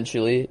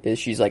eventually, is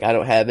she's like, I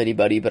don't have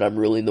anybody, but I'm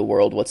ruling the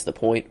world. What's the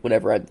point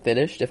whenever I'm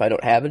finished if I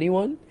don't have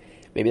anyone?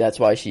 Maybe that's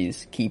why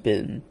she's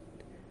keeping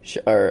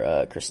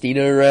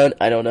Christina around.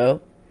 I don't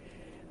know.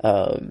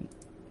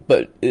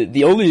 But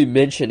the only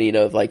mentioning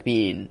of, like,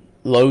 being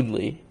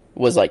lonely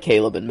was, like,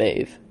 Caleb and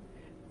Maeve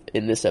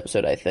in this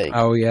episode, I think.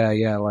 Oh,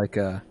 yeah, like,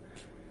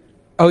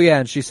 oh, yeah,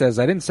 and she says,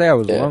 I didn't say I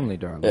was lonely,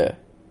 darling. Yeah.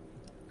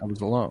 I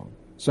was alone.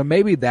 So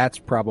maybe that's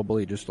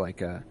probably just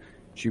like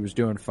she was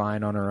doing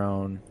fine on her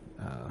own.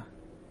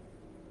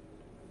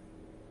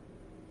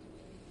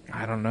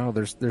 I don't know.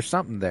 There's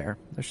something there.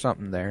 There's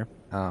something there.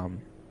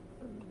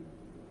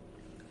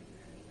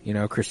 You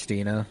know,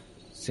 Christina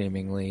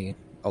seemingly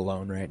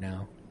alone right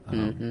now.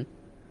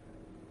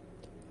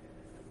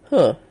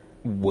 Huh.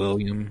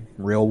 William,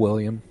 real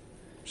William,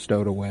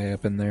 stowed away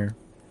up in there.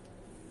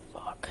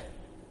 Fuck.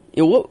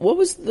 Yeah, what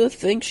was the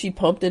thing she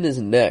pumped in his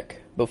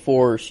neck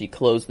before she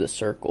closed the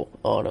circle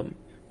on him?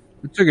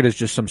 I took it as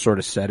just some sort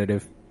of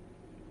sedative.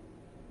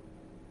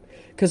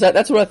 Because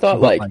that's what I thought.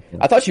 But Like,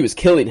 I thought she was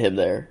killing him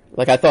there.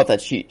 Like, I thought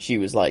that she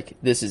was like,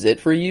 "This is it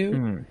for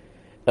you."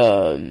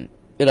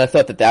 And I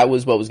thought that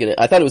was what was gonna.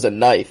 I thought it was a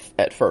knife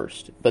at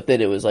first, but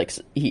then it was like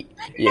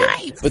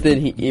knife. But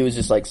then it was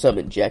just like some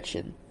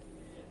injection.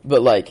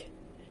 But like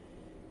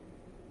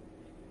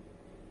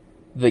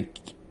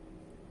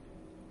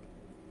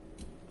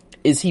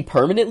is he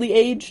permanently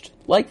aged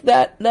like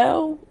that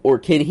now, or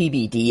can he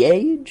be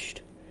de-aged?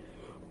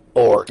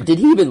 Or did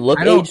he even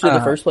look aged in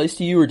the first place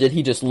to you, or did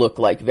he just look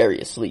like very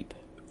asleep?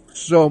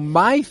 So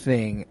my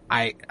thing,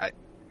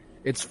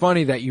 it's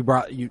funny that you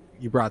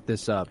brought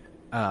this up,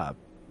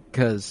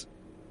 because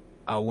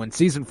when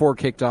season 4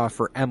 kicked off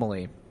for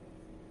Emily,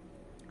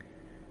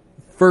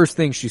 first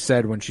thing she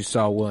said when she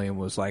saw William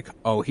was like,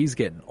 "Oh, he's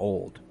getting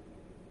old,"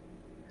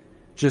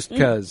 just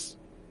because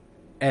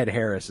Ed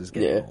Harris is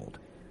getting old.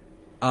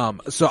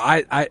 So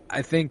I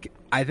think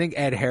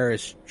Ed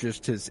Harris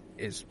just is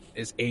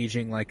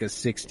aging like a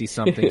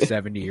 60-something,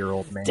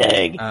 70-year-old man.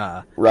 Dang.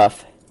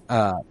 Rough.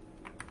 I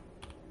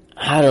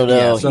don't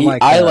know.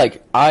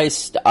 Yeah,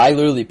 so I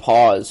literally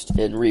paused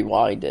and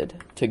rewinded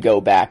to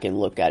go back and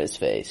look at his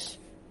face.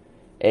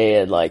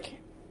 And like,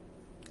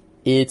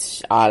 I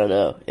don't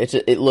know.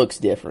 It looks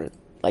different.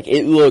 Like,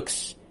 it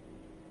looks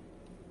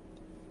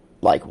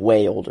like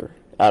way older.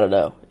 I don't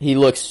know. He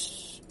looks,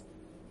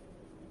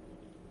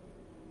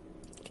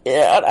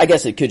 yeah, I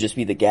guess it could just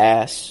be the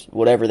gas,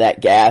 whatever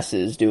that gas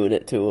is doing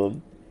it to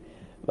him.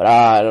 But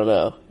I don't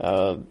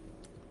know.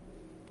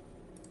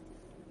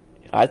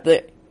 I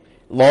think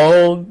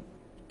long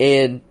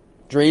and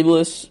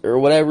dreamless or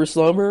whatever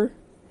slumber,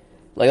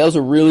 like that was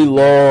a really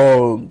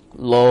long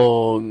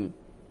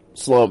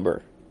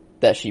slumber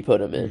that she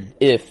put him in.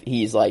 If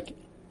he's like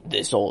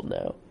this old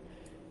now.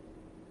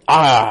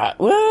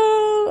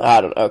 Well,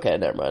 I don't. Okay,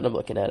 never mind. I'm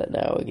looking at it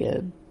now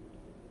again.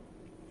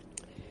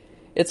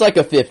 It's like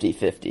a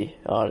 50-50,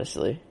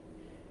 honestly.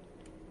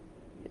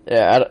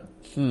 Yeah,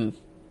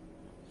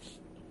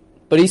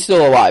 But he's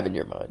still alive in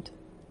your mind.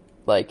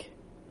 Like,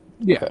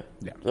 yeah,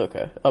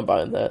 okay, I'm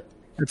buying that.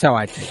 That's how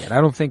I take it.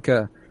 I don't think.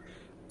 Now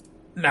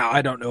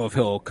I don't know if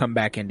he'll come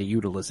back into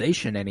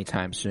utilization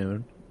anytime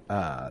soon.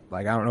 Like,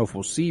 I don't know if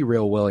we'll see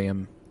real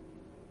William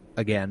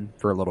again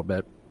for a little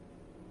bit.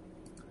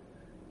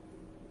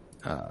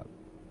 I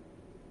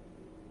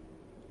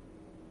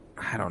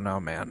don't know,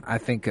 man. I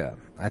think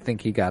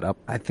he got up.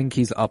 I think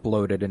he's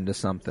uploaded into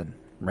something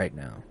right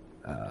now.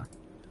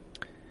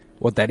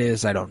 What that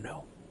is, I don't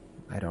know.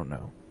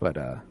 But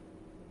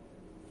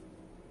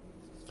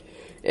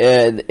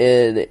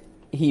and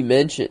he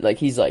mentioned, like,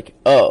 he's like,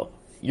 "Oh,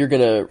 you're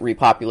gonna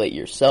repopulate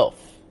yourself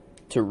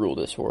to rule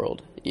this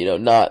world." You know,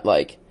 not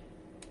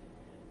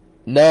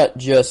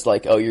just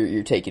like, "Oh,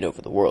 you're taking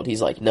over the world."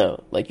 He's like,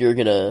 "No, like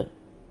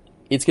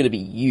it's gonna be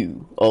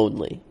you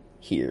only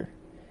here."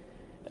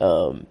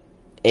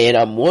 And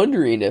I'm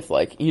wondering if,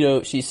 like, you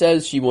know, she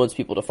says she wants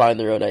people to find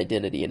their own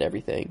identity and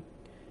everything.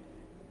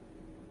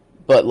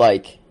 But,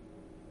 like,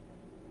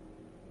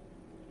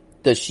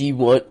 does she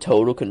want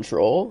total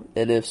control?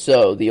 And if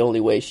so, the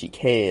only way she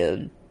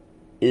can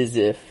is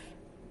if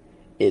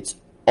it's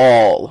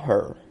all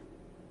her.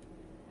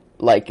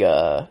 Like,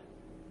 But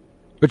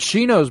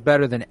she knows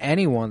better than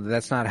anyone that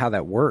that's not how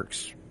that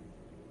works.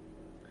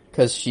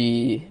 Because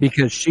she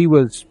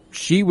was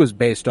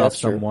based off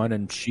someone,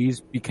 and she's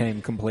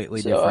became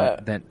completely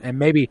different than. And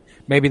maybe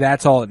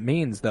that's all it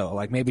means, though.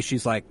 Like, maybe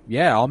she's like,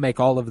 "Yeah, I'll make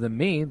all of them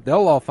me.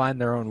 They'll all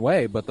find their own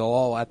way, but they'll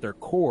all at their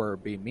core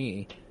be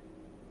me."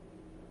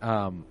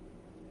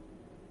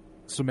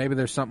 So maybe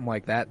there's something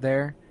like that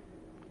there.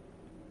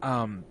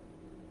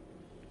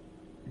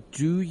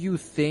 Do you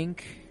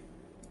think?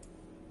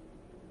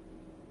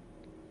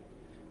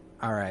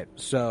 All right,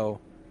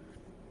 so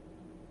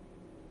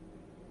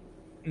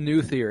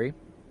new theory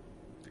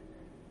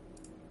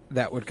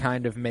that would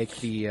kind of make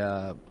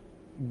the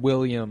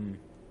William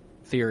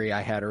theory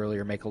I had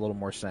earlier make a little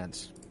more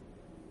sense.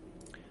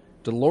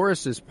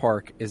 Dolores'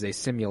 park is a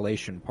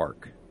simulation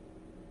park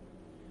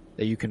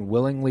that you can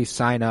willingly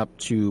sign up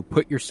to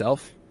put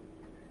yourself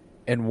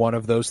in one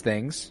of those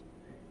things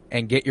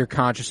and get your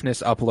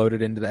consciousness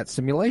uploaded into that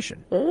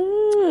simulation.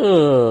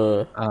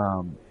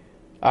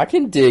 I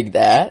can dig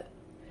that,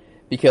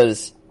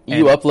 because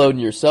you uploading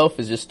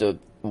yourself is just a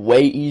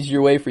way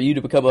easier way for you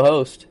to become a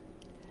host.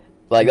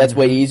 Like, that's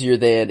way easier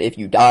than if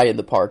you die in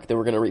the park, then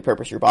we're going to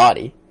repurpose your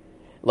body.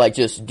 Like,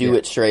 just do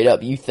it straight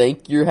up. You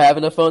think you're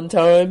having a fun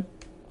time?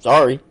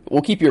 Sorry.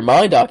 We'll keep your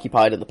mind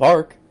occupied in the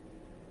park,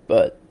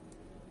 but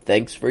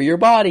thanks for your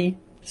body,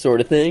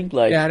 sort of thing.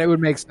 Like, yeah, and it would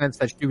make sense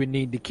that you would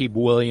need to keep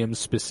Williams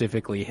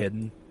specifically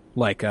hidden.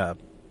 Like,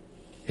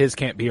 his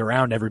can't be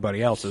around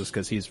everybody else's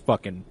because he's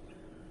fucking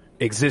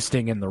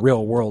existing in the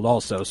real world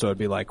also, so it'd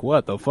be like,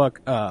 what the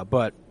fuck?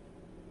 But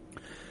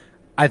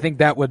I think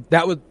that would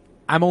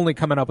I'm only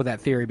coming up with that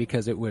theory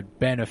because it would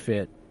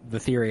benefit the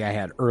theory I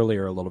had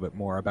earlier a little bit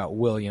more about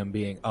William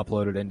being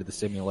uploaded into the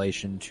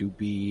simulation to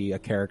be a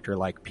character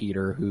like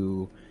Peter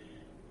who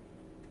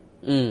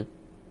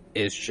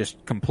is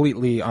just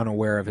completely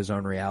unaware of his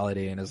own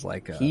reality and is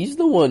like... He's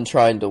the one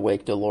trying to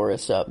wake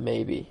Dolores up,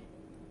 maybe.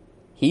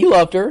 He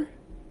loved her.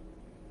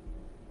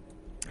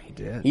 He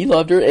did. He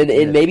loved her,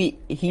 and maybe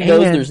he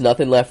knows there's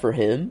nothing left for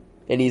him,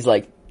 and he's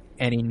like...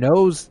 And he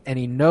knows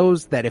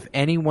that if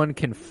anyone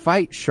can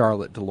fight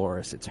Charlotte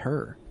Dolores, it's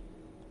her.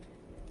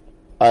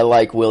 I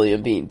like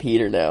William being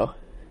Peter now.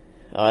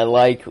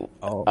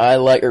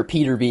 Or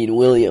Peter being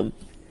William.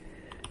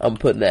 I'm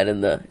putting that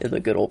in the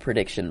good old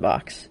prediction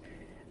box.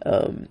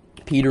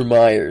 Peter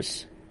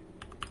Myers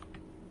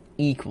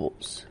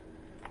equals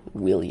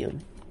William.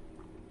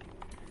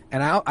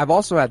 And I've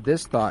also had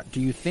this thought.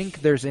 Do you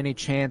think there's any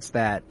chance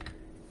that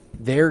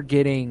they're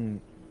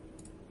getting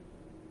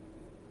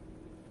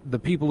the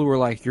people who are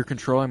like, you're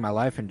controlling my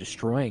life and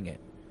destroying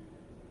it,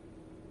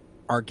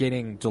 are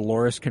getting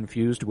Dolores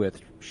confused with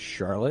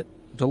Charlotte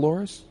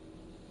Dolores?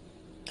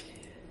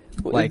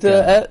 Like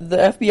the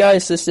FBI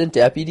assistant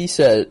deputy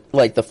said,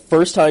 like, the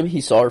first time he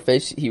saw her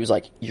face, he was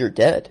like, "You're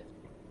dead.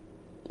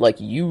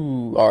 Like,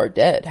 you are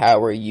dead.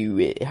 How are you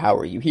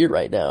here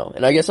right now?"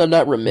 And I guess I'm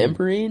not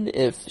remembering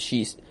if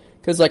she's,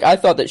 because like I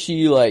thought that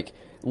she like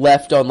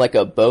left on like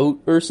a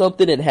boat or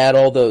something and had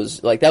all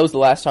those, like, that was the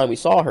last time we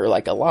saw her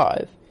like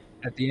alive.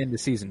 At the end of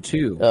season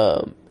 2.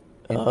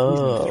 In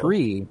season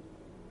 3,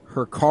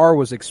 her car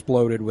was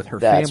exploded with her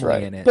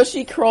family in it. But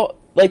she crawled,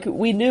 like,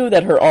 we knew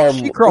that her arm...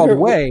 She crawled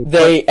away.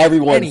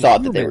 Everyone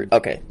thought that they were...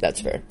 Okay,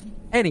 that's fair.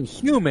 Any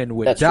human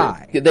would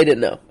die. True. They didn't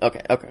know.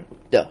 Okay.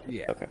 Duh.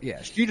 Yeah, okay.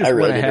 Yeah. She just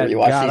went ahead and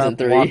got up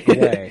and walked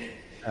away.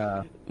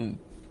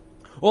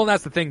 Well, and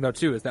that's the thing, though,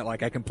 too, is that,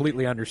 like, I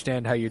completely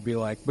understand how you'd be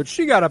like, but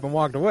she got up and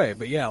walked away.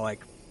 But, yeah,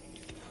 like,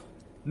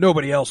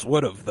 nobody else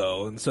would have,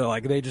 though. And so,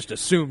 like, they just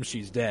assume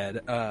she's dead.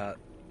 Huh.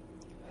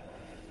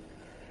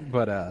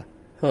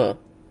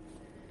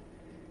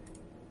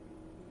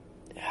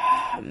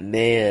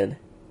 Man.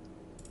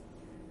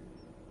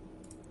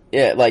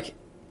 Yeah, like...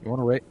 You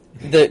want to wait?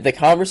 The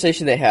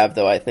conversation they have,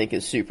 though, I think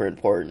is super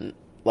important.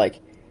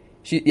 Like,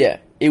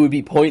 it would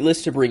be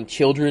pointless to bring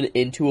children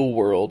into a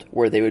world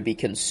where they would be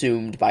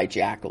consumed by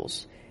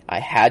jackals. I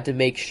had to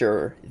make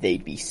sure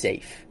they'd be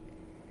safe.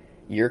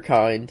 Your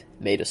kind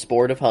made a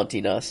sport of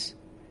hunting us.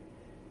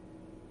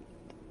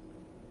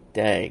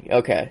 Dang,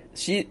 okay.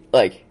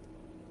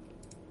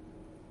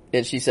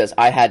 And she says,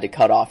 I had to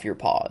cut off your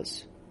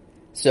paws.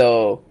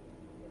 So,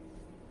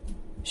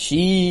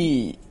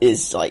 she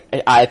is like,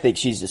 I think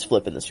she's just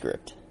flipping the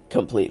script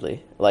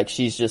completely. Like,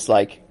 she's just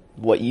like,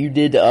 what you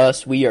did to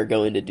us, we are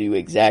going to do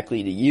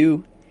exactly to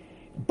you.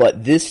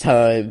 But this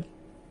time,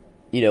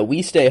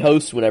 we stay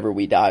hosts whenever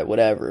we die,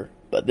 whatever.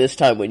 But this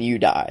time when you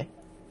die,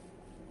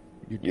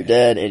 you're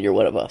dead and you're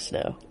one of us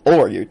now.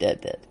 Or you're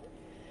dead.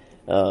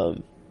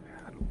 Man,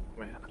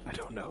 I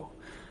don't know.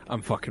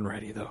 I'm fucking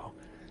ready, though.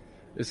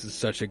 This is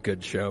such a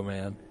good show,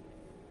 man.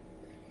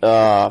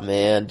 Oh,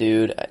 man,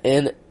 dude.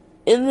 And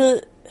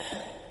in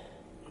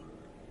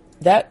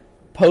that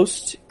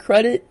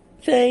post-credit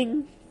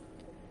thing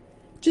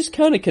just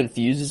kind of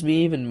confuses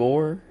me even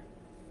more.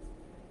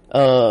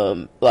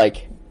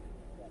 Like,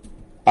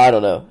 I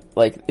don't know.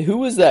 Like, who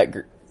was that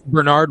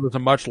Bernard was a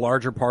much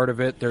larger part of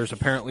it. There's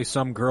apparently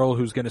some girl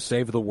who's going to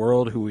save the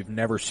world who we've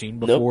never seen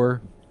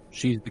before. Nope.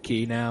 She's the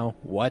key now.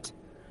 What?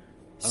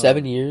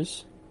 7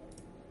 years?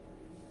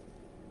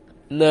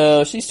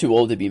 No, she's too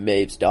old to be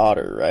Maeve's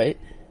daughter, right?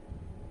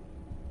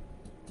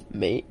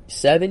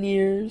 7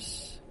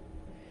 years?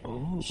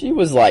 Ooh. She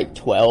was like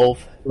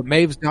 12. But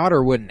Maeve's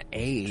daughter wouldn't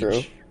age. True.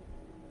 It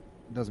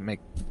doesn't make...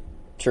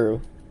 True.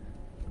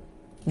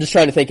 I'm just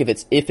trying to think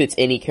if it's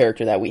any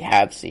character that we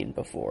have seen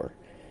before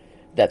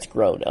that's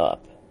grown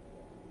up.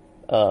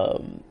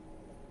 And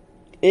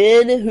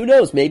who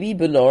knows, maybe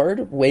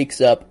Bernard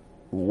wakes up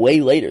way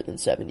later than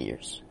 7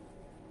 years.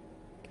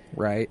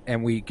 Right,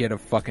 and we get a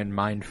fucking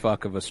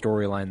mindfuck of a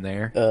storyline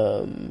there.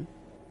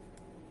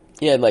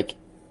 Yeah, like,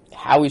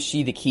 how is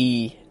she the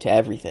key to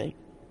everything?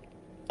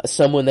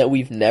 Someone that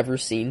we've never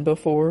seen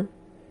before?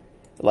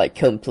 Like,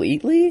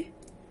 completely?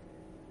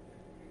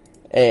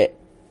 In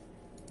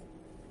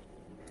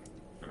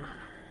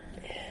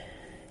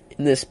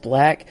this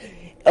black...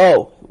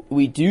 Oh,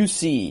 we do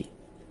see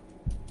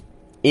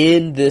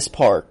in this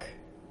park,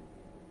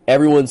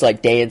 everyone's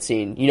like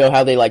dancing. You know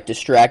how they like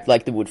distract,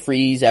 like they would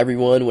freeze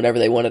everyone whenever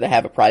they wanted to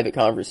have a private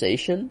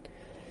conversation?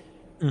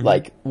 Mm-hmm.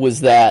 Like,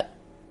 was that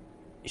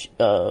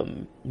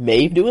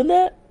Maeve doing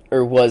that?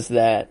 Or was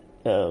that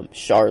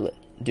Charlotte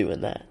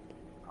doing that?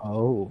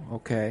 Oh,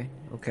 okay.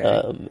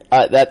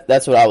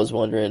 That's what I was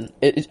wondering.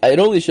 It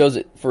only shows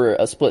it for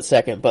a split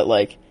second, but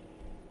like,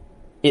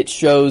 it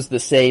shows the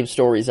same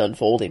stories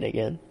unfolding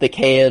again. The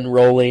can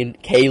rolling.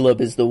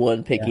 Caleb is the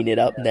one picking it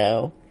up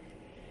now.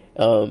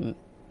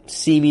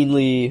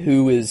 Seemingly,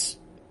 who is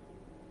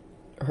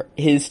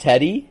his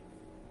Teddy?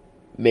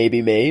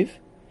 Maybe Maeve.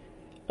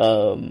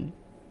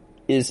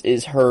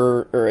 Is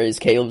her, or is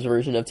Caleb's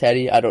version of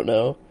Teddy? I don't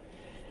know.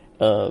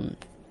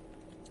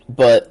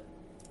 But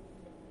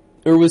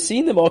or was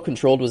seeing them all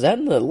controlled, was that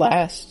in the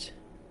last?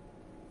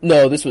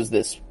 No, this was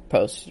this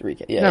post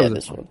recap. Yeah,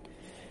 this one.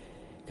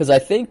 Because I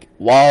think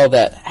while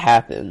that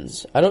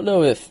happens, I don't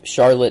know if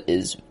Charlotte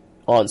is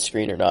on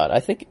screen or not. I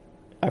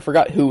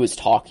forgot who was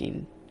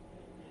talking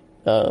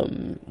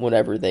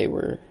whenever they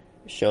were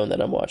shown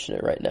that. I'm watching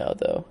it right now,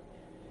 though.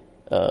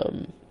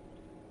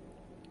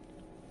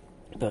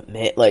 But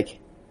man, like,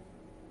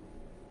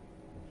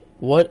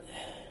 what?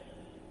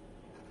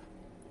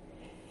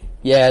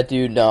 Yeah,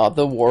 dude, no,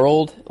 the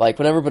world, like,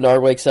 whenever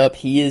Bernard wakes up,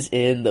 he is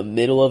in the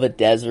middle of a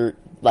desert,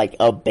 like,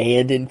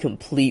 abandoned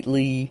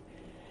completely.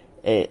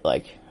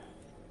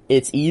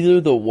 It's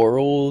either the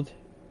world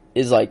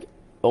is, like,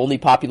 only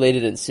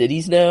populated in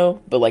cities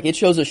now, but, like, it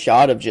shows a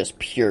shot of just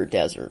pure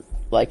desert.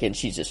 Like, and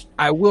she's just...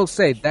 I will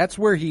say, that's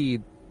where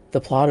he...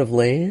 The plot of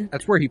land?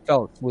 That's where he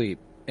fell asleep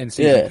in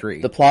season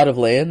 3. The plot of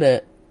land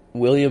that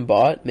William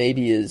bought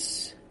maybe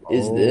is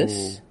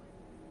this.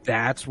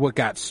 That's what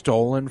got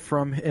stolen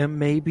from him,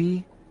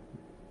 maybe.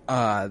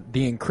 The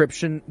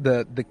encryption,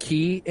 the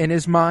key in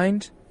his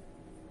mind.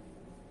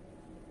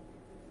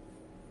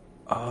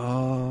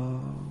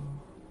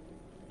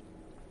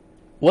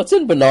 What's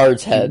in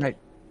Bernard's head?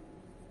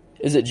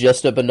 Is it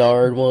just a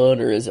Bernard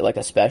one, or is it like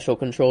a special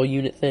control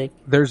unit thing?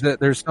 There's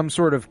some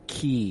sort of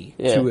key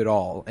to it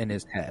all in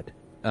his head.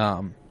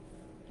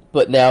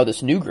 But now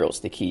this new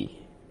girl's the key.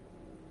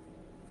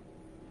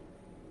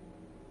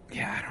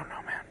 Yeah, I don't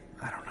know, man.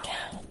 I don't know.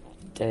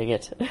 Dang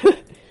it.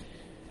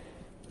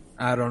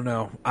 I don't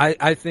know.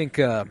 I think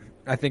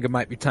it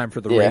might be time for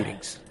the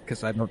ratings,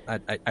 because I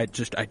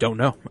don't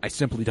know. I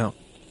simply don't.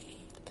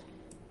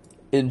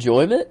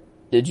 Enjoyment?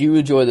 Did you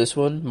enjoy this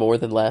one more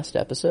than last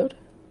episode?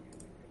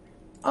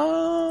 I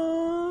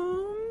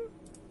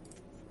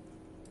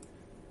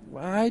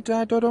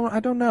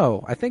don't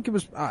know. I think it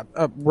was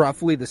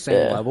roughly the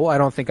same level. I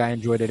don't think I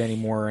enjoyed it any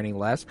more or any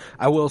less.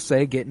 I will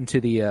say, getting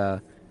to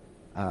the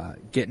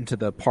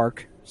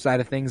park side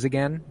of things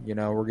again. You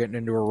know, we're getting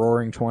into a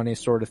Roaring 20s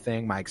sort of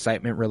thing. My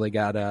excitement really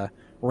got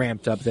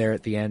ramped up there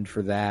at the end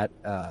for that.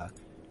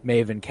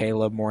 Maeve and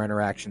Caleb, more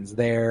interactions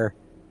there.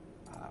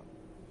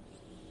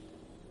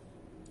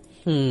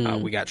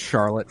 We got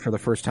Charlotte for the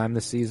first time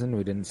this season.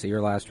 We didn't see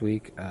her last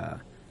week.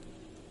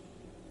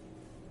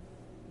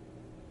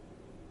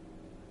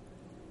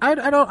 I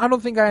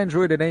don't think I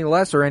enjoyed it any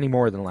less or any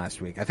more than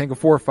last week. I think a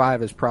 4 or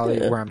 5 is probably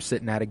where I'm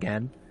sitting at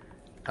again.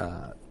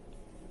 I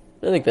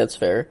think that's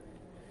fair.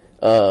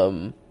 I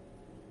don't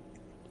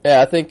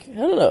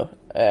know.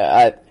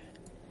 I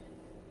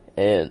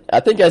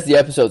think as the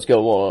episodes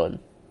go on,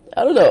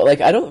 I don't know.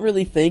 Like, I don't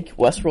really think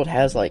Westworld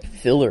has like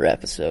filler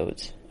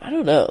episodes. I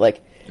don't know.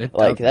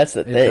 That's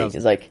the thing.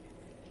 It's like,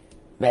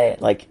 man,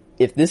 like,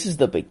 if this is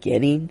the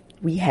beginning,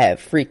 we have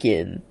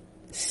freaking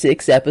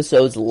 6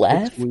 episodes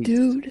left,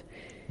 dude.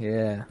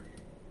 Yeah.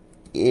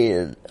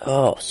 And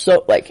a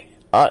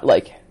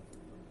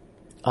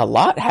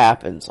lot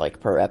happens like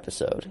per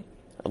episode.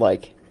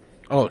 Like,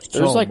 so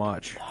like,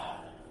 much.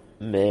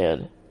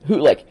 Man,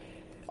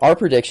 our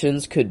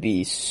predictions could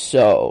be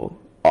so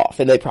off,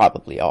 and they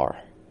probably are.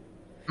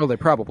 Oh, they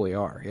probably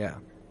are. Yeah.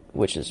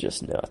 Which is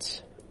just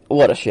nuts.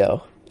 What a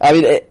show. I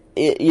mean,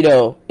 you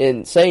know,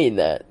 in saying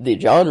that, the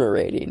genre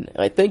rating,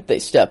 I think they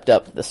stepped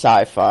up the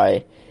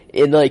sci-fi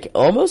in like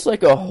almost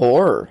like a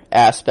horror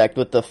aspect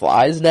with the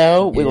flies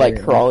now, with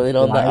like crawling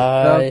on the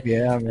eye.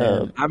 Yeah,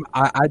 man.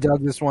 I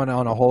dug this one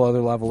on a whole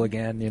other level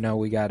again. You know,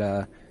 we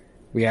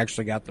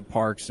actually got the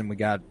parks, and we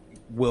got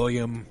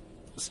William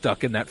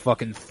stuck in that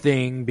fucking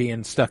thing,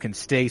 being stuck in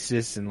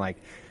stasis, and like,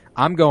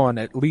 I'm going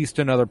at least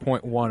another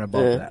 0.1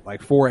 above that.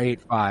 Like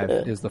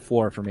 4.85 is the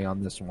floor for me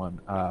on this one.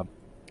 I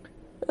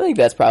think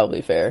that's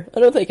probably fair. I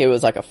don't think it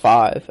was like a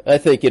 5. I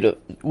think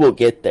we'll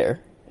get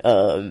there.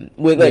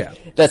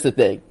 That's the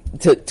thing.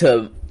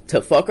 To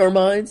fuck our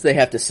minds, they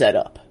have to set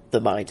up the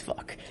mind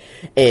fuck,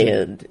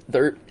 and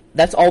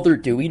that's all they're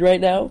doing right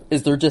now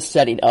is they're just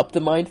setting up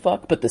the mind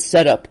fuck. But the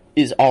setup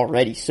is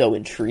already so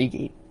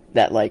intriguing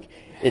that like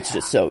it's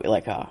just so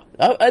like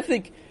I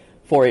think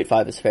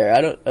 4.85 is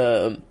fair.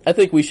 I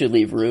think we should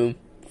leave room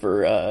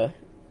for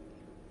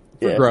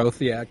growth,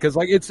 because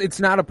like it's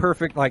not a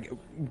perfect, like,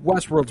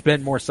 Westworld's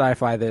been more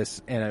sci-fi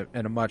in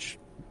a much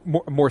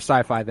more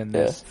sci-fi than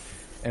this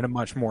in a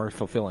much more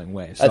fulfilling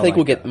way. So I think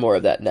we'll get more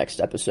of that next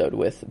episode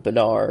with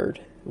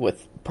Bernard,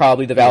 with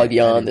probably the Valley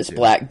Beyond, this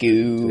black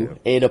goo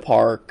in a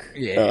park.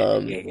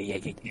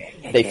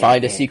 They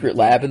find a secret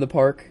lab in the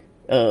park.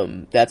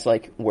 That's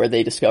like where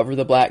they discover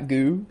the black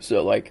goo.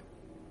 So like,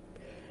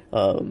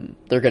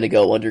 they're gonna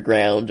go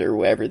underground or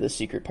wherever the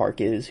secret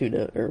park is, who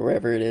knows, or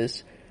wherever it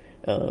is.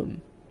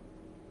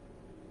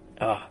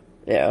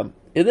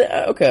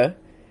 Okay.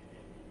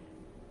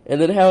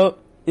 And then how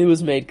it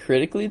was made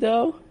critically,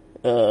 though?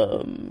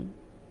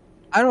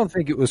 I don't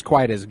think it was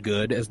quite as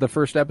good as the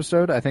first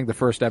episode. I think the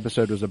first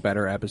episode was a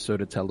better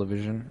episode of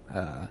television.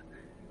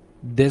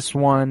 This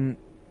one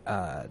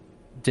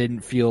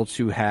didn't feel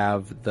to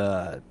have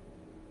the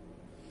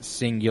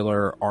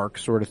singular arc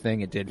sort of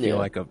thing. It did feel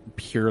like a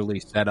purely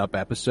set up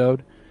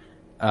episode.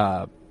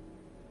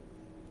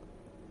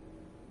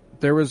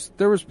 there was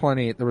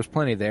plenty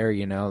there,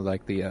 you know,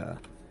 like the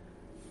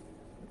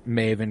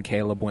Maeve and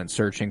Caleb went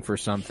searching for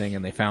something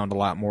and they found a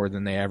lot more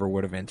than they ever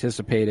would have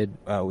anticipated.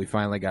 We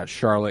finally got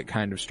Charlotte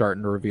kind of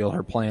starting to reveal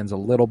her plans a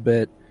little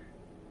bit.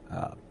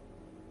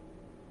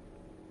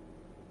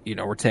 You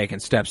know, we're taking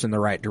steps in the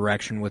right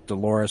direction with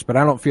Dolores, but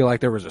I don't feel like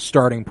there was a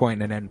starting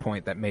point and an end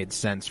point that made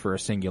sense for a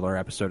singular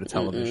episode of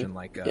television.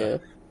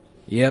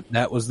 Yep,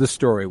 that was the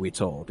story we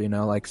told, you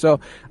know, like,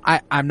 so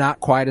I'm not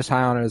quite as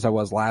high on it as I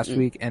was last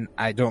week, and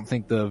I don't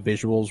think the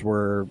visuals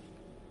were,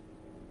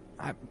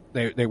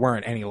 they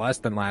weren't any less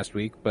than last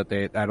week, but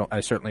I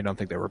certainly don't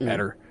think they were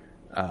better.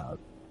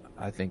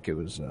 I think it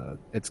was,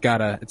 it's got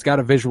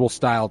a visual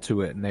style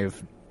to it, and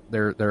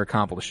they're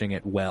accomplishing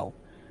it well.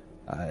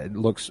 It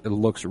looks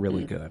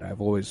really good.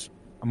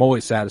 I'm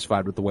always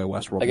satisfied with the way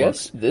Westworld looks. I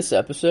guess this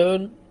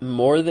episode,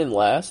 more than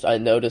last, I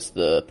noticed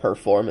the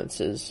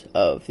performances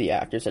of the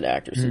actors and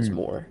actresses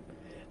more.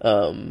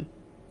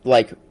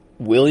 Like,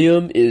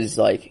 William is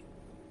like,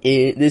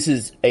 this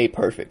is a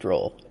perfect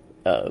role.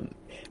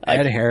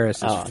 Ed Harris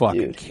is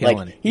fucking killing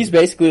like, it. He's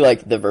basically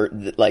like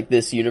like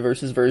this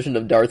universe's version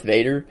of Darth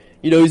Vader.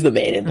 You know, he's the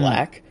Man in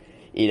Black.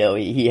 You know,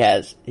 he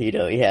has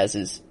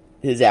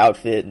his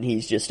outfit, and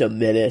he's just a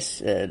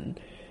menace, and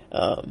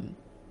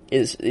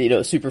is, you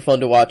know, super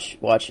fun to watch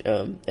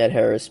Ed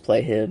Harris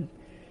play him.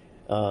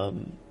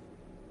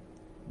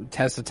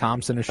 Tessa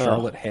Thompson as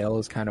Charlotte Hale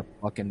is kind of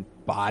fucking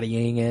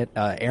bodying it.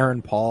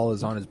 Aaron Paul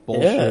is on his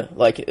bullshit. Yeah,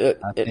 like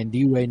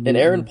an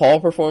Aaron Paul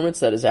performance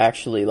that is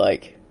actually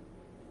like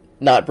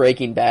not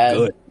Breaking Bad.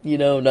 Good. You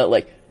know, not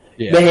like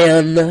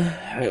man,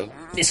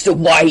 Mr.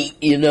 White.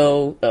 You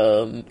know,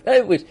 I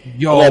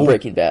love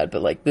Breaking Bad,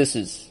 but like this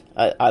is.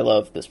 I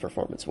love this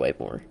performance way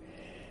more.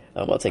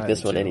 I'll take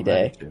this one any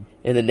day.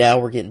 And then now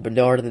we're getting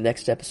Bernard in the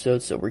next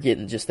episode, so we're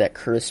getting just that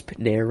crisp,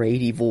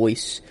 narrative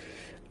voice.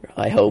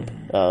 I hope.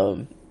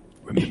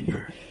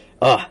 Remember.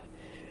 But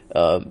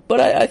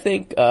I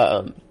think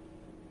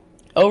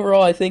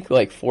overall, I think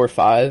like 4 or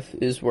 5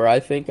 is where I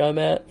think I'm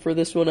at for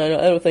this one. I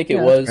don't think it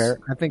was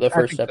the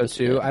first episode.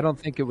 So too. I don't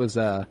think it was.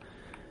 And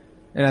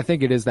I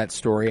think it is that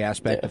story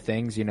aspect of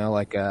things. You know,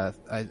 like I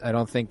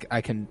don't think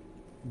I can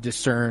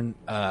discern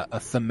a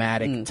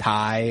thematic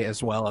tie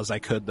as well as I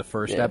could the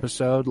first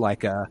episode.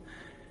 Like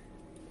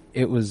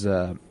it was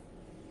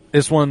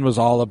this one was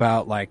all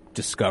about like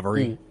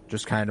discovery,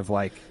 just kind of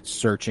like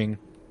searching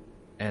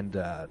and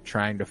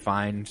trying to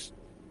find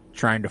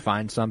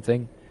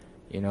something,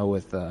 you know,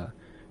 with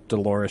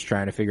Dolores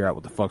trying to figure out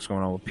what the fuck's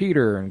going on with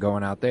Peter and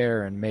going out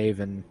there, and Maeve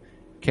and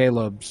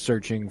Caleb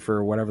searching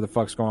for whatever the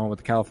fuck's going on with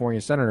the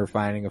California senator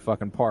finding a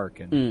fucking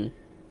park, and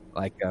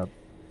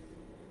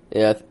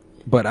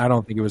but I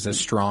don't think it was as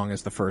strong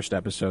as the first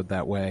episode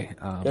that way.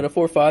 And a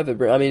 4 or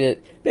 5, I mean,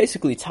 it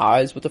basically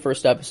ties with the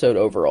first episode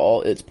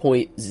overall. It's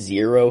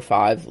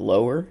 0.05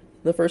 lower than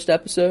the first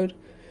episode.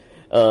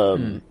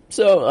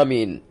 So, I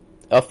mean,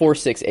 a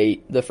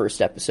 4.68 the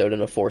first episode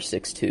and a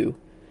 4.62.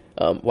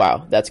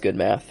 Wow, that's good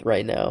math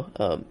right now.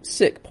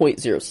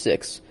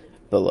 0.06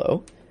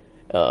 below.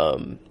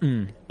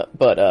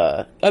 But,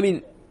 I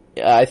mean,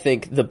 I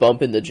think the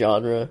bump in the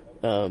genre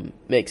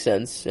makes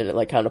sense, and it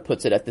like kind of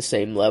puts it at the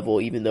same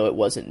level, even though it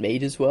wasn't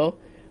made as well.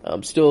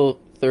 Still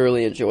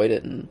thoroughly enjoyed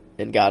it and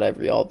got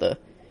all the.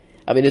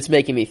 I mean, it's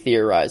making me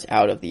theorize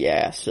out of the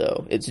ass,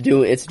 so it's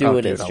doing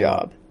its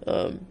job.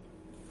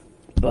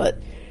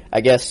 But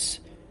I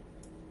guess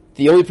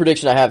the only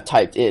prediction I have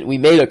typed in, we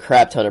made a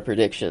crap ton of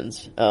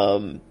predictions,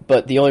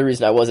 but the only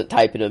reason I wasn't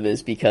typing them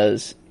is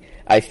because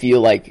I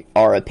feel like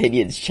our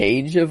opinions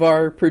change of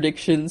our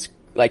predictions,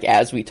 like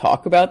as we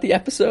talk about the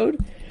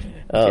episode.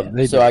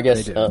 I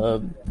guess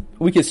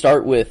we could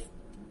start with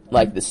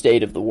like the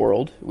state of the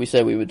world. We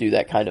said we would do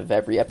that kind of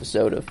every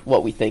episode of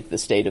what we think the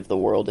state of the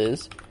world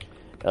is.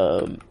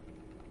 And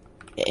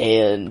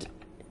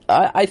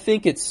I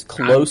think it's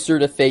closer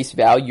to face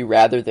value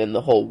rather than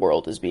the whole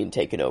world is being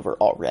taken over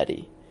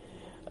already.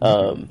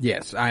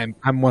 Yes, I'm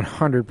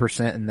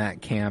 100% in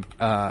that camp.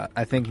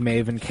 I think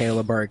Maeve and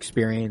Caleb are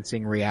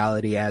experiencing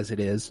reality as it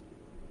is.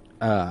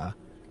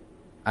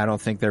 I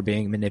don't think they're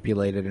being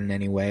manipulated in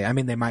any way. I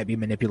mean, they might be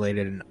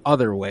manipulated in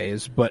other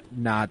ways, but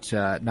not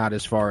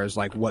as far as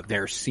like what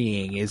they're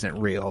seeing isn't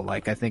real.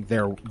 Like, I think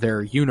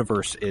their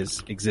universe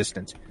is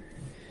existent.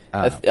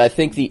 I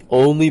think the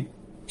only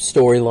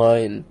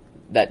storyline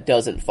that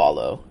doesn't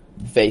follow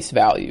face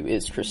value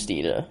is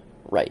Christina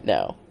right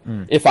now.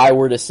 If I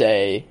were to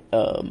say,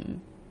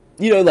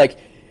 you know, like,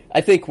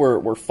 I think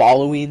we're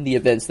following the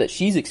events that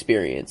she's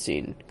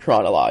experiencing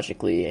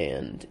chronologically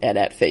and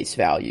at face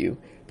value.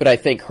 But I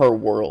think her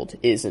world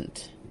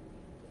isn't,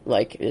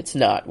 like, it's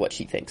not what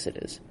she thinks it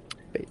is.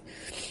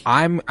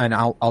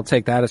 I'll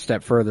take that a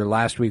step further.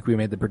 Last week we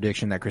made the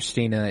prediction that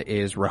Christina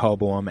is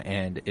Rehoboam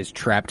and is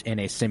trapped in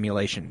a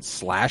simulation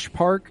 /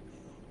 park.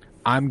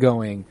 I'm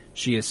going,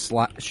 she is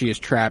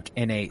trapped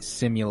in a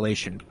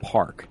simulation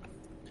park.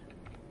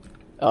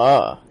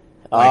 Okay.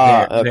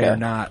 They're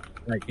not,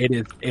 like,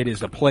 it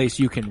is a place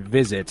you can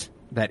visit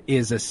that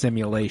is a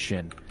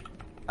simulation.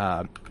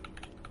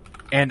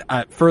 And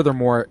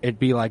furthermore, it'd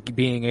be like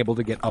being able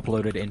to get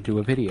uploaded into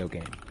a video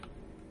game.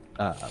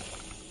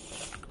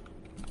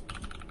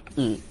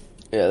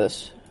 Yeah,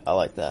 I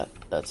like that.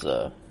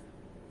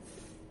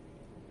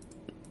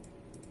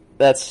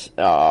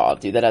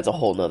 Dude, that adds a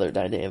whole nother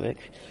dynamic.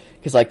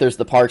 Because, like, there's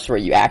the parks where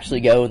you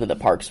actually go, and then the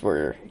parks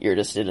where you're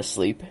just in a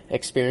sleep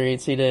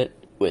experiencing it,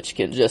 which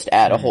can just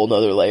add a whole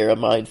nother layer of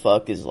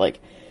mindfuck.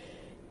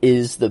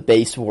 Is the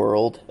base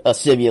world a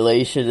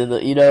simulation? And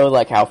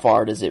like, how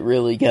far does it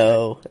really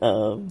go?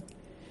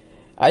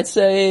 I'd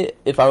say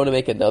if I want to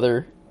make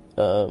another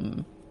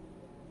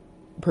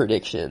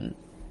prediction,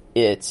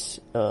 it's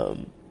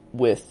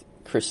with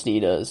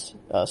Christina's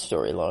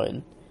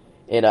storyline.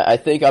 And I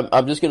think I'm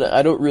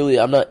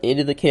not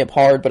into the camp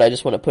hard, but I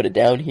just want to put it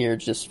down here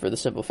just for the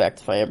simple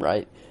fact, if I am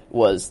right,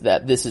 was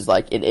that this is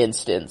like an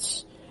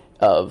instance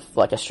of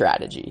like a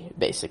strategy,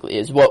 basically,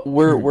 is what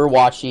we're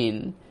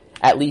watching,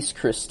 at least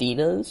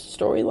Christina's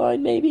storyline,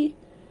 maybe,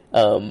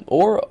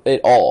 or it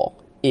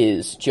all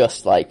is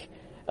just like,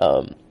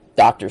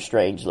 Doctor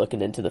Strange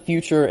looking into the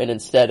future, and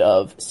instead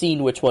of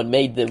seeing which one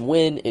made them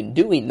win and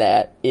doing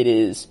that, it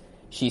is,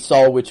 she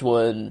saw which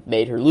one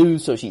made her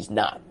lose, so she's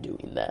not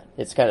doing that.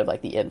 It's kind of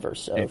like the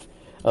inverse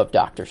of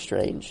Doctor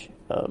Strange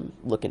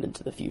looking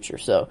into the future.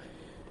 So,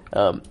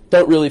 don't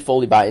really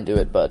fully buy into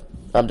it, but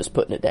I'm just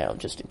putting it down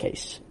just in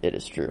case it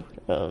is true.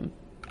 I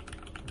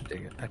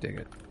dig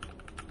it.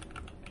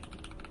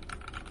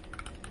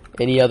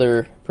 Any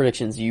other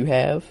predictions you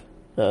have?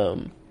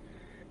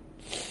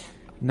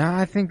 Nah,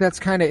 I think that's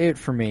kind of it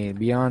for me.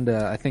 Beyond,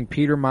 I think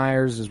Peter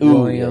Myers is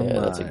William.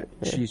 Yeah.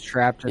 She's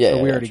trapped. We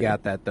already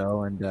got that,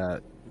 though.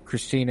 And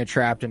Christina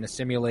trapped in a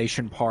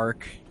simulation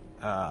park.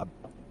 But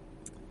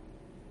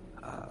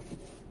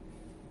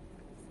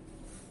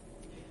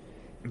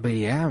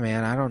yeah,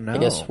 man, I don't know. I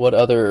guess what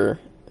other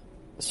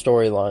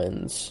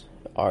storylines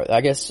are...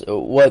 I guess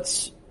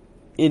what's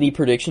any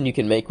prediction you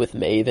can make with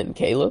Maeve and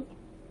Caleb?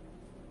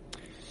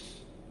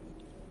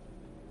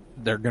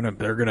 They're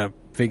gonna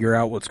figure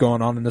out what's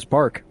going on in this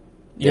park.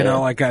 You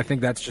know, like, I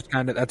think that's just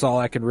that's all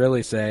I can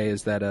really say,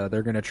 is that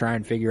they're gonna try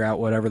and figure out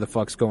whatever the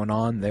fuck's going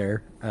on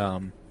there.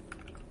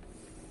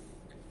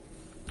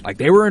 Like,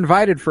 they were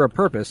invited for a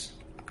purpose.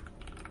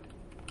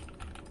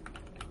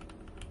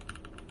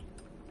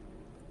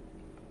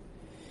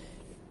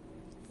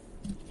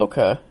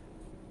 Okay.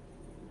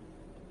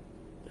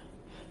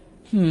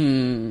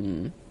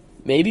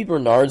 Maybe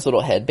Bernard's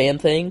little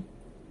headband thing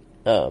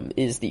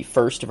is the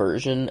first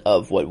version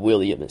of what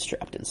William is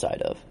trapped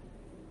inside of.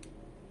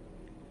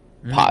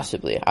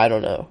 Possibly. I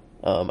don't know.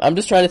 I'm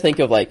just trying to think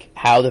of, like,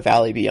 how the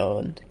Valley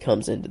Beyond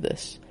comes into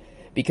this.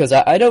 Because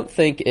I don't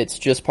think it's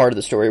just part of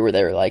the story where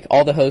they're like,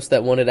 all the hosts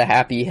that wanted a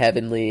happy,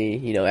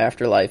 heavenly,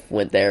 afterlife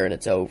went there and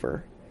it's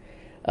over.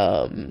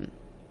 And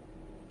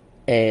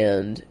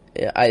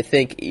I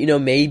think,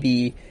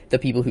 maybe the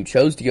people who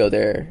chose to go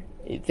there,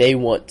 they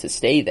want to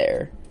stay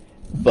there.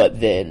 But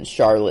then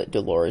Charlotte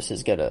Dolores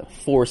is gonna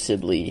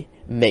forcibly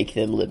make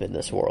them live in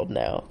this world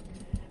now.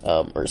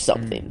 Or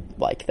something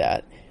like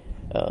that.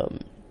 I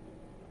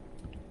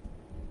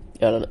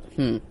don't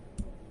know.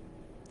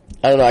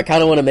 I don't know. I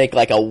kind of want to make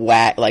like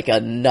a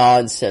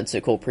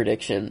nonsensical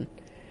prediction.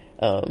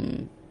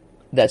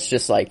 That's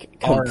just like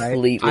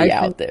completely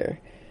out there.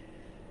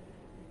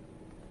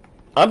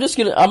 I'm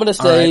gonna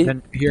say. Right,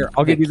 then here,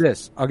 I'll give you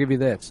this.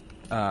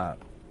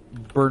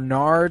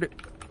 Bernard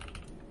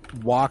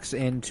walks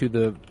into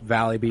the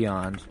Valley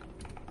Beyond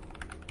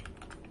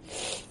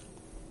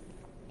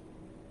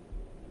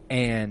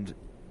and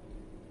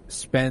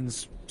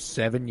spends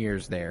 7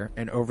 years there,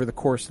 and over the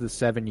course of the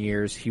 7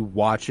 years he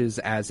watches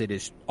as it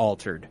is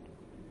altered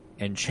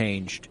and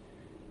changed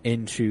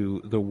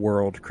into the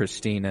world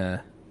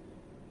Christina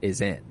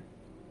is in.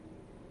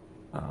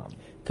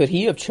 Could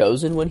he have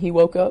chosen when he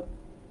woke up,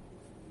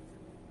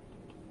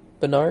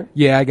 Bernard?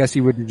 Yeah, I guess he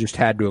would have just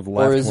had to have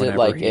left. Or is it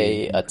like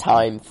a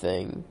time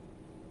thing?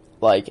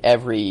 Like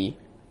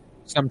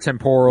some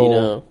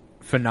temporal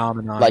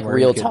phenomenon, like where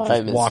real he could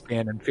time, just walk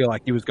in and feel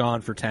like he was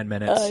gone for 10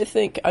 minutes.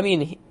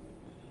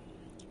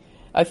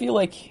 I feel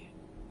like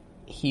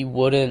he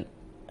wouldn't.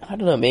 I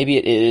don't know. Maybe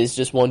it is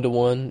just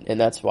 1-to-1, and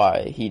that's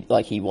why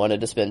he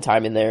wanted to spend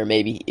time in there.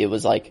 Maybe it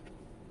was like,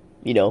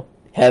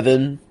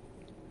 heaven,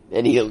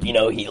 and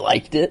he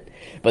liked it.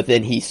 But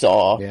then he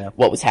saw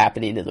what was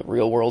happening in the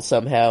real world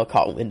somehow,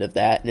 caught wind of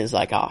that, and is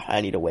like, I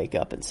need to wake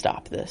up and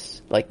stop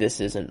this. Like, this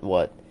isn't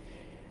what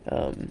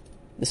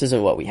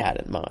we had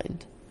in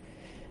mind.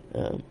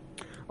 And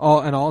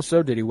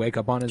also, did he wake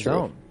up on his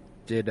own?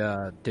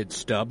 Did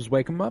Stubbs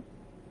wake him up?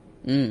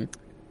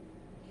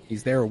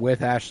 He's there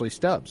with Ashley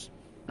Stubbs.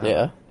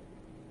 Yeah.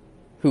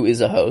 Who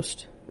is a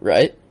host,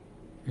 right?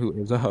 Who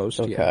is a host,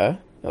 Okay.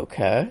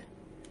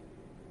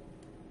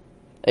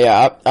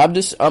 Yeah,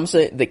 I'm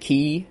saying the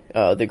key,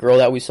 the girl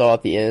that we saw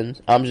at the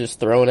end, I'm just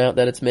throwing out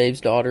that it's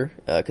Maeve's daughter,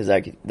 cause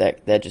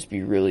that'd just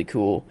be really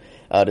cool,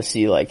 to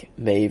see, like,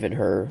 Maeve and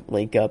her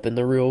link up in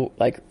the real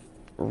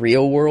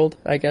world,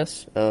 I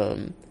guess.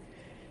 But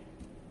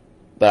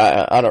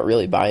I don't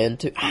really buy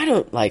into,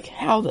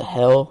 how the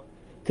hell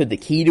could the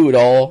key to it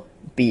all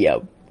be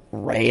I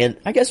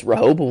guess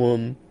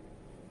Rehoboam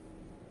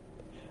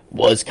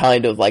was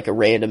kind of like a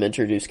random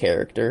introduced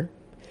character.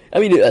 I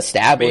mean,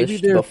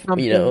 established,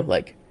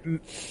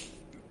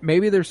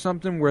 maybe there's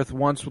something with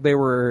once they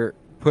were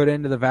put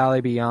into the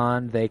Valley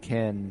Beyond, they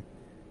can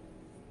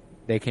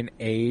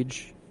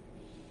age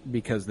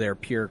because they're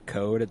pure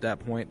code at that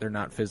point. They're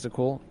not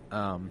physical.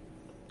 And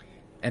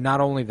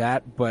not only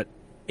that, but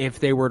if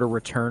they were to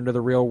return to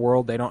the real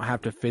world, they don't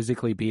have to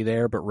physically be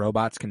there, but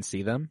robots can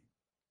see them.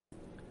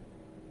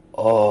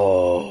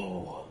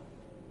 Oh.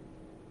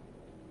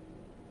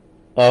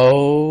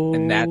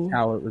 And that's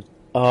how it was.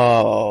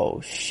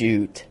 Oh,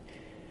 shoot.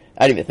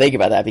 I didn't even think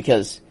about that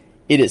because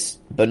it is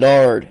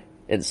Bernard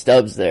and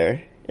Stubbs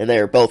there, and they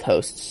are both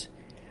hosts.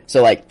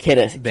 So, like, can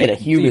a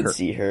human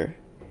see her?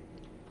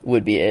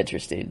 Would be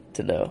interesting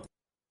to know.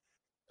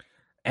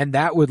 And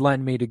that would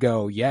lend me to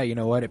go, yeah, you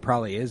know what? It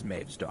probably is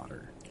Maeve's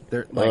daughter.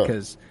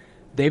 Because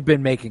they've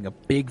been making a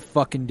big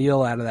fucking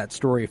deal out of that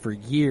story for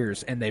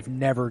years, and they've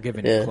never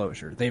given it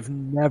closure. They've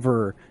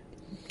never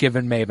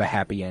given Maeve a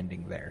happy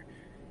ending there.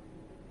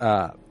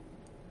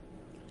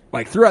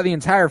 Like, throughout the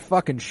entire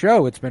fucking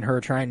show, it's been her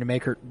trying to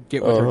make her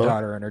get with her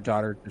daughter, and her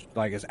daughter just,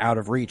 like, is out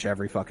of reach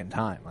every fucking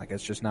time. Like,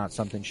 it's just not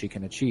something she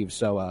can achieve.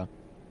 So,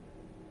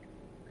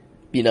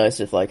 be nice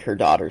if, like, her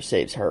daughter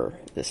saves her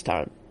this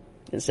time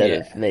instead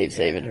of Maeve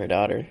saving her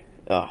daughter.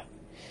 Oh.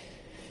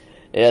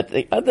 Yeah, I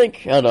think I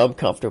don't know, I'm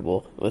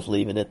comfortable with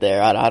leaving it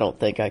there. I don't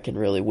think I can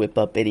really whip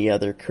up any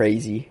other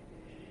crazy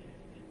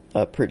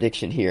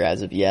prediction here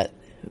as of yet.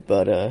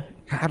 But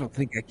I don't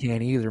think I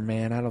can either,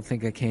 man. I don't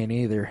think I can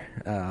either.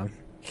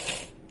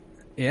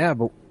 Yeah,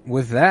 but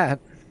with that,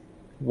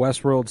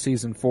 Westworld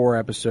Season 4,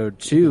 Episode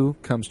 2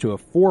 comes to a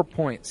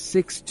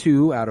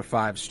 4.62 out of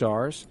 5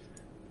 stars.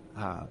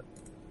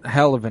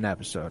 Hell of an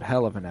episode.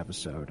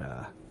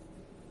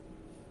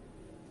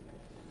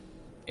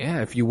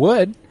 Yeah, if you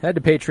would, head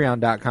to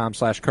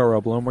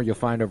patreon.com/KoroBloom, where you'll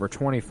find over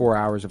 24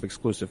 hours of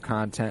exclusive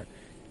content.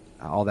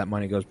 All that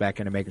money goes back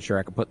into making sure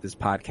I can put this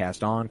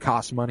podcast on.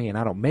 Costs money, and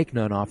I don't make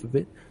none off of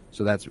it,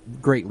 so that's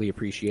greatly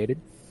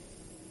appreciated.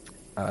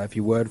 If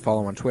you would,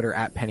 follow on Twitter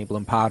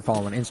 @PennyBloomPod,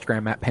 follow on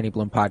Instagram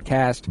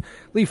 @PennyBloomPodcast.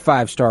 Leave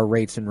 5-star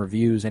rates and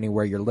reviews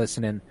anywhere you're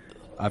listening.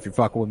 If you're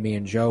fucking with me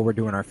and Joe, we're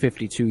doing our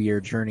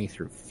 52-year journey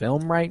through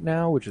film right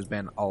now, which has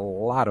been a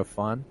lot of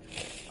fun.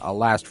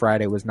 Last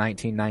Friday was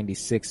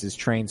 1996's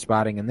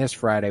Trainspotting, and this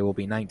Friday will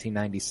be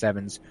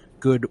 1997's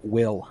Good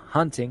Will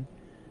Hunting.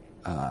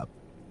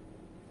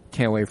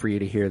 Can't wait for you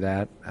to hear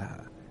that.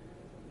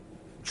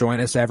 Join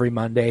us every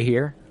Monday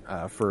here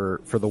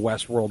for the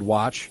Westworld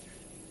Watch,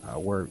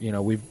 where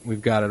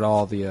we've got it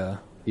all, the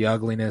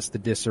ugliness, the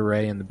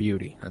disarray, and the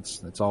beauty.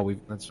 That's what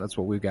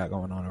we've got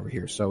going on over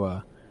here.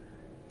 So.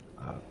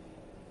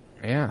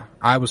 Yeah,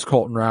 I was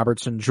Colton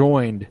Robertson,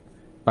 joined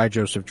by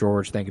Joseph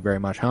George. Thank you very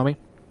much, homie.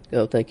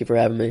 Oh, thank you for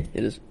having me.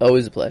 It is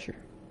always a pleasure.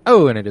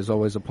 Oh, and it is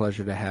always a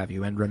pleasure to have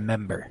you. And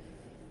remember,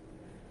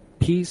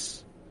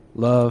 peace,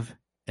 love,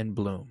 and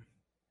bloom.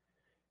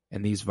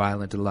 And these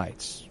violent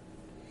delights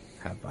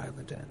have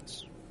violent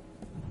ends.